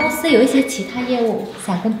我们公司有一些其他业务，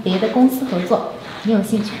想跟别的公司合作，你有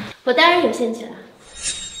兴趣？我当然有兴趣了。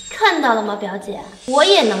看到了吗，表姐？我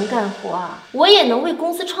也能干活啊，我也能为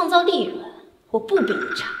公司创造利润，我不比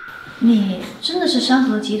你差。你真的是山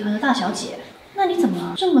河集团的大小姐？那你怎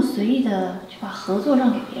么这么随意的就把合作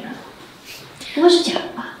让给别人了？不会是假的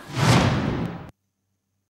吧？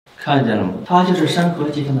看见了吗？她就是山河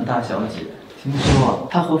集团的大小姐。听说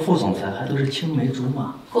她和副总裁还都是青梅竹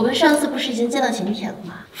马。我们上次不是已经见到请帖了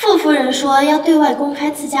吗？傅夫人说要对外公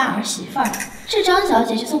开自家儿媳妇儿，这张小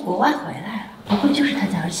姐就从国外回来了，不会就是她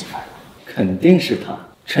家儿媳妇吧？肯定是她，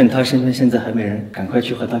趁她身边现在还没人，赶快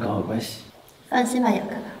去和她搞好关系。放心吧，杨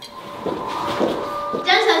哥哥。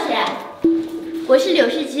张小姐，我是柳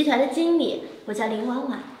氏集团的经理，我叫林婉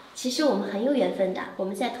婉。其实我们很有缘分的，我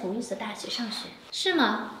们在同一所大学上学。是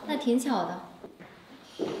吗？那挺巧的。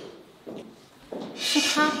是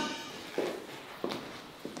他。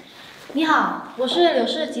你好，我是柳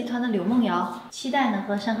氏集团的柳梦瑶，期待能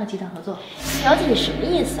和山河集团合作。小姐，你什么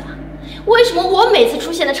意思啊？为什么我每次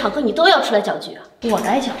出现的场合你都要出来搅局啊？我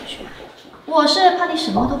来搅局？我是怕你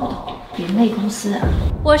什么都不懂，连累公司啊。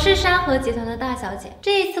我是山河集团的大小姐，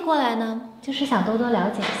这一次过来呢，就是想多多了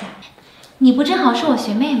解一下。你不正好是我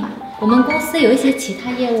学妹吗？我们公司有一些其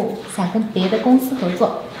他业务，想跟别的公司合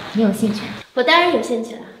作，你有兴趣？我当然有兴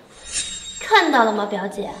趣了。看到了吗，表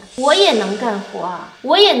姐？我也能干活啊，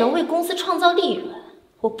我也能为公司创造利润，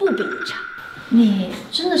我不比你差。你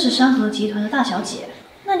真的是山河集团的大小姐？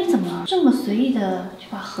那你怎么这么随意的就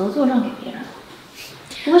把合作让给别人了？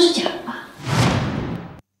不会是假的吧？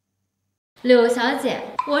柳小姐，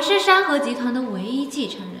我是山河集团的唯一继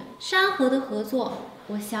承人，山河的合作，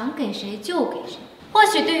我想给谁就给谁。或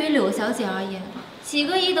许对于柳小姐而言，几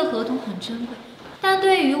个亿的合同很珍贵，但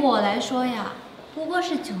对于我来说呀，不过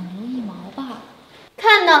是9牛1毛罢了。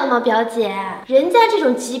看到了吗，表姐？人家这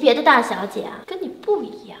种级别的大小姐啊，跟你不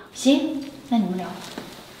一样。行，那你们聊。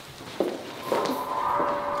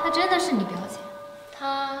她真的是你表姐？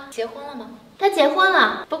她结婚了吗？她结婚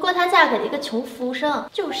了，不过她嫁给了一个穷服务生，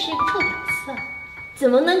就是一个臭屌丝。怎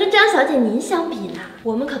么能跟张小姐您相比呢？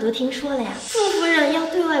我们可都听说了呀，傅夫人要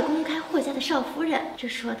对外公开霍家的少夫人，这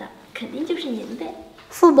说的肯定就是您呗。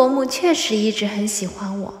傅伯母确实一直很喜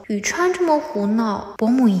欢我，宇川这么胡闹，伯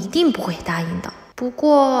母一定不会答应的。不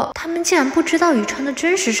过他们竟然不知道宇川的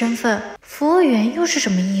真实身份，服务员又是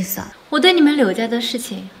什么意思啊？我对你们柳家的事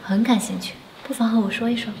情很感兴趣，不妨和我说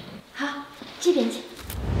一说。好，这边请。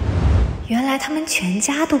原来他们全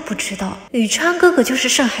家都不知道宇川哥哥就是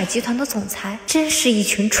盛海集团的总裁，真是一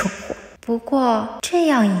群蠢货。不过这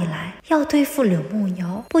样一来，要对付柳梦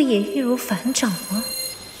瑶，不也易如反掌吗？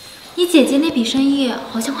你姐姐那笔生意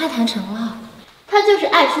好像快谈成了。她就是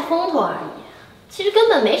爱出风头而已，其实根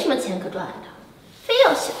本没什么钱可赚的，非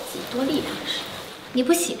要想自己多厉害的事。你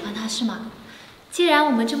不喜欢她是吗？既然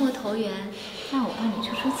我们这么投缘，那我帮你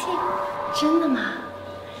出出气。真的吗？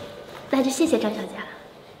那就谢谢张小姐了。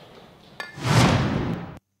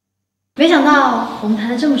没想到我们谈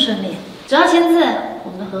得这么顺利，只要签字，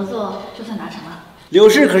我们的合作就算达成了。柳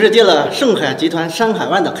氏可是接了盛海集团山海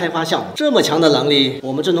湾的开发项目，这么强的能力，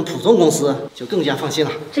我们这种普通公司就更加放心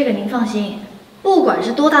了。这个您放心，不管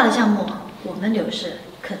是多大的项目，我们柳氏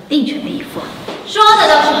肯定全力以赴。说的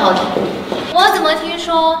倒是好听，我怎么听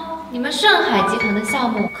说你们盛海集团的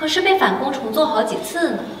项目可是被反攻重做好几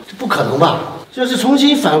次呢？这不可能吧？要是重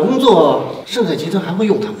新反工作，盛海集团还会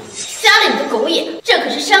用他们？瞎了你的狗眼！这可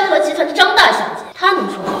是山河集团的张大小姐，她能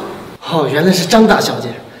说话？哦，原来是张大小姐，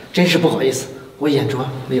真是不好意思，我眼拙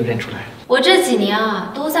没有认出来。我这几年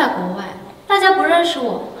啊都在国外，大家不认识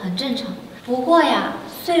我很正常。不过呀，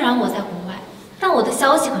虽然我在国外，但我的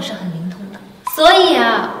消息可是很灵通的。所以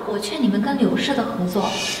啊，我劝你们跟柳氏的合作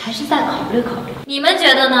还是再考虑考虑。你们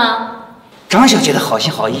觉得呢？张小姐的好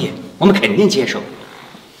心好意，我们肯定接受。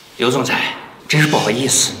刘总裁，真是不好意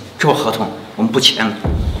思，这份合同我们不签了。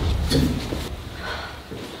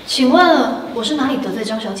请问我是哪里得罪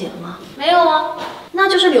张小姐了吗？没有啊，那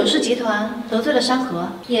就是柳氏集团得罪了山河，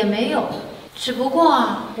也没有。只不过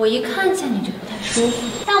啊，我一看见你就不太舒服，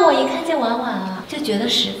但我一看见婉婉啊，就觉得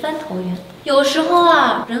十分投缘。有时候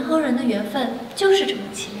啊，人和人的缘分就是这么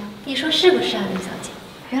奇妙，你说是不是啊，刘小姐？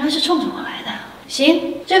原来是冲着我来的。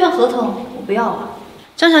行，这份合同我不要了。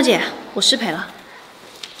张小姐，我失陪了。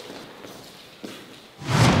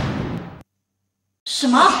什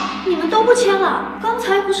么？你们都不签了？刚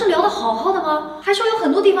才不是聊得好好的吗？还说有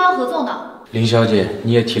很多地方要合作呢。林小姐，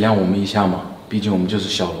你也体谅我们一下嘛，毕竟我们就是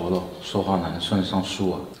小喽啰，说话哪能算得上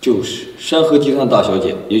数啊？就是山河集团大小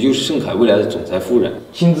姐，也就是盛海未来的总裁夫人，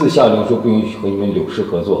亲自下令说不允许和你们柳氏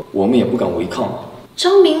合作，我们也不敢违抗啊。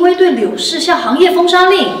张明威对柳氏下行业封杀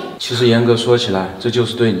令。其实严格说起来，这就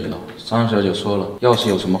是对你了。张小姐说了，要是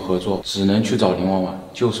有什么合作，只能去找林婉婉，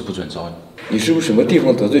就是不准找你。你是不是什么地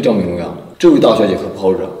方得罪张明威啊？这位大小姐可不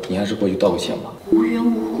好惹，你还是过去道个歉吧。无缘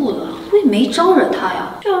无故的，我也没招惹她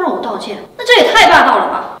呀，就要让我道歉，那这也太霸道了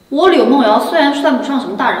吧！我柳梦瑶虽然算不上什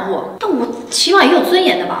么大人物，但我起码也有尊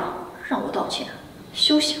严的吧？让我道歉，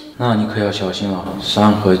休想！那你可要小心了，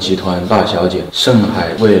山河集团大小姐，盛海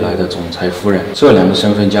未来的总裁夫人，这两个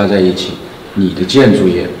身份加在一起，你的建筑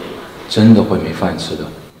业真的会没饭吃的。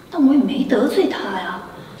但我也没得罪她呀，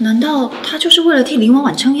难道她就是为了替林婉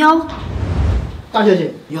婉撑腰？大小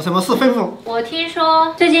姐有什么事吩咐？我听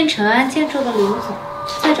说最近成安建筑的刘总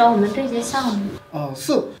在找我们对接项目。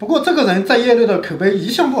是，不过这个人在业内的口碑一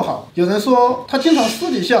向不好，有人说他经常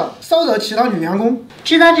私底下骚扰其他女员工。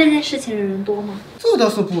知道这件事情的人多吗？这倒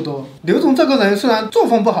是不多。刘总这个人虽然作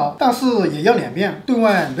风不好，但是也要脸面，对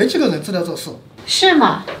外没几个人知道这事。是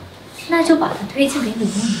吗？那就把他推荐给李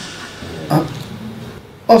梦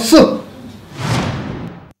瑶。是。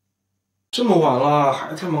这么晚了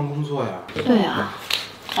还在忙工作呀？对啊，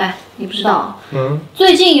哎，你不知道，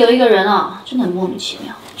最近有一个人啊，真的很莫名其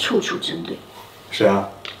妙，处处针对。谁啊？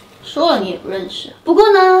说了你也不认识。不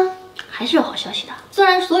过呢，还是有好消息的。虽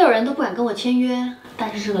然所有人都不敢跟我签约，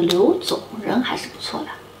但是这个刘总人还是不错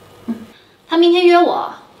的。他明天约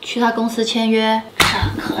我去他公司签约，这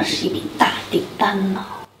可是一笔大订单呢。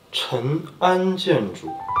陈安建筑，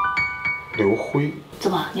刘辉。怎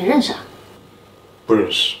么，你认识啊？不认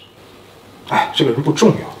识。哎，这个人不重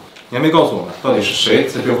要，你还没告诉我们到底是谁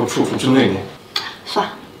在背后处处针对你。算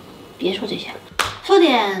了，别说这些了，说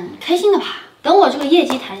点开心的吧。等我这个业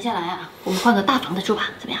绩谈下来啊，我们换个大房子住吧，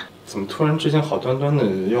怎么样？怎么突然之间好端端的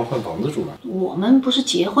要换房子住了？我们不是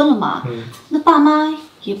结婚了吗？那爸妈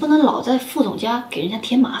也不能老在副总家给人家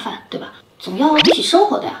添麻烦，对吧？总要一起生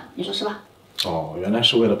活的呀，你说是吧？哦，原来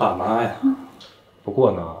是为了爸妈呀。不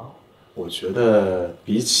过呢，我觉得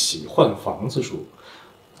比起换房子住，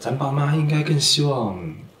咱爸妈应该更希望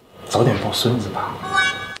早点抱孙子吧？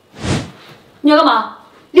你要干嘛？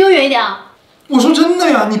离我远一点啊！我说真的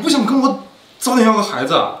呀，你不想跟我早点要个孩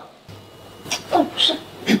子啊？不是。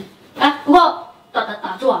哎，不过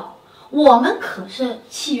打住啊！我们可是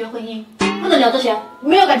契约婚姻，不能聊这些，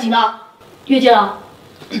没有感情的。约见了，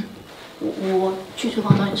我去厨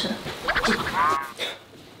房找你吃的。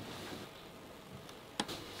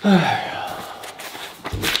哎呀，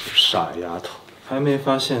傻丫头。还没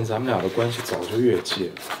发现咱们俩的关系早就越界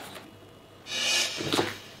了。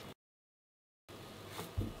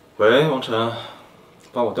喂，王晨，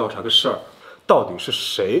帮我调查个事儿，到底是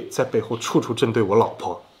谁在背后处处针对我老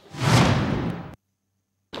婆？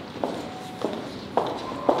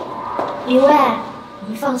李卫，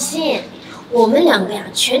你放心，我们两个呀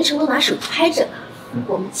全程都拿手机拍着呢，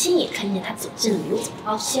我们亲眼看见他走进了刘总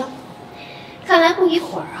包厢。看来不一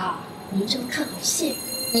会儿啊，您这么看好戏，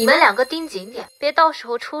你们两个盯紧点，别到时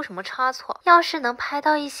候出什么差错。要是能拍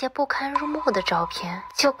到一些不堪入目的照片，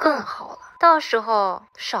就更好了。到时候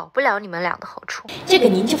少不了你们俩的好处。这个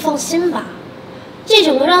您就放心吧，这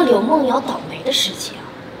种能让柳梦瑶倒霉的事情，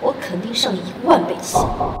我肯定上10000倍气。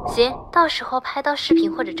行，到时候拍到视频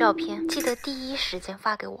或者照片，记得第一时间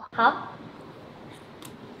发给我。好。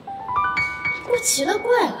我奇了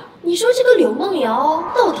怪了，你说这个柳梦瑶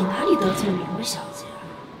到底哪里得罪了明儿小姐，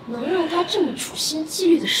能让她这么处心积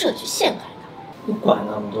虑的设局陷害她？你管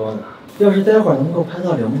那么多呢？要是待会儿能够拍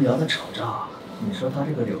到柳梦瑶的丑照，你说他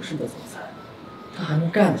这个柳氏的总裁，他还能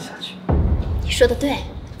干得下去？你说的对，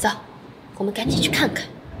走，我们赶紧去看看。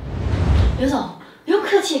刘总，不用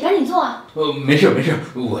客气，赶紧坐啊。没事没事，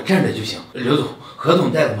我站着就行。刘总，合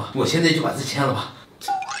同带了吗？我现在就把字签了吧。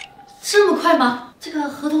这么快吗？这个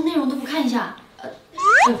合同内容都不看一下？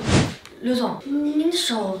刘总，您的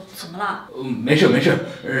手怎么了？没事没事，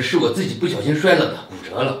是我自己不小心摔了的，骨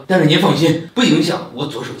折了。但是您放心，不影响我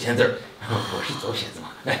左手签字儿。我是左撇子嘛。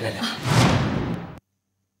来来来。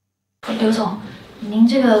刘总，您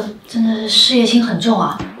这个真的是事业心很重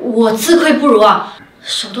啊，我自愧不如啊，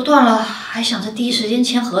手都断了还想着第一时间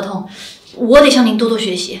签合同，我得向您多多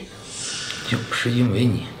学习。要不是因为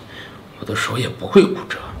你，我的手也不会骨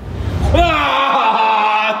折。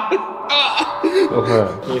老辉，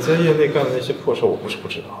你在业内干的那些破事我不是不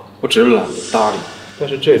知道，我只是懒得搭理。但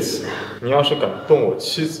是这次你要是敢动我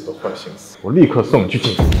妻子的坏心思，我立刻送你去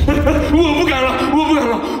警局。我不敢了，我不敢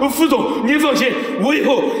了，副总您放心，我以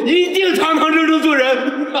后一定堂堂正正做人。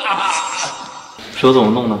是我怎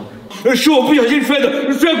么弄的？是我不小心摔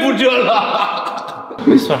骨折了。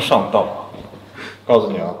没算上道啊！告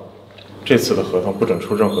诉你啊，这次的合同不准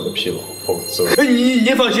出任何的纰漏，否则……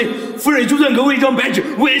您放心，夫人就算给我一张白纸，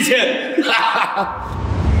我也签。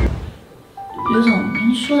刘总，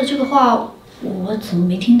您说的这个话我怎么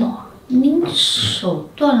没听懂啊？您手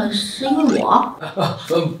断了是因为我？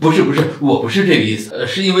不是，我不是这个意思，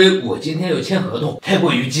是因为我今天要签合同，太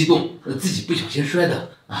过于激动，自己不小心摔的。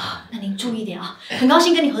啊，那您注意点啊！很高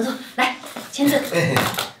兴跟你合作，来签字。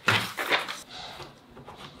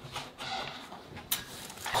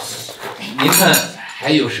您看还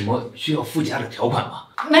有什么需要附加的条款吗？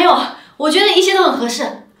没有，我觉得一切都很合适。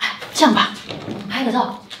哎，这样吧，我们拍个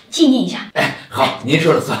照纪念一下。哎，好，您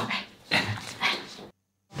说了算。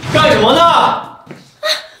干什么呢？啊，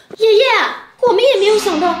爷爷，我们也没有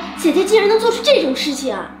想到姐姐竟然能做出这种事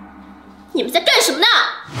情啊！你们在干什么呢？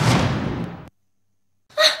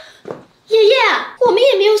啊，爷爷，我们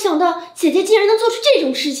也没有想到姐姐竟然能做出这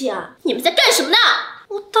种事情啊！你们在干什么呢？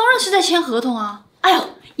我当然是在签合同啊！哎呦，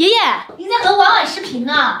爷爷，您在和婉婉视频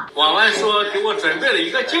呢。婉婉说给我准备了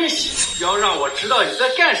一个惊喜，要让我知道你在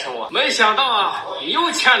干什么。没想到啊，你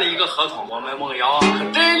又签了一个合同。我们梦瑶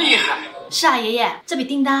可真厉害。是啊，爷爷，这笔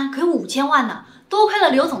订单可有5000万呢，多亏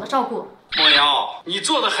了刘总的照顾。梦瑶，你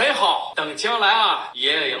做的很好，等将来啊，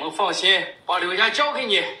爷爷也能放心把刘家交给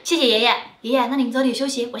你。谢谢爷爷。爷爷，那您早点休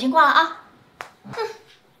息，我先挂了啊。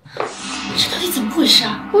这到底怎么回事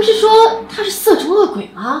啊？不是说他是色中恶鬼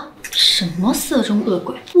吗？什么色中恶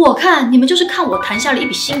鬼？我看你们就是看我谈下了一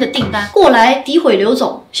笔新的订单，过来诋毁刘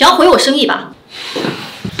总，想要毁我生意吧？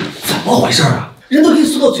怎么回事啊？人都可以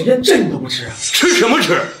说到嘴边，这你都不吃？吃什么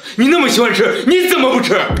吃？你那么喜欢吃，你怎么不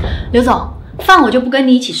吃？刘总，饭我就不跟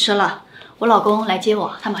你一起吃了，我老公来接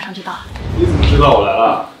我，他马上就到。你怎么知道我来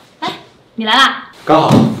了？哎，你来啦？刚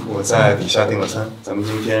好我在底下订了餐，咱们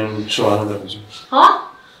今天吃完了再回去。好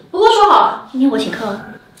啊，不过说好了，今天我请客。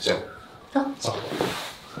行，走。走。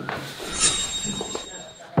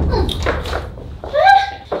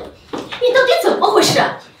你到底怎么回事？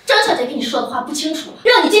张小姐跟你说的话不清楚，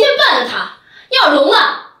让你今天办了她，要聋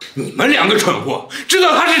了。你们两个蠢货，知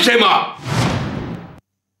道他是谁吗？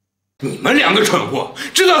你们两个蠢货，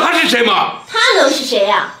知道他是谁吗？他能是谁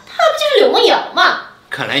呀？他不就是柳梦瑶吗？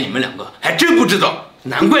看来你们两个还真不知道，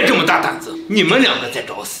难怪这么大胆子。你们两个在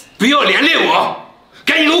找死，不要连累我，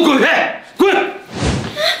赶紧给我滚开！滚！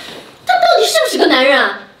他到底是不是个男人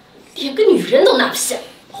啊？连个女人都拿不下。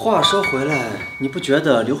话说回来，你不觉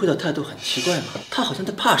得刘慧的态度很奇怪吗？她好像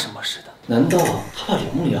在怕什么似的。难道她怕柳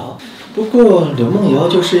梦瑶？不过柳梦瑶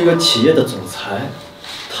就是一个企业的总裁，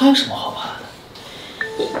她有什么好怕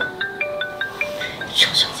的？张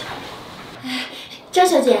小姐，哎，张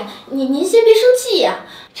小姐，您先别生气呀，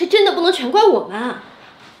这真的不能全怪我们，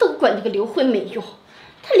都怪那个刘慧没用，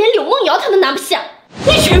她连柳梦瑶她都拿不下，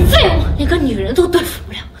那群废物连个女人都对付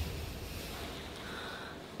不了。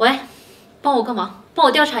喂，帮我个忙，帮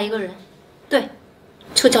我调查一个人，对，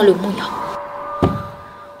就叫柳梦瑶。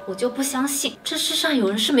我就不相信这世上有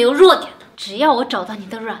人是没有弱点的，只要我找到你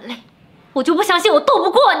的软肋，我就不相信我斗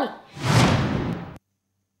不过你。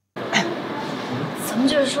怎么们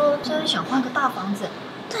就是说，虽然想换个大房子，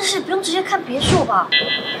但是不用直接看别墅吧，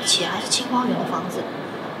而且还是清花园的房子。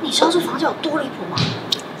你知道这房价有多离谱吗？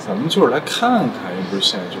咱们就是来看看，又不是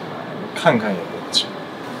现在就买，看看也不花钱。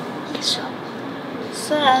也是啊，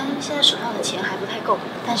虽然现在手上的钱还不太够，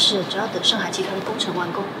但是只要等上海集团的工程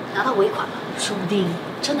完工，拿到尾款了，说不定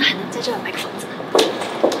真的还能在这儿买个房子呢。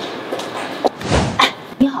哎，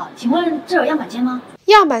你好，请问这有样板间吗？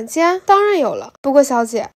样板间当然有了，不过小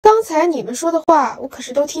姐，刚才你们说的话我可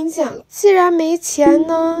是都听见了。既然没钱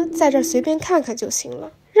呢，在这儿随便看看就行了。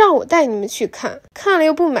让我带你们去看，看了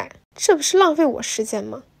又不买，这不是浪费我时间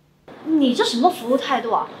吗？你这什么服务态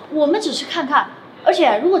度啊？我们只是看看，而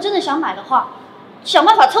且如果真的想买的话，想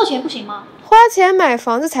办法凑钱不行吗？花钱买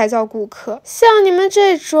房子才叫顾客，像你们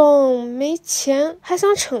这种没钱还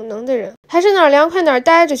想逞能的人，还是哪儿凉快哪儿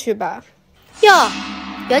待着去吧。哟，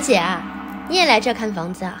表姐啊，你也来这看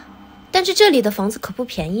房子啊？但是这里的房子可不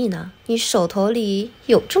便宜呢，你手头里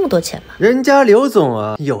有这么多钱吗？人家刘总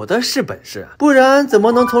啊，有的是本事，不然怎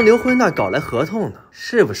么能从刘辉那搞来合同呢？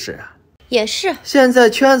是不是啊？也是。现在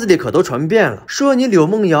圈子里可都传遍了，说你柳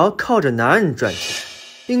梦瑶靠着男人赚钱，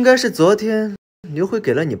应该是昨天刘辉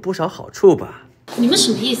给了你不少好处吧？你们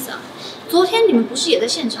什么意思啊？昨天你们不是也在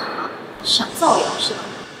现场吗？想造谣是吧？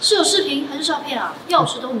是有视频还是照片啊？要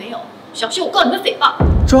是都没有，小心我告你们诽谤！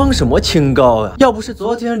装什么清高啊？要不是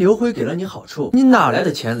昨天刘辉给了你好处，你哪来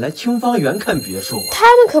的钱来清芳园看别墅？他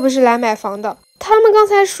们可不是来买房的，他们刚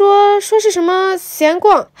才说是什么闲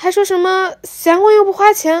逛，还说什么闲逛又不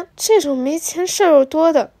花钱，这种没钱事儿又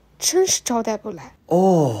多的，真是招待不来。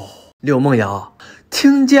哦，柳梦瑶，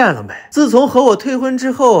听见了没？自从和我退婚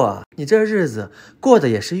之后啊，你这日子过得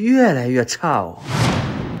也是越来越差哦。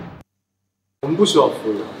我们不需要服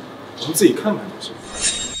务员，我们自己看看就行。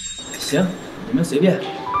行，你们随便。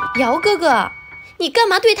姚哥哥，你干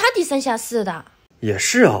嘛对他低三下四的？也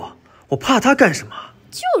是哦，我怕他干什么？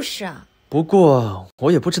就是啊。不过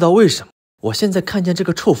我也不知道为什么，我现在看见这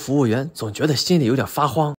个臭服务员，总觉得心里有点发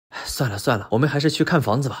慌。算了算了，我们还是去看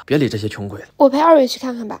房子吧，别理这些穷鬼了。我陪二位去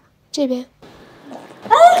看看吧，这边。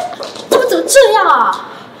哎，怎么这样啊？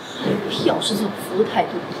要是这种服务态度，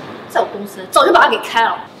在我公司早就把他给开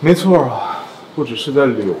了。没错啊，不只是在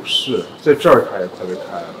柳市，在这儿开也快被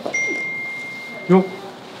开了。哟，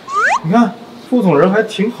你看副总人还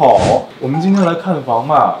挺好，我们今天来看房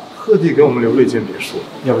嘛，特地给我们留了一间别墅，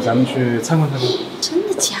要不咱们去参观参观？真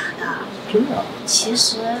的假的？真的。其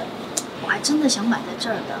实我还真的想买在这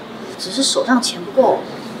儿的，只是手上钱不够，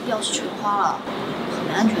要是全花了，很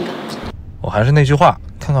没安全感。我还是那句话，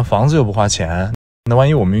看看房子又不花钱，那万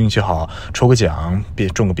一我们运气好，抽个奖，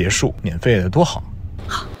中个别墅，免费的多好。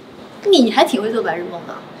好，你还挺会做白日梦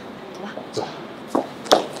的，走吧。走。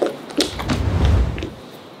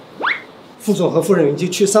副总和夫人已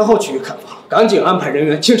经去3号区域看房，赶紧安排人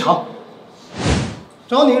员清场。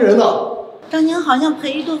张宁人呢？张宁好像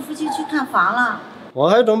陪一对夫妻去看房了。我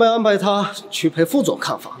还准备安排他去陪副总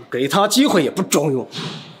看房，给他机会也不中用。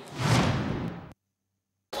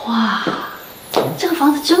哇，这个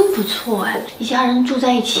房子真不错哎，一家人住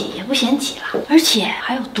在一起也不嫌挤了，而且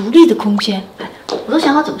还有独立的空间，我都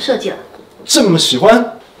想好怎么设计了。这么喜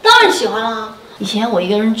欢？当然喜欢啦。以前我一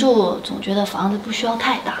个人住，总觉得房子不需要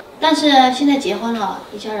太大，但是现在结婚了，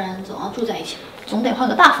一家人总要住在一起，总得换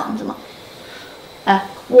个大房子嘛。哎，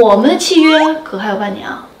我们的契约可还有半年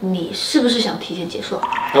啊，你是不是想提前结束？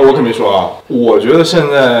哎，我可没说啊，我觉得现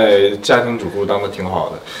在家庭主妇当的挺好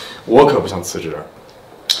的，我可不想辞职。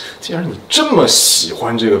既然你这么喜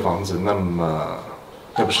欢这个房子，那么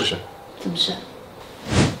要不试试？怎么试？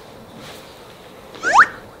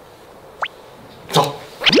走，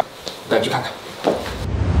带你去看看。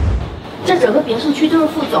这整个别墅区都是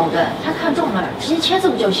副总的，他看中了，直接签字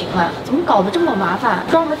不就行了？怎么搞得这么麻烦？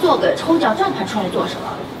专门做个抽奖站盘出来做什么？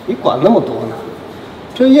你管那么多呢？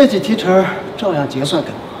这业绩提成照样结算给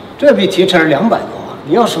我，这笔提成200多，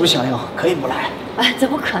你要是不想要，可以不来。哎，怎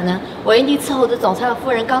么可能？我一定伺候着总裁和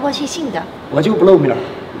夫人高高兴兴的。我就不露面，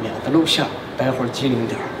免得露馅。待会儿机灵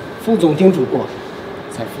点，副总叮嘱过，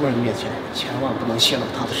在夫人面前千万不能泄露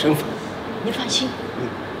他的身份。你放心。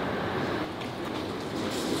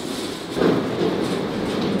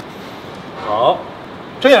好，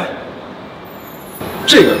睁眼。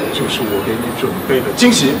这个就是我给你准备的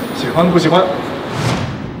惊喜，喜欢不喜欢？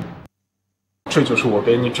这就是我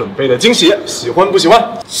给你准备的惊喜，喜欢不喜欢？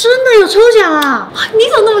真的有抽奖啊！你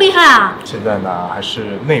怎么那么厉害啊？现在呢还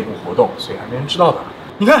是内部活动，所以还没人知道的。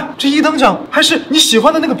你看这1等奖还是你喜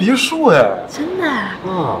欢的那个别墅哎！真的啊？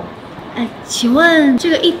啊！哎，请问这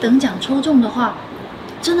个1等奖抽中的话，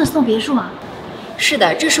真的送别墅啊？是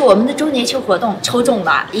的，这是我们的周年庆活动，抽中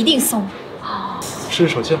了一定送。哦，试试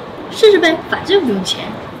手气。试试呗，反正不用钱。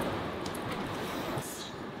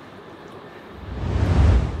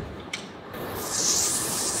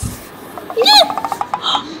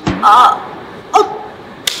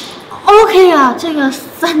OK 啊，这个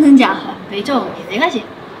3等奖没中也没关系，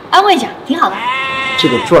安慰奖挺好的。这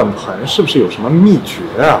个转盘是不是有什么秘诀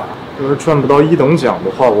啊？要是赚不到1等奖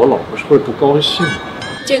的话，我老婆是会不高兴的。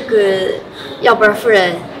这个，要不然夫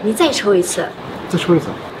人你再抽一次。再抽一次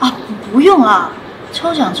啊？不用了，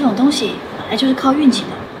抽奖这种东西本来就是靠运气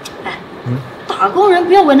的。哎，打工人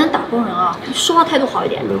不要为难打工人啊，说话态度好一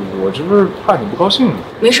点。我这不是怕你不高兴吗？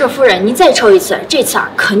没事，夫人，您再抽一次，这次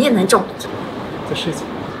肯定能中。再试一次。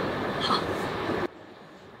好。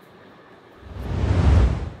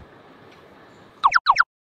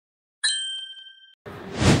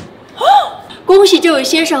恭喜这位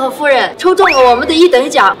先生和夫人抽中了我们的1等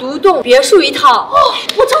奖，独栋别墅1套。哦，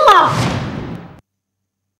我中了！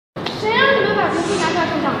谁让你们把别墅拿下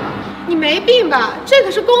中奖的？你没病吧？这可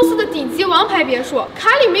是公司的顶级王牌别墅，卡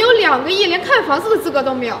里面有2个亿，连看房子的资格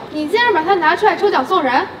都没有。你竟然把它拿出来抽奖送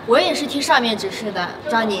人？我也是听上面指示的，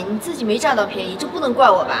张妮，你自己没占到便宜，这不能怪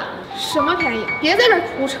我吧？什么便宜？别在这儿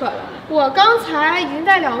胡扯了！我刚才已经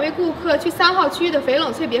带2位顾客去3号区域的翡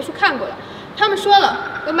冷翠别墅看过了，他们说了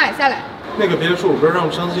都买下来。那个别墅不是让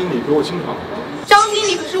张经理给我清场吗？张经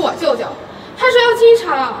理可是我舅舅，他说要清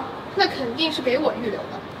场，那肯定是给我预留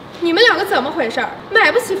的。你们2个怎么回事？买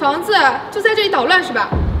不起房子就在这里捣乱是吧？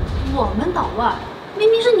我们捣乱，明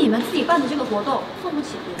明是你们自己办的这个活动，送不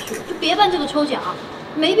起别墅就别办这个抽奖，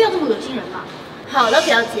没必要这么恶心人吧？好了，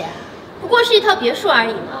表姐，不过是1套别墅而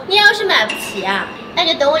已嘛。你要是买不起啊，那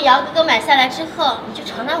就等我姚哥哥买下来之后，你就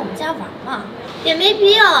常来我们家玩嘛，也没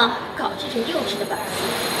必要搞这种幼稚的把戏。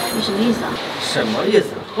你什么意思啊？什么意思？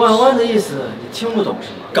婉婉的意思你听不懂是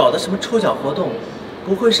吗？搞的什么抽奖活动？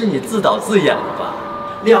不会是你自导自演的吧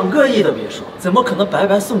？2个亿的别墅怎么可能白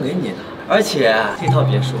白送给你呢？而且这套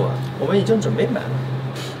别墅我们已经准备买了。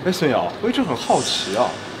哎，孙瑶，我一直很好奇啊，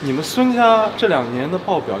你们孙家这2年的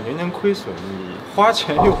报表年年亏损，你花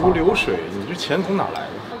钱又如流水，你这钱从哪来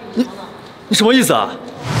的？你什么意思啊？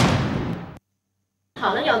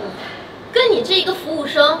好了，姚哥，跟你这一个服务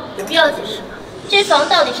生有必要解释吗？这房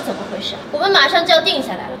到底是怎么回事？我们马上就要定下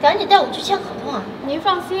来了，赶紧带我去签合同啊！您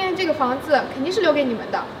放心，这个房子肯定是留给你们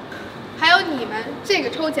的。还有你们这个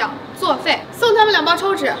抽奖作废，送他们2包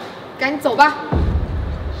抽纸，赶紧走吧。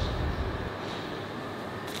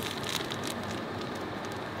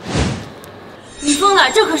你疯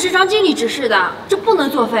了？这可是张经理指示的，这不能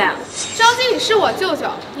作废啊！张经理是我舅舅，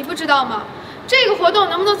你不知道吗？这个活动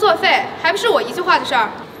能不能作废，还不是我一句话的事儿。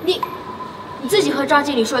你自己和张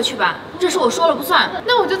经理说去吧，这事我说了不算。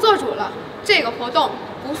那我就做主了，这个活动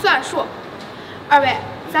不算数。2位，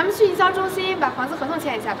咱们去营销中心把房子合同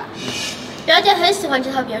签一下吧。表姐很喜欢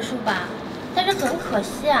这套别墅吧，但是很可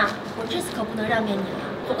惜啊，我这次可不能让给你了。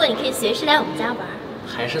不过你可以随时来我们家玩。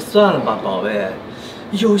还是算了吧，宝贝。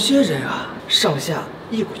有些人啊，上下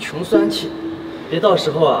一股穷酸气，别到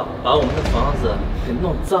时候啊把我们的房子给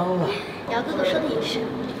弄脏了。姚哥哥说的也是，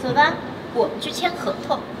走吧，我们去签合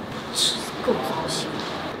同。够糟心！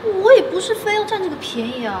我也不是非要占这个便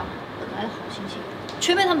宜啊，本来的好心情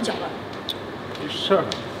全被他们搅乱。没事儿，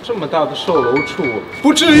这么大的售楼处，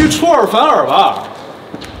不至于出尔反尔吧？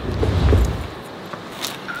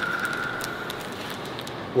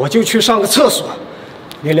我就去上个厕所，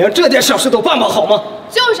你连这点小事都办不好吗？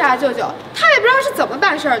就是啊，舅舅，他也不知道是怎么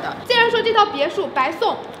办事的，竟然说这套别墅白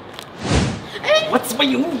送。哎，我怎么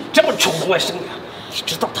有你这么丑的外甥女？你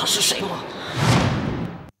知道她是谁吗？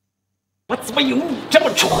我怎么有你这么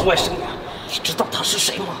丑的外甥女？你知道她是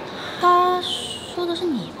谁吗？他说的是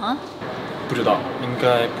你吗？不知道，应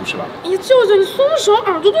该不是吧？哎呀，舅舅，你松手，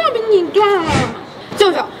耳朵都要被拧断了。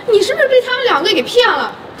舅舅，你是不是被他们2个给骗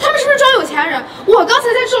了？他们是不是装有钱人？我刚才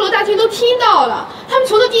在售楼大厅都听到了，他们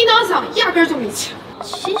穷的叮当响，压根儿就没钱。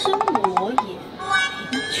其实我也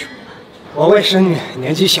没穷。我外甥女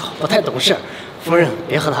年纪小，不太懂事，夫人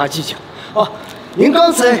别和她计较。哦，您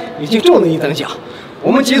刚才已经中了1等奖。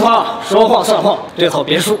我们集团说话算话，这套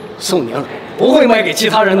别墅送您了，不会卖给其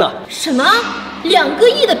他人的。什么？2个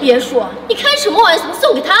亿的别墅？你开什么玩笑？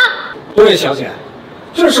送给他？对，小姐，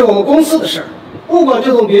这是我们公司的事，不管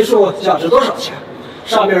这栋别墅价值多少钱，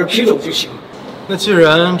上面批准就行。那既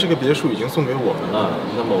然这个别墅已经送给我们了，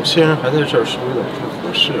那某些人还在这儿是不是有点不太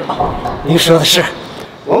合适啊？您说的是，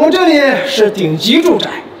我们这里是顶级住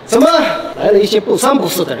宅，怎么来了一些不三不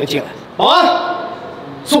四的人进来？保安，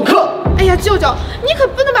送客。哎呀，舅舅，你可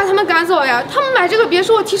不能把他们赶走呀！他们买这个别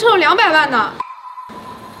墅，我提成有200万呢。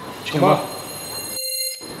请吧。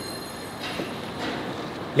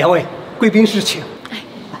2位贵宾室请。哎，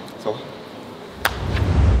走。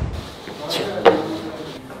请。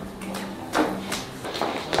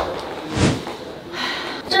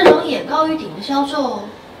这种眼高于顶的销售，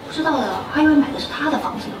不知道的还以为买的是他的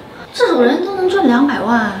房子呢。这种人都能赚200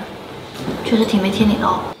万，觉确实挺没天理的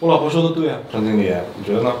哦。我老婆说的对啊，张经理，你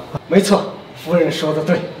觉得呢？没错，夫人说的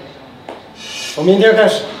对。从明天开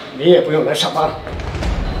始，你也不用来上班了。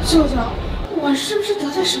舅舅，我是不是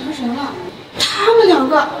得罪什么人了？他们两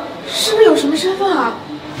个是不是有什么身份啊？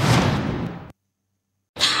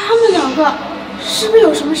他们两个是不是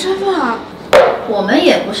有什么身份啊？我们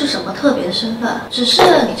也不是什么特别的身份，只是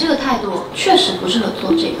你这个态度确实不适合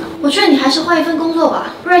做这个。我劝你还是换一份工作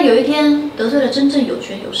吧，不然有一天得罪了真正有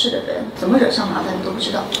权有势的人，怎么惹上麻烦你都不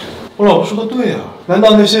知道。我老婆说的对啊，难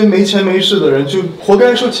道那些没钱没势的人就活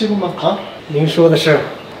该受欺负吗？啊？您说的是，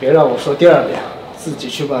别让我说第二遍，自己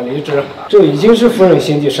去办离职。这已经是夫人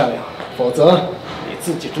心地善良，否则你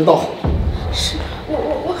自己知道后果。是，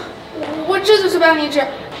我这就去办离职。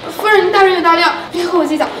夫人，您大人有大量，别和我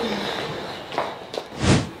计较。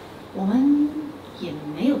我们也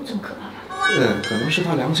没有这么可怕吧？可能是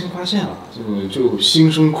他良心发现了，就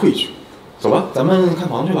心生愧疚。走吧，咱们看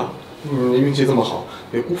房去吧。运气这么好，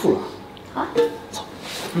别辜负了。好，走。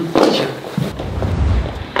行。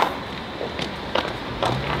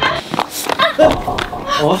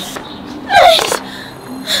哦，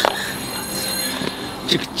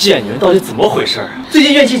这个贱女人到底怎么回事啊？最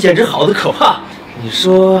近怨气简直好的可怕。你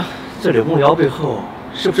说这柳梦瑶背后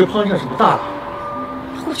是不是攀上什么大佬？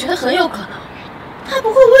我觉得很有可能，他不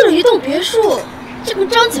会为了一栋别墅就跟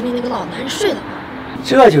张姐妹那个老男人睡了吧？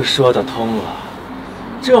这就说得通了，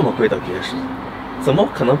这么贵的别墅，怎么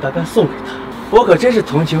可能白白送给他？我可真是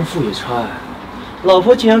同情傅雨川，老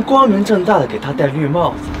婆竟然光明正大的给他戴绿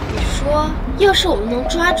帽子。你说，要是我们能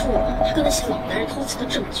抓住他跟那些老男人偷情的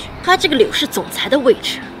证据，他这个柳氏总裁的位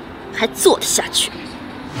置还坐得下去？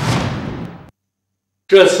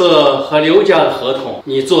这次和刘家的合同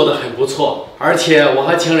你做得很不错，而且我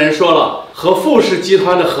和情人说了，和傅氏集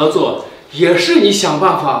团的合作也是你想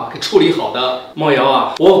办法给处理好的。梦瑶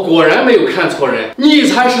啊，我果然没有看错人，你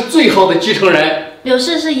才是最好的继承人。柳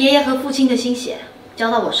氏是爷爷和父亲的心血，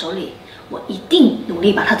交到我手里，我一定努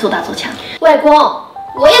力把它做大做强。外公，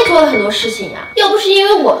我也做了很多事情啊，要不是因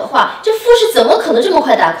为我的话，这傅氏怎么可能这么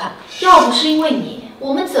快打垮？要不是因为你，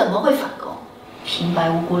我们怎么会反攻？平白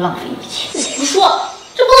无故浪费一切。你胡说，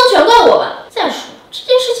这不能全怪我吧？再说这件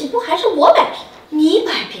事情不还是我摆平的？你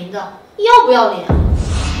摆平的，要不要脸啊？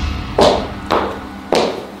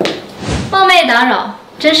冒昧打扰，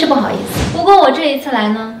真是不好意思。不过我这一次来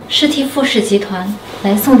呢，是替傅氏集团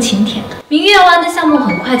来送请帖的。明月湾的项目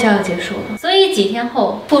很快就要结束了，所以几天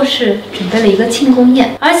后，傅氏准备了一个庆功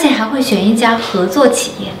宴，而且还会选一家合作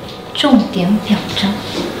企业，重点表彰。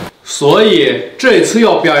所以这次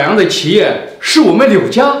要表扬的企业是我们柳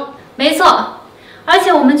家。没错，而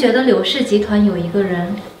且我们觉得柳氏集团有一个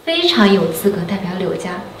人非常有资格代表柳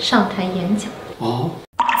家上台演讲。哦，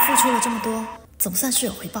付出了这么多，总算是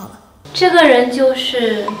有回报了。这个人就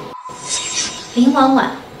是林婉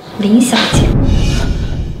婉，林小姐。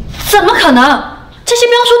怎么可能？这些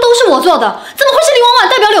标书都是我做的，怎么会是林婉婉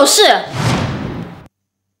代表柳氏？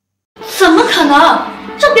怎么可能？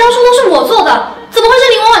这标书都是我做的，怎么会是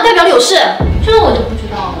林婉婉代表柳氏？这我就不知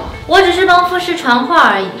道了，我只是帮傅氏传话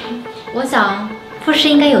而已。我想傅氏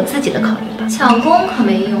应该有自己的考虑吧。抢功可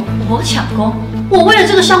没用，我抢功？我为了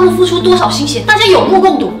这个项目付出多少心血，大家有目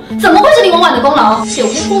共睹，怎么会是林婉婉的功劳？有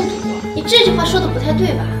目共睹？你这句话说的不太对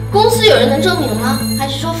吧？公司有人能证明吗？还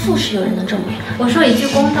是说傅氏有人能证明？我说一句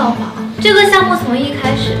公道话，这个项目从一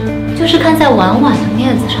开始就是看在婉婉的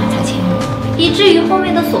面子上才签约，以至于后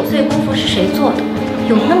面的琐碎功夫是谁做的，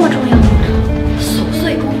有那么重要吗？琐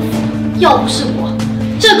碎功夫，要不是我，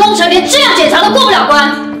这工程连这样检查都过不了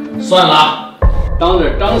关。算了，当着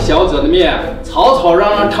张小姐的面吵吵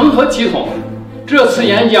嚷嚷成何体统？这次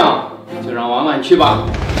演讲就让婉婉去吧。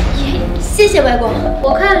谢谢外公。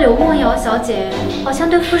我看柳梦瑶小姐好像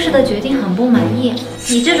对傅氏的决定很不满意，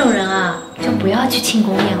你这种人啊，就不要去庆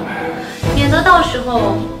功宴了，免得到时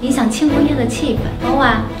候影响庆功宴的气氛。婉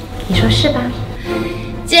婉，你说是吧？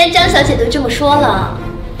既然张小姐都这么说了，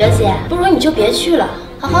表姐，不如你就别去了，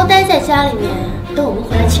好好待在家里面，等我们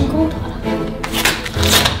回来庆功得了。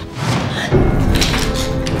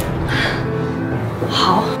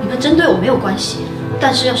好，你们针对我没有关系，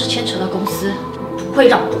但是要是牵扯到公司，不会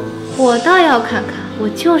让步。我倒要看看，我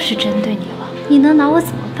就是针对你了，你能拿我怎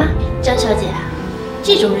么办？张小姐，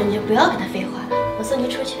这种人你就不要跟他废话了，我送你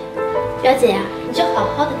出去。表姐呀，你就好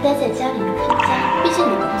好的待在家里面看家，毕竟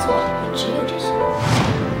你工作也只有这些。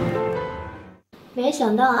没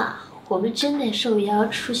想到啊，我们真的受邀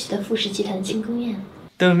出席的傅氏集团的庆功宴。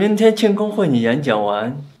等明天庆功会你演讲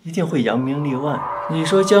完，一定会扬名立万。你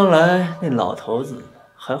说将来那老头子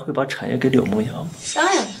还会把产业给柳梦瑶吗？当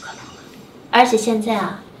然不可能了。而且现在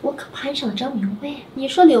啊，我可攀上了张明威。你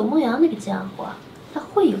说柳梦瑶那个家伙，他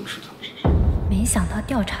会有出头之日？没想到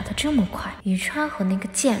调查的这么快，宇川和那个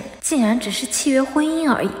贱人竟然只是契约婚姻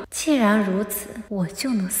而已。既然如此，我就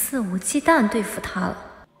能肆无忌惮对付他了。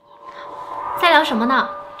在聊什么呢？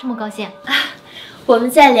这么高兴？我们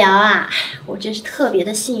在聊啊，我真是特别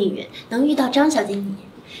的幸运，能遇到张小姐你，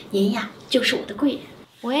您呀就是我的贵人。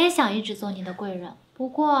我也想一直做你的贵人，不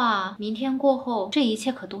过啊，明天过后，这一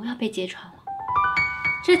切可都要被揭穿了。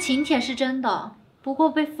这请帖是真的，不过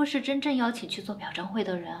被傅氏真正邀请去做表彰会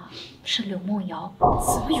的人啊，是柳梦瑶。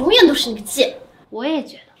怎么永远都是那个贱？我也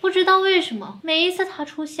觉得，不知道为什么，每一次他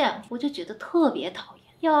出现，我就觉得特别讨厌。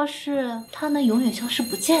要是他能永远消失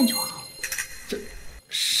不见就好。这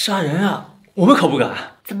杀人啊，我们可不敢。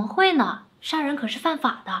怎么会呢？杀人可是犯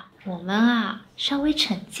法的，我们啊稍微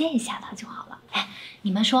惩戒一下他就好了。哎，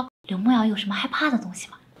你们说柳梦瑶有什么害怕的东西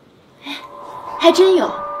吗？哎，还真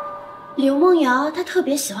有。柳梦瑶她特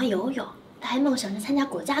别喜欢游泳，她还梦想着参加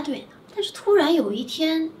国家队呢。但是突然有一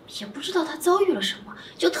天，也不知道她遭遇了什么，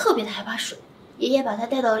就特别的害怕水。爷爷把她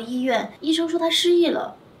带到了医院，医生说她失忆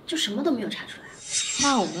了，就什么都没有查出来。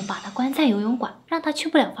那我们把她关在游泳馆，让她去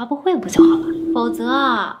不了发布会不就好了？否则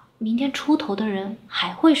啊，明天出头的人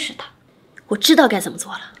还会是她。我知道该怎么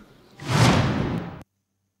做了。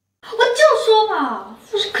我就说嘛，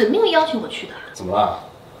傅氏肯定会邀请我去的。怎么了？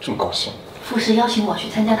这么高兴？傅氏邀请我去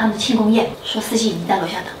参加他们的庆功宴，说司机已经在楼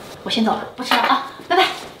下等。我先走了，不吃了啊，拜拜。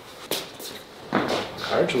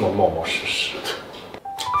还是这么冒冒失失的。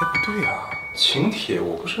哎，不对呀，请帖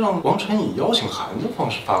我不是让王晨以邀请函的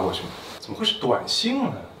方式发过去吗？怎么会是短信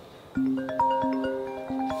呢？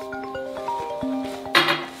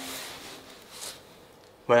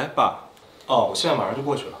喂，爸。哦，我现在马上就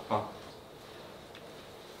过去了啊。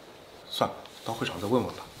算了，到会场再问问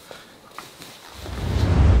吧。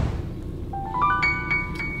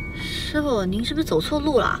师傅，您是不是走错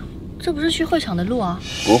路了？这不是去会场的路啊？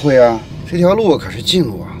不会啊，这条路可是近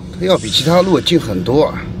路啊，它要比其他路近很多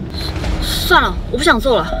啊。算了，我不想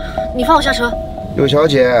坐了，你放我下车。柳小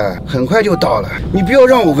姐，很快就到了，你不要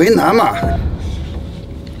让我为难嘛。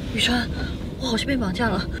雨川，我好像被绑架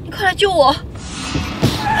了，你快来救我！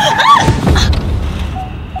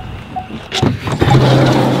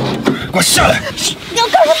给我下来！你要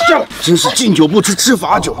干什么？真是敬酒不吃吃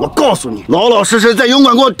罚酒！我告诉你，老老实实在游泳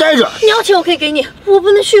馆给我待着。你要钱我可以给你，我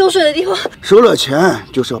不能去有水的地方。收了钱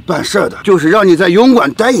就是要办事的，就是让你在游泳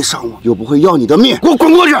馆待一上午，又不会要你的命，给我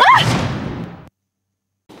滚过去！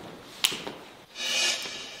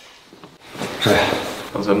少爷，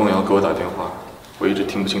刚才梦瑶给我打电话，我一直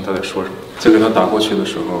听不清她在说什么。在给她打过去的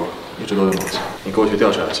时候，一直都在梦乡。你跟我去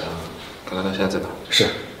调查一下，看看她现在在哪。是。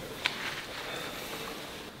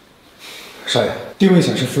少爷，定位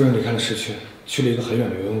显示夫人离开了市区，去了一个很远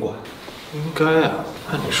的游泳馆。应该啊，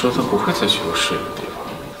按理说她不会再去有视野的地方。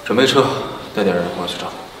准备车，带点人，我要去找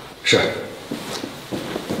她。是。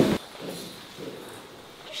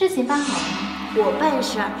事情办好了吗？我办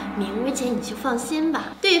事儿，明薇姐你就放心吧。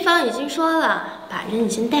对方已经说了，把人已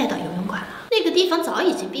经带到游泳馆了，那个地方早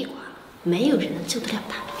已经闭馆了，没有人能救得了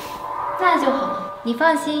他。那就好，你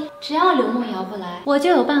放心，只要刘梦瑶不来，我就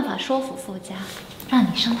有办法说服傅家，让你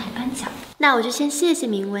上台颁奖。那我就先谢谢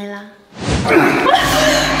明薇啦。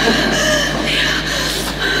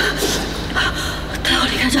带我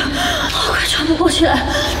离开这，我快喘不过气来。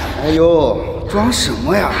哎呦，装什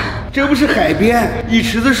么呀？这不是海边，一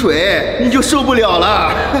池子水你就受不了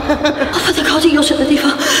了。我不得靠近有水的地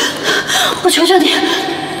方，我求求你，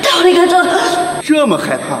带我离开这。这么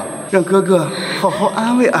害怕，让哥哥好好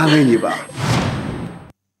安慰安慰你吧。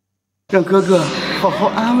让哥哥好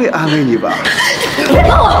好安慰安慰你吧。别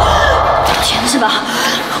碰我！钱是吧？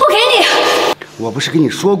我给你。我不是跟你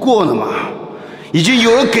说过了吗？已经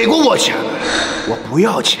有人给过我钱了，我不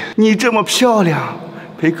要钱。你这么漂亮，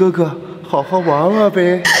陪哥哥好好玩玩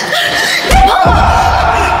呗。别碰我！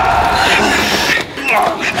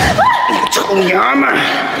臭娘们！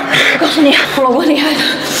我告诉你，我老公厉害的，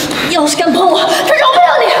你要是敢碰我，他饶不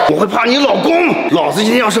了你。我会怕你老公？老子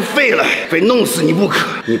今天要是废了，非弄死你不可。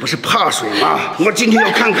你不是怕水吗？我今天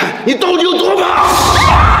要看看你到底有多怕！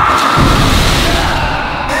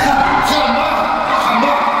喊吧，喊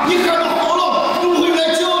吧！你喊到喉咙，不会有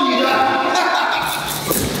人救你的。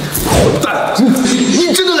混蛋！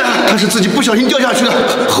你真的来了？他是自己不小心掉下去的，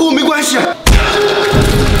和我没关系。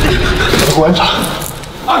馆长，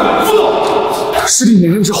哎，副总，师弟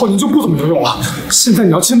年轻之后您就不怎么游泳了，现在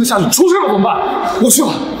你要亲自下去，出事了怎么办？我去了，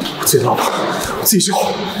我自己老婆，我自己救。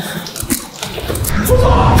副总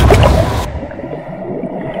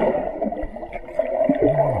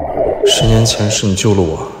，10年前是你救了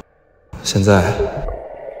我，现在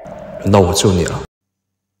轮到我救你了。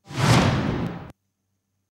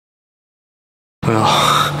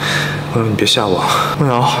朋友，你别吓我，梦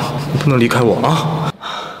瑶，你不能离开我啊！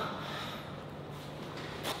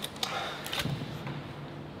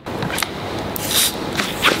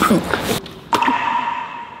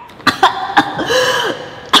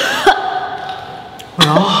梦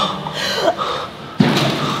瑶，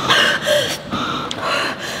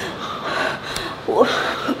我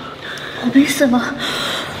没事吗？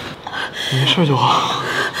你没事就好。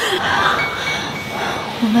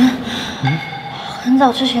我们很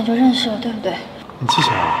早之前就认识了，对不对？你记起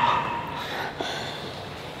来了？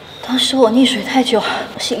当时我溺水太久，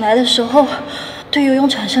醒来的时候对游泳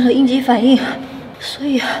产生了应激反应，所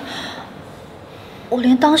以我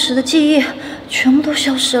连当时的记忆全部都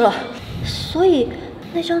消失了。所以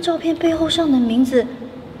那张照片背后上的名字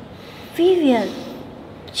Vivian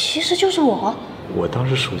其实就是我。我当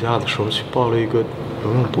时暑假的时候去报了一个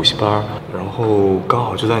游泳补习班，然后刚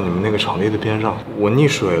好就在你们那个场地的边上。我溺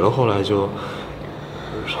水了，后来就，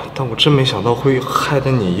但我真没想到会害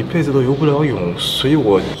得你一辈子都游不了泳，所以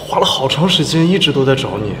我花了好长时间一直都在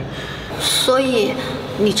找你。所以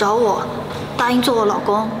你找我，答应做我老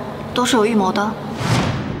公，都是有预谋的。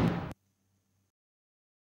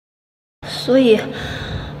所以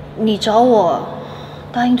你找我，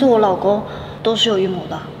答应做我老公，都是有预谋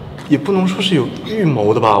的。也不能说是有预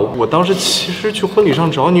谋的吧，我当时其实去婚礼上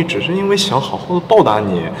找你，只是因为想好好的报答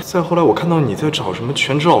你。再后来我看到你在找什么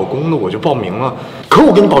全职老公的，我就报名了。可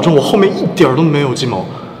我给你保证，我后面一点都没有计谋。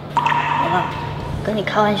好了，跟你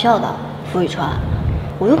开玩笑的，付宇川，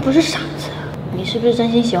我又不是傻子，你是不是真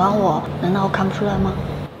心喜欢我？难道我看不出来吗？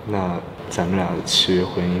那咱们俩的契约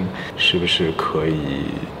婚姻是不是可以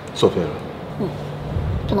作废了？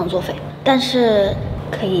不能作废，但是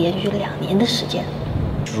可以延续2年的时间。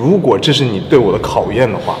如果这是你对我的考验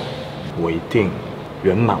的话，我一定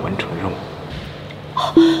圆满完成任务。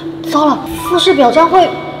糟了，复试表彰会，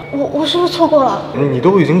我是不是错过了？你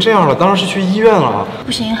都已经这样了，当然是去医院了。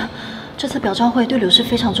不行，这次表彰会对柳氏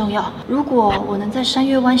非常重要。如果我能在山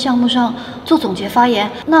月湾项目上做总结发言，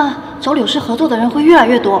那找柳氏合作的人会越来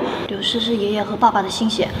越多。柳氏是爷爷和爸爸的心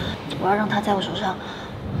血，我要让他在我手上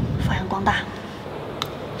发扬光大。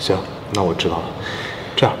行，那我知道了。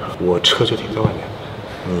这样，我车就停在外面。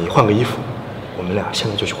你换个衣服，我们俩现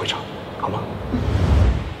在就去会场，好吗？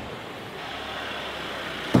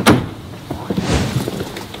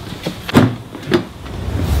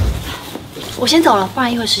我先走了，不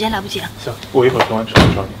然一会儿时间来不及了。行，我一会儿停完车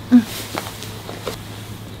找你。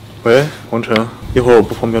喂，王晨，一会儿我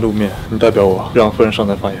不方便露面，你代表我让夫人上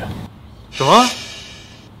台发言。什么？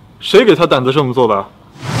谁给他胆子这么做的？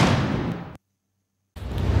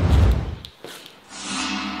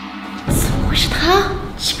怎么会是他？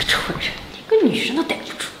这个蠢人，连个女人都逮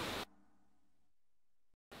不住。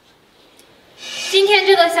今天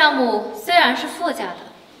这个项目虽然是傅家的，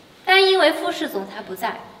但因为傅氏总裁不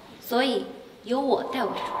在，所以由我代为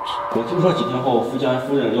主持。我听说几天后傅家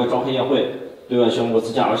夫人要召开宴会，对外宣布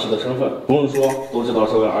自家儿媳的身份，不用说都知道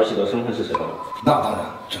这位儿媳的身份是谁的了。那当然，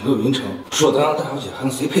整个云城除了咱家大小姐，还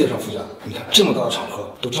能谁配得上傅家？你看这么大的场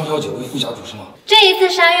合，都张小姐为傅家主持吗？这一次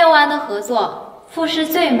山月湾的合作，傅氏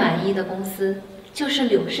最满意的公司就是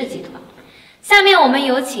柳氏集团。下面我们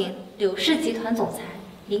有请柳氏集团总裁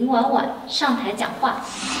林婉婉上台讲话。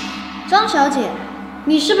张小姐，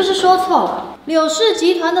你是不是说错了？柳氏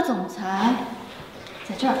集团的总裁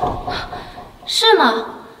在这儿。是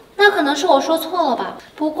吗？那可能是我说错了吧。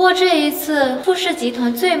不过这一次傅氏集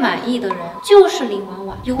团最满意的人就是林婉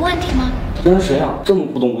婉，有问题吗？这是谁啊？这么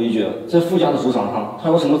不懂规矩，在傅家的主场上，他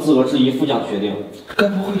有什么资格质疑傅家的决定？该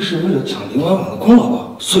不会是为了抢林婉婉的功劳吧？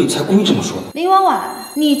所以才故意这么说的。林婉婉，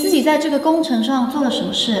你自己在这个工程上做了什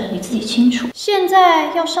么事，你自己清楚。现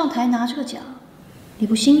在要上台拿这个奖，你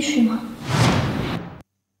不心虚吗？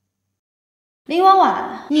林婉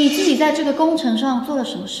婉，你自己在这个工程上做了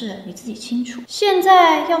什么事，你自己清楚。现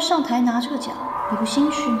在要上台拿这个奖，你不心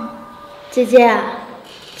虚吗？姐姐啊，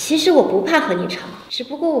其实我不怕和你吵，只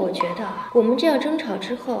不过我觉得我们这样争吵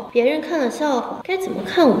之后，别人看了笑话，该怎么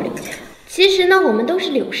看我们柳家？其实呢，我们都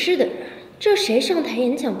是柳氏的人，这谁上台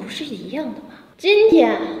演讲不是一样的吗？今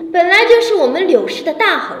天本来就是我们柳氏的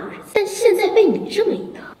大好日子，但现在被你这么一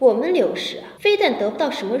闹，我们柳氏啊，非但得不到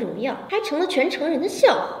什么荣耀，还成了全城人的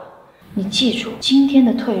笑话。你记住，今天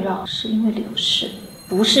的退让是因为柳氏，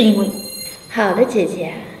不是因为你。好的，姐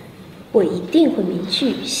姐，我一定会铭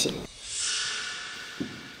记于心。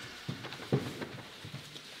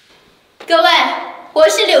各位，我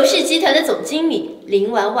是柳氏集团的总经理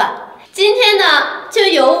林婉婉，今天呢，就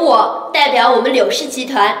由我代表我们柳氏集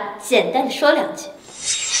团简单的说2句。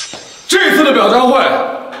这次的表彰会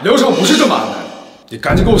流程不是这么安排的，你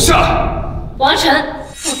赶紧给我下来。王晨，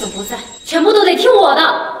副总不在，全部都得听我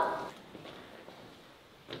的。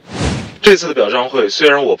这次的表彰会虽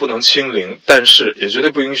然我不能亲临，但是也绝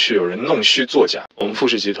对不允许有人弄虚作假。我们富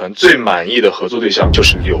氏集团最满意的合作对象就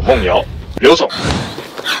是柳梦瑶，刘总。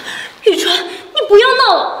宇川，你不要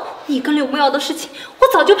闹了！你跟柳梦瑶的事情，我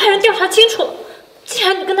早就派人调查清楚了。既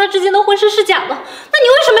然你跟他之间的婚事是假的，那你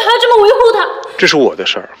为什么还要这么维护他？这是我的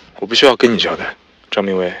事儿，我必须要跟你交代。张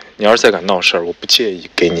明威，你要是再敢闹事儿，我不介意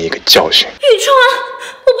给你一个教训。宇川，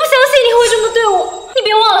我不相信你会这么对我。你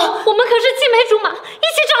别忘了，我们可是青梅竹马，一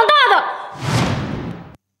起长大的。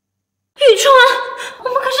宇川，我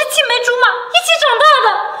们可是青梅竹马，一起长大的。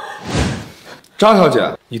张小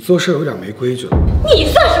姐，你做事有点没规矩了。你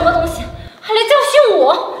算什么东西，还来教训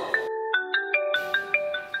我？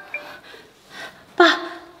爸，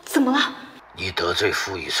怎么了？你得罪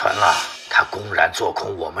傅雨川了，他公然做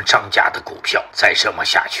空我们张家的股票，再这么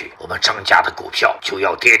下去，我们张家的股票就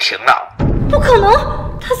要跌停了。不可能，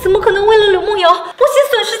他怎么可能为了柳梦瑶不惜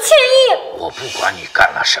损失1000亿？我不管你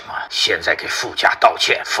干了什么，现在给傅家道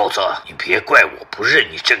歉，否则你别怪我不认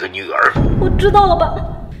你这个女儿。我知道了，爸。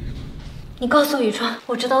你告诉宇川，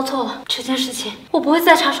我知道错了，这件事情我不会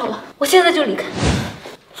再插手了，我现在就离开。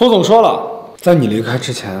傅总说了，在你离开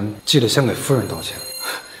之前，记得先给夫人道歉。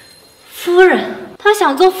夫人，她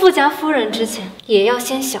想做傅家夫人之前，也要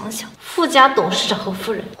先想想傅家董事长和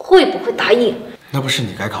夫人会不会答应。那不是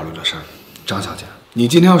你该考虑的事儿，张小姐。你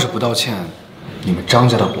今天要是不道歉，你们张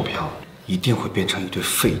家的股票一定会变成一堆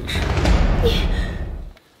废纸。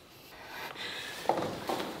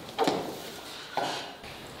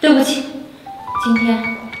对不起，今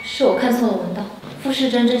天是我看错了文档。傅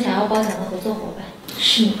氏真正想要包养的合作伙伴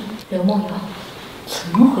是你，刘梦瑶。怎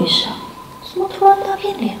么回事啊？怎么突然大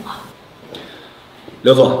变脸了？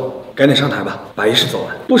刘总，赶紧上台吧，把仪式走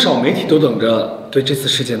完。不少媒体都等着对这次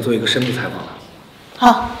事件做一个深度采访了。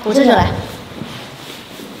好，我这就来。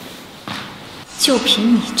就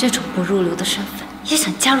凭你这种不入流的身份，也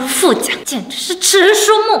想加入傅家，简直是痴人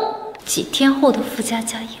说梦。几天后的傅家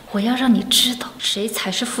家宴，我要让你知道谁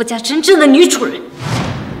才是傅家真正的女主人。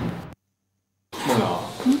梦瑶，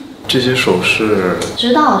这些首饰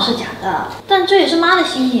知道是假的，但这也是妈的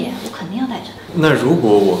心意，我肯定要带着的。那如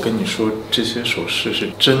果我跟你说这些首饰是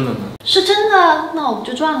真的呢？是真的，那我不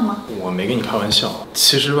就赚了吗？我没跟你开玩笑。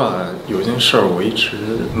其实吧，有件事儿我一直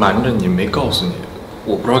瞒着你，没告诉你，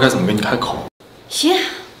我不知道该怎么跟你开口。行，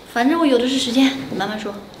反正我有的是时间，你慢慢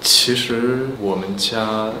说。其实我们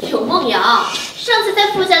家柳梦瑶，上次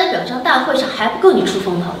在傅家的表彰大会上还不够你出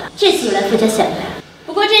风头的，这次又来傅家显摆。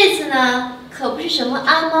不过这次呢，可不是什么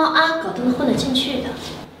阿猫阿狗都能混得进去的，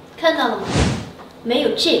看到了吗？没有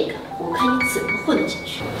这个，我看你怎么混得进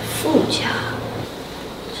去。傅家，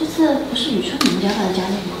这次不是宇川你们家发的家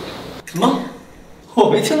宴吗？什么？我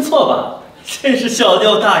没听错吧？真是小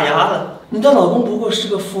掉大牙了！你的老公不过是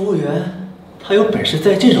个服务员，他有本事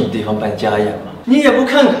在这种地方办家宴吗？你也不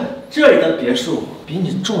看看这里的别墅比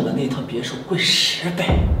你住的那套别墅贵10倍，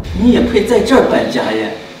你也配在这儿办家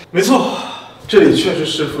宴？没错，这里确实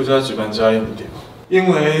是傅家举办家宴的地方，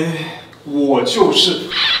因为我就是。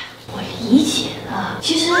我理解了，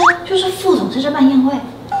其实就是傅总在这办宴会，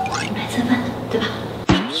你们来蹭饭的，对吧？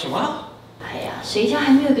什么？哎呀，谁家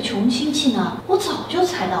还没有一个穷亲戚呢？我早就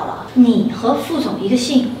猜到了，你和傅总一个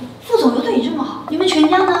姓，傅总又对你这么好，你们全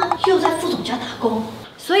家呢又在傅总家打工，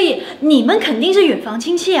所以你们肯定是远房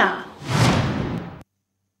亲戚啊。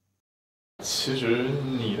其实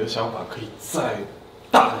你的想法可以再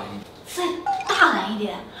大胆一点。再大胆一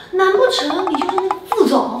点？难不成你就是那个傅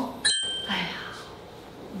总？哎呀，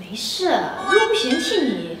没事，又不嫌弃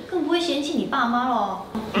你，更不会嫌弃你爸妈喽。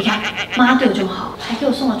你看，妈对我这么好，还给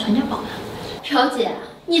我送了传家宝呢。表姐，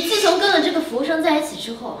你自从跟了这个服务生在一起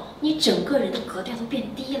之后，你整个人的格调都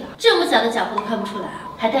变低了，这么假的假货都看不出来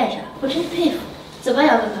啊，还带着，我真佩服。走吧，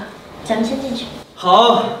姚哥哥，咱们先进去。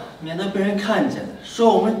好，免得被人看见了，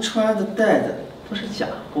说我们穿的戴的都是假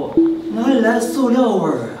货，哪里来的塑料味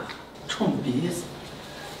儿啊？冲鼻子。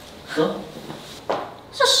走。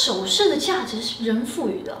这首饰的价值是人赋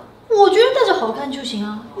予的，我觉得戴着好看就行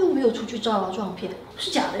啊，又没有出去招摇撞骗，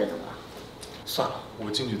是假的又怎么了？算了，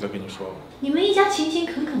我进去再跟你说吧。你们一家勤勤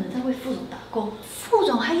恳恳的在为傅总打工，傅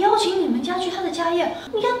总还邀请你们家去他的家宴，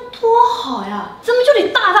你看多好呀！咱们就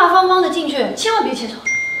得大大方方的进去，千万别牵手。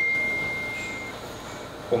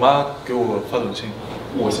我妈给我发短信，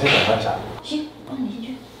我先打扮一下。行，那你先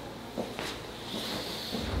去。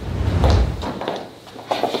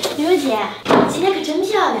刘姐，你今天可真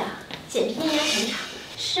漂亮，简直艳阳全场。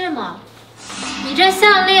是吗？你这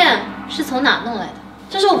项链是从哪弄来的？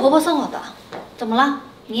这是我婆婆送我的。怎么了？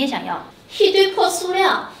你也想要？一堆破塑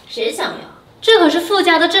料，谁想要？这可是傅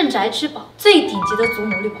家的镇宅之宝，最顶级的祖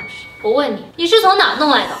母绿宝石。我问你，你是从哪弄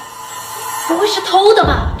来的？不会是偷的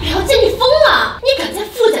吧？表姐，你疯了！你敢在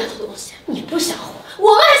傅家偷东西？你不想活，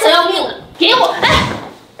我们还想要命呢！给我！哎，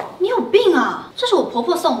你有病啊！这是我婆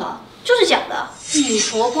婆送的，就是假的。你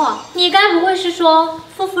婆婆？你该不会是说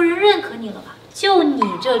傅夫人认可你了吧？就你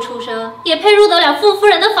这出身，也配入得了傅夫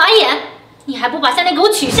人的法眼？你还不把项链给我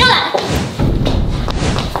取下来！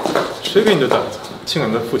谁给你的胆子，竟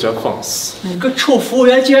敢在傅家放肆？你个臭服务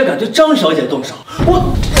员竟然敢对张小姐动手！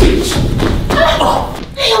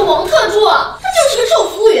哎呀，王特助，他就是个臭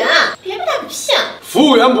服务员，别被他给骗了。服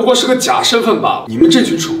务员不过是个假身份罢了。你们这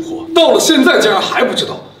群蠢货，到了现在竟然还不知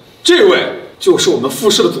道，这位就是我们傅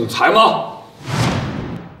氏的总裁吗？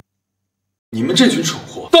你们这群蠢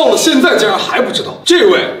货，到了现在竟然还不知道，这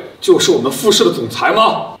位就是我们傅氏的总裁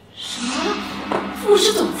吗？什么？傅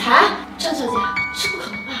氏总裁？张小姐，这不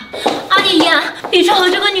可能吧？阿姨呀，李川和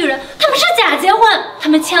这个女人，他们是假结婚，他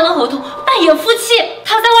们签了合同，扮演夫妻，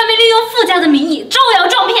他在外面利用傅家的名义招摇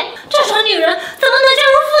撞骗，这种女人怎么能加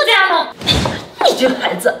入傅家呢？你这个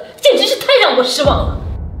孩子简直是太让我失望了。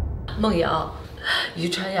梦瑶，于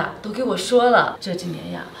川呀，都给我说了，这几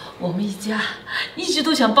年呀，我们一家一直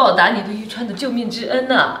都想报答你对于川的救命之恩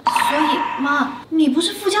呢。所以妈，你不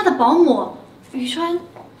是傅家的保姆，于川，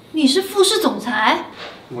你是傅氏总裁。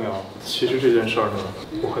梦瑶，其实这件事呢，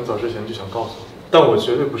我很早之前就想告诉你，但我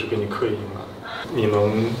绝对不是给你刻意隐瞒。你能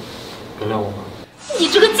原谅我吗？你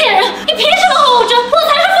这个贱人，你凭什么和我争？我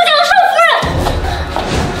才是傅家的少夫人！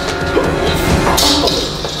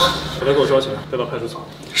把他给我抓起来，带到派出所。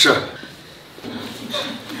是。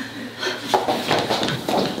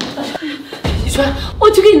于川，我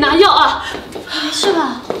去给你拿药啊。没事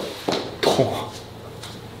吧？痛。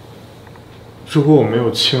如果我没有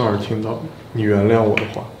亲耳听到你原谅我的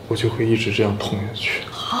话，我就会一直这样痛下去。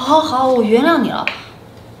好，我原谅你了，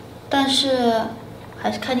但是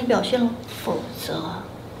还是看你表现喽，否则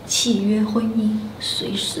契约婚姻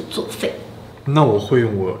随时作废。那我会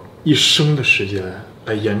用我一生的时间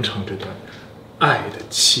来延长这段爱的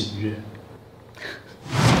契约。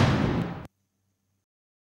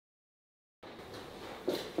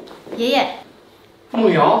爷爷，梦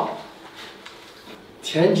瑶，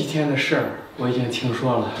前几天的事儿我已经听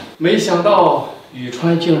说了，没想到宇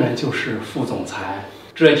川竟然就是副总裁。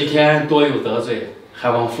这几天多有得罪，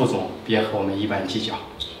还望副总别和我们一般计较。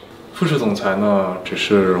副氏总裁呢，只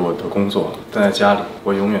是我的工作，但在家里，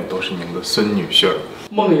我永远都是您的孙女婿儿。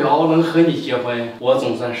梦瑶能和你结婚，我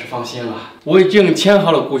总算是放心了。我已经签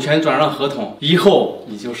好了股权转让合同，以后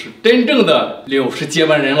你就是真正的柳氏接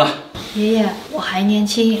班人了。爷爷，我还年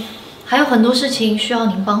轻，还有很多事情需要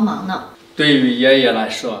您帮忙呢。对于爷爷来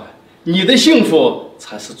说，你的幸福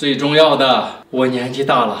才是最重要的。我年纪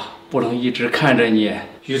大了，不能一直看着你。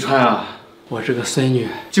于川啊，我这个孙女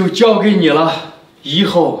就交给你了，以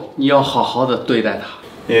后你要好好的对待她。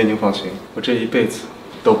爷爷您放心，我这一辈子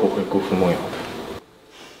都不会辜负梦瑶的。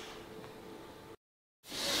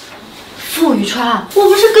傅宇川，我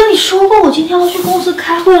不是跟你说过我今天要去公司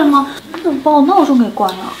开会了吗？你怎么把我闹钟给关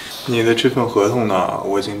了？你的这份合同呢，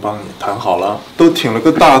我已经帮你谈好了，都挺了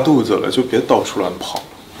个大肚子了，就别到处乱跑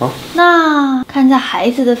了啊。那看在孩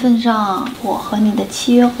子的份上，我和你的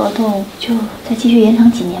契约合同就再继续延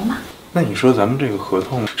长几年吧。那你说咱们这个合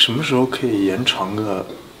同什么时候可以延长个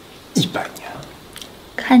100年？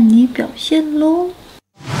看你表现喽。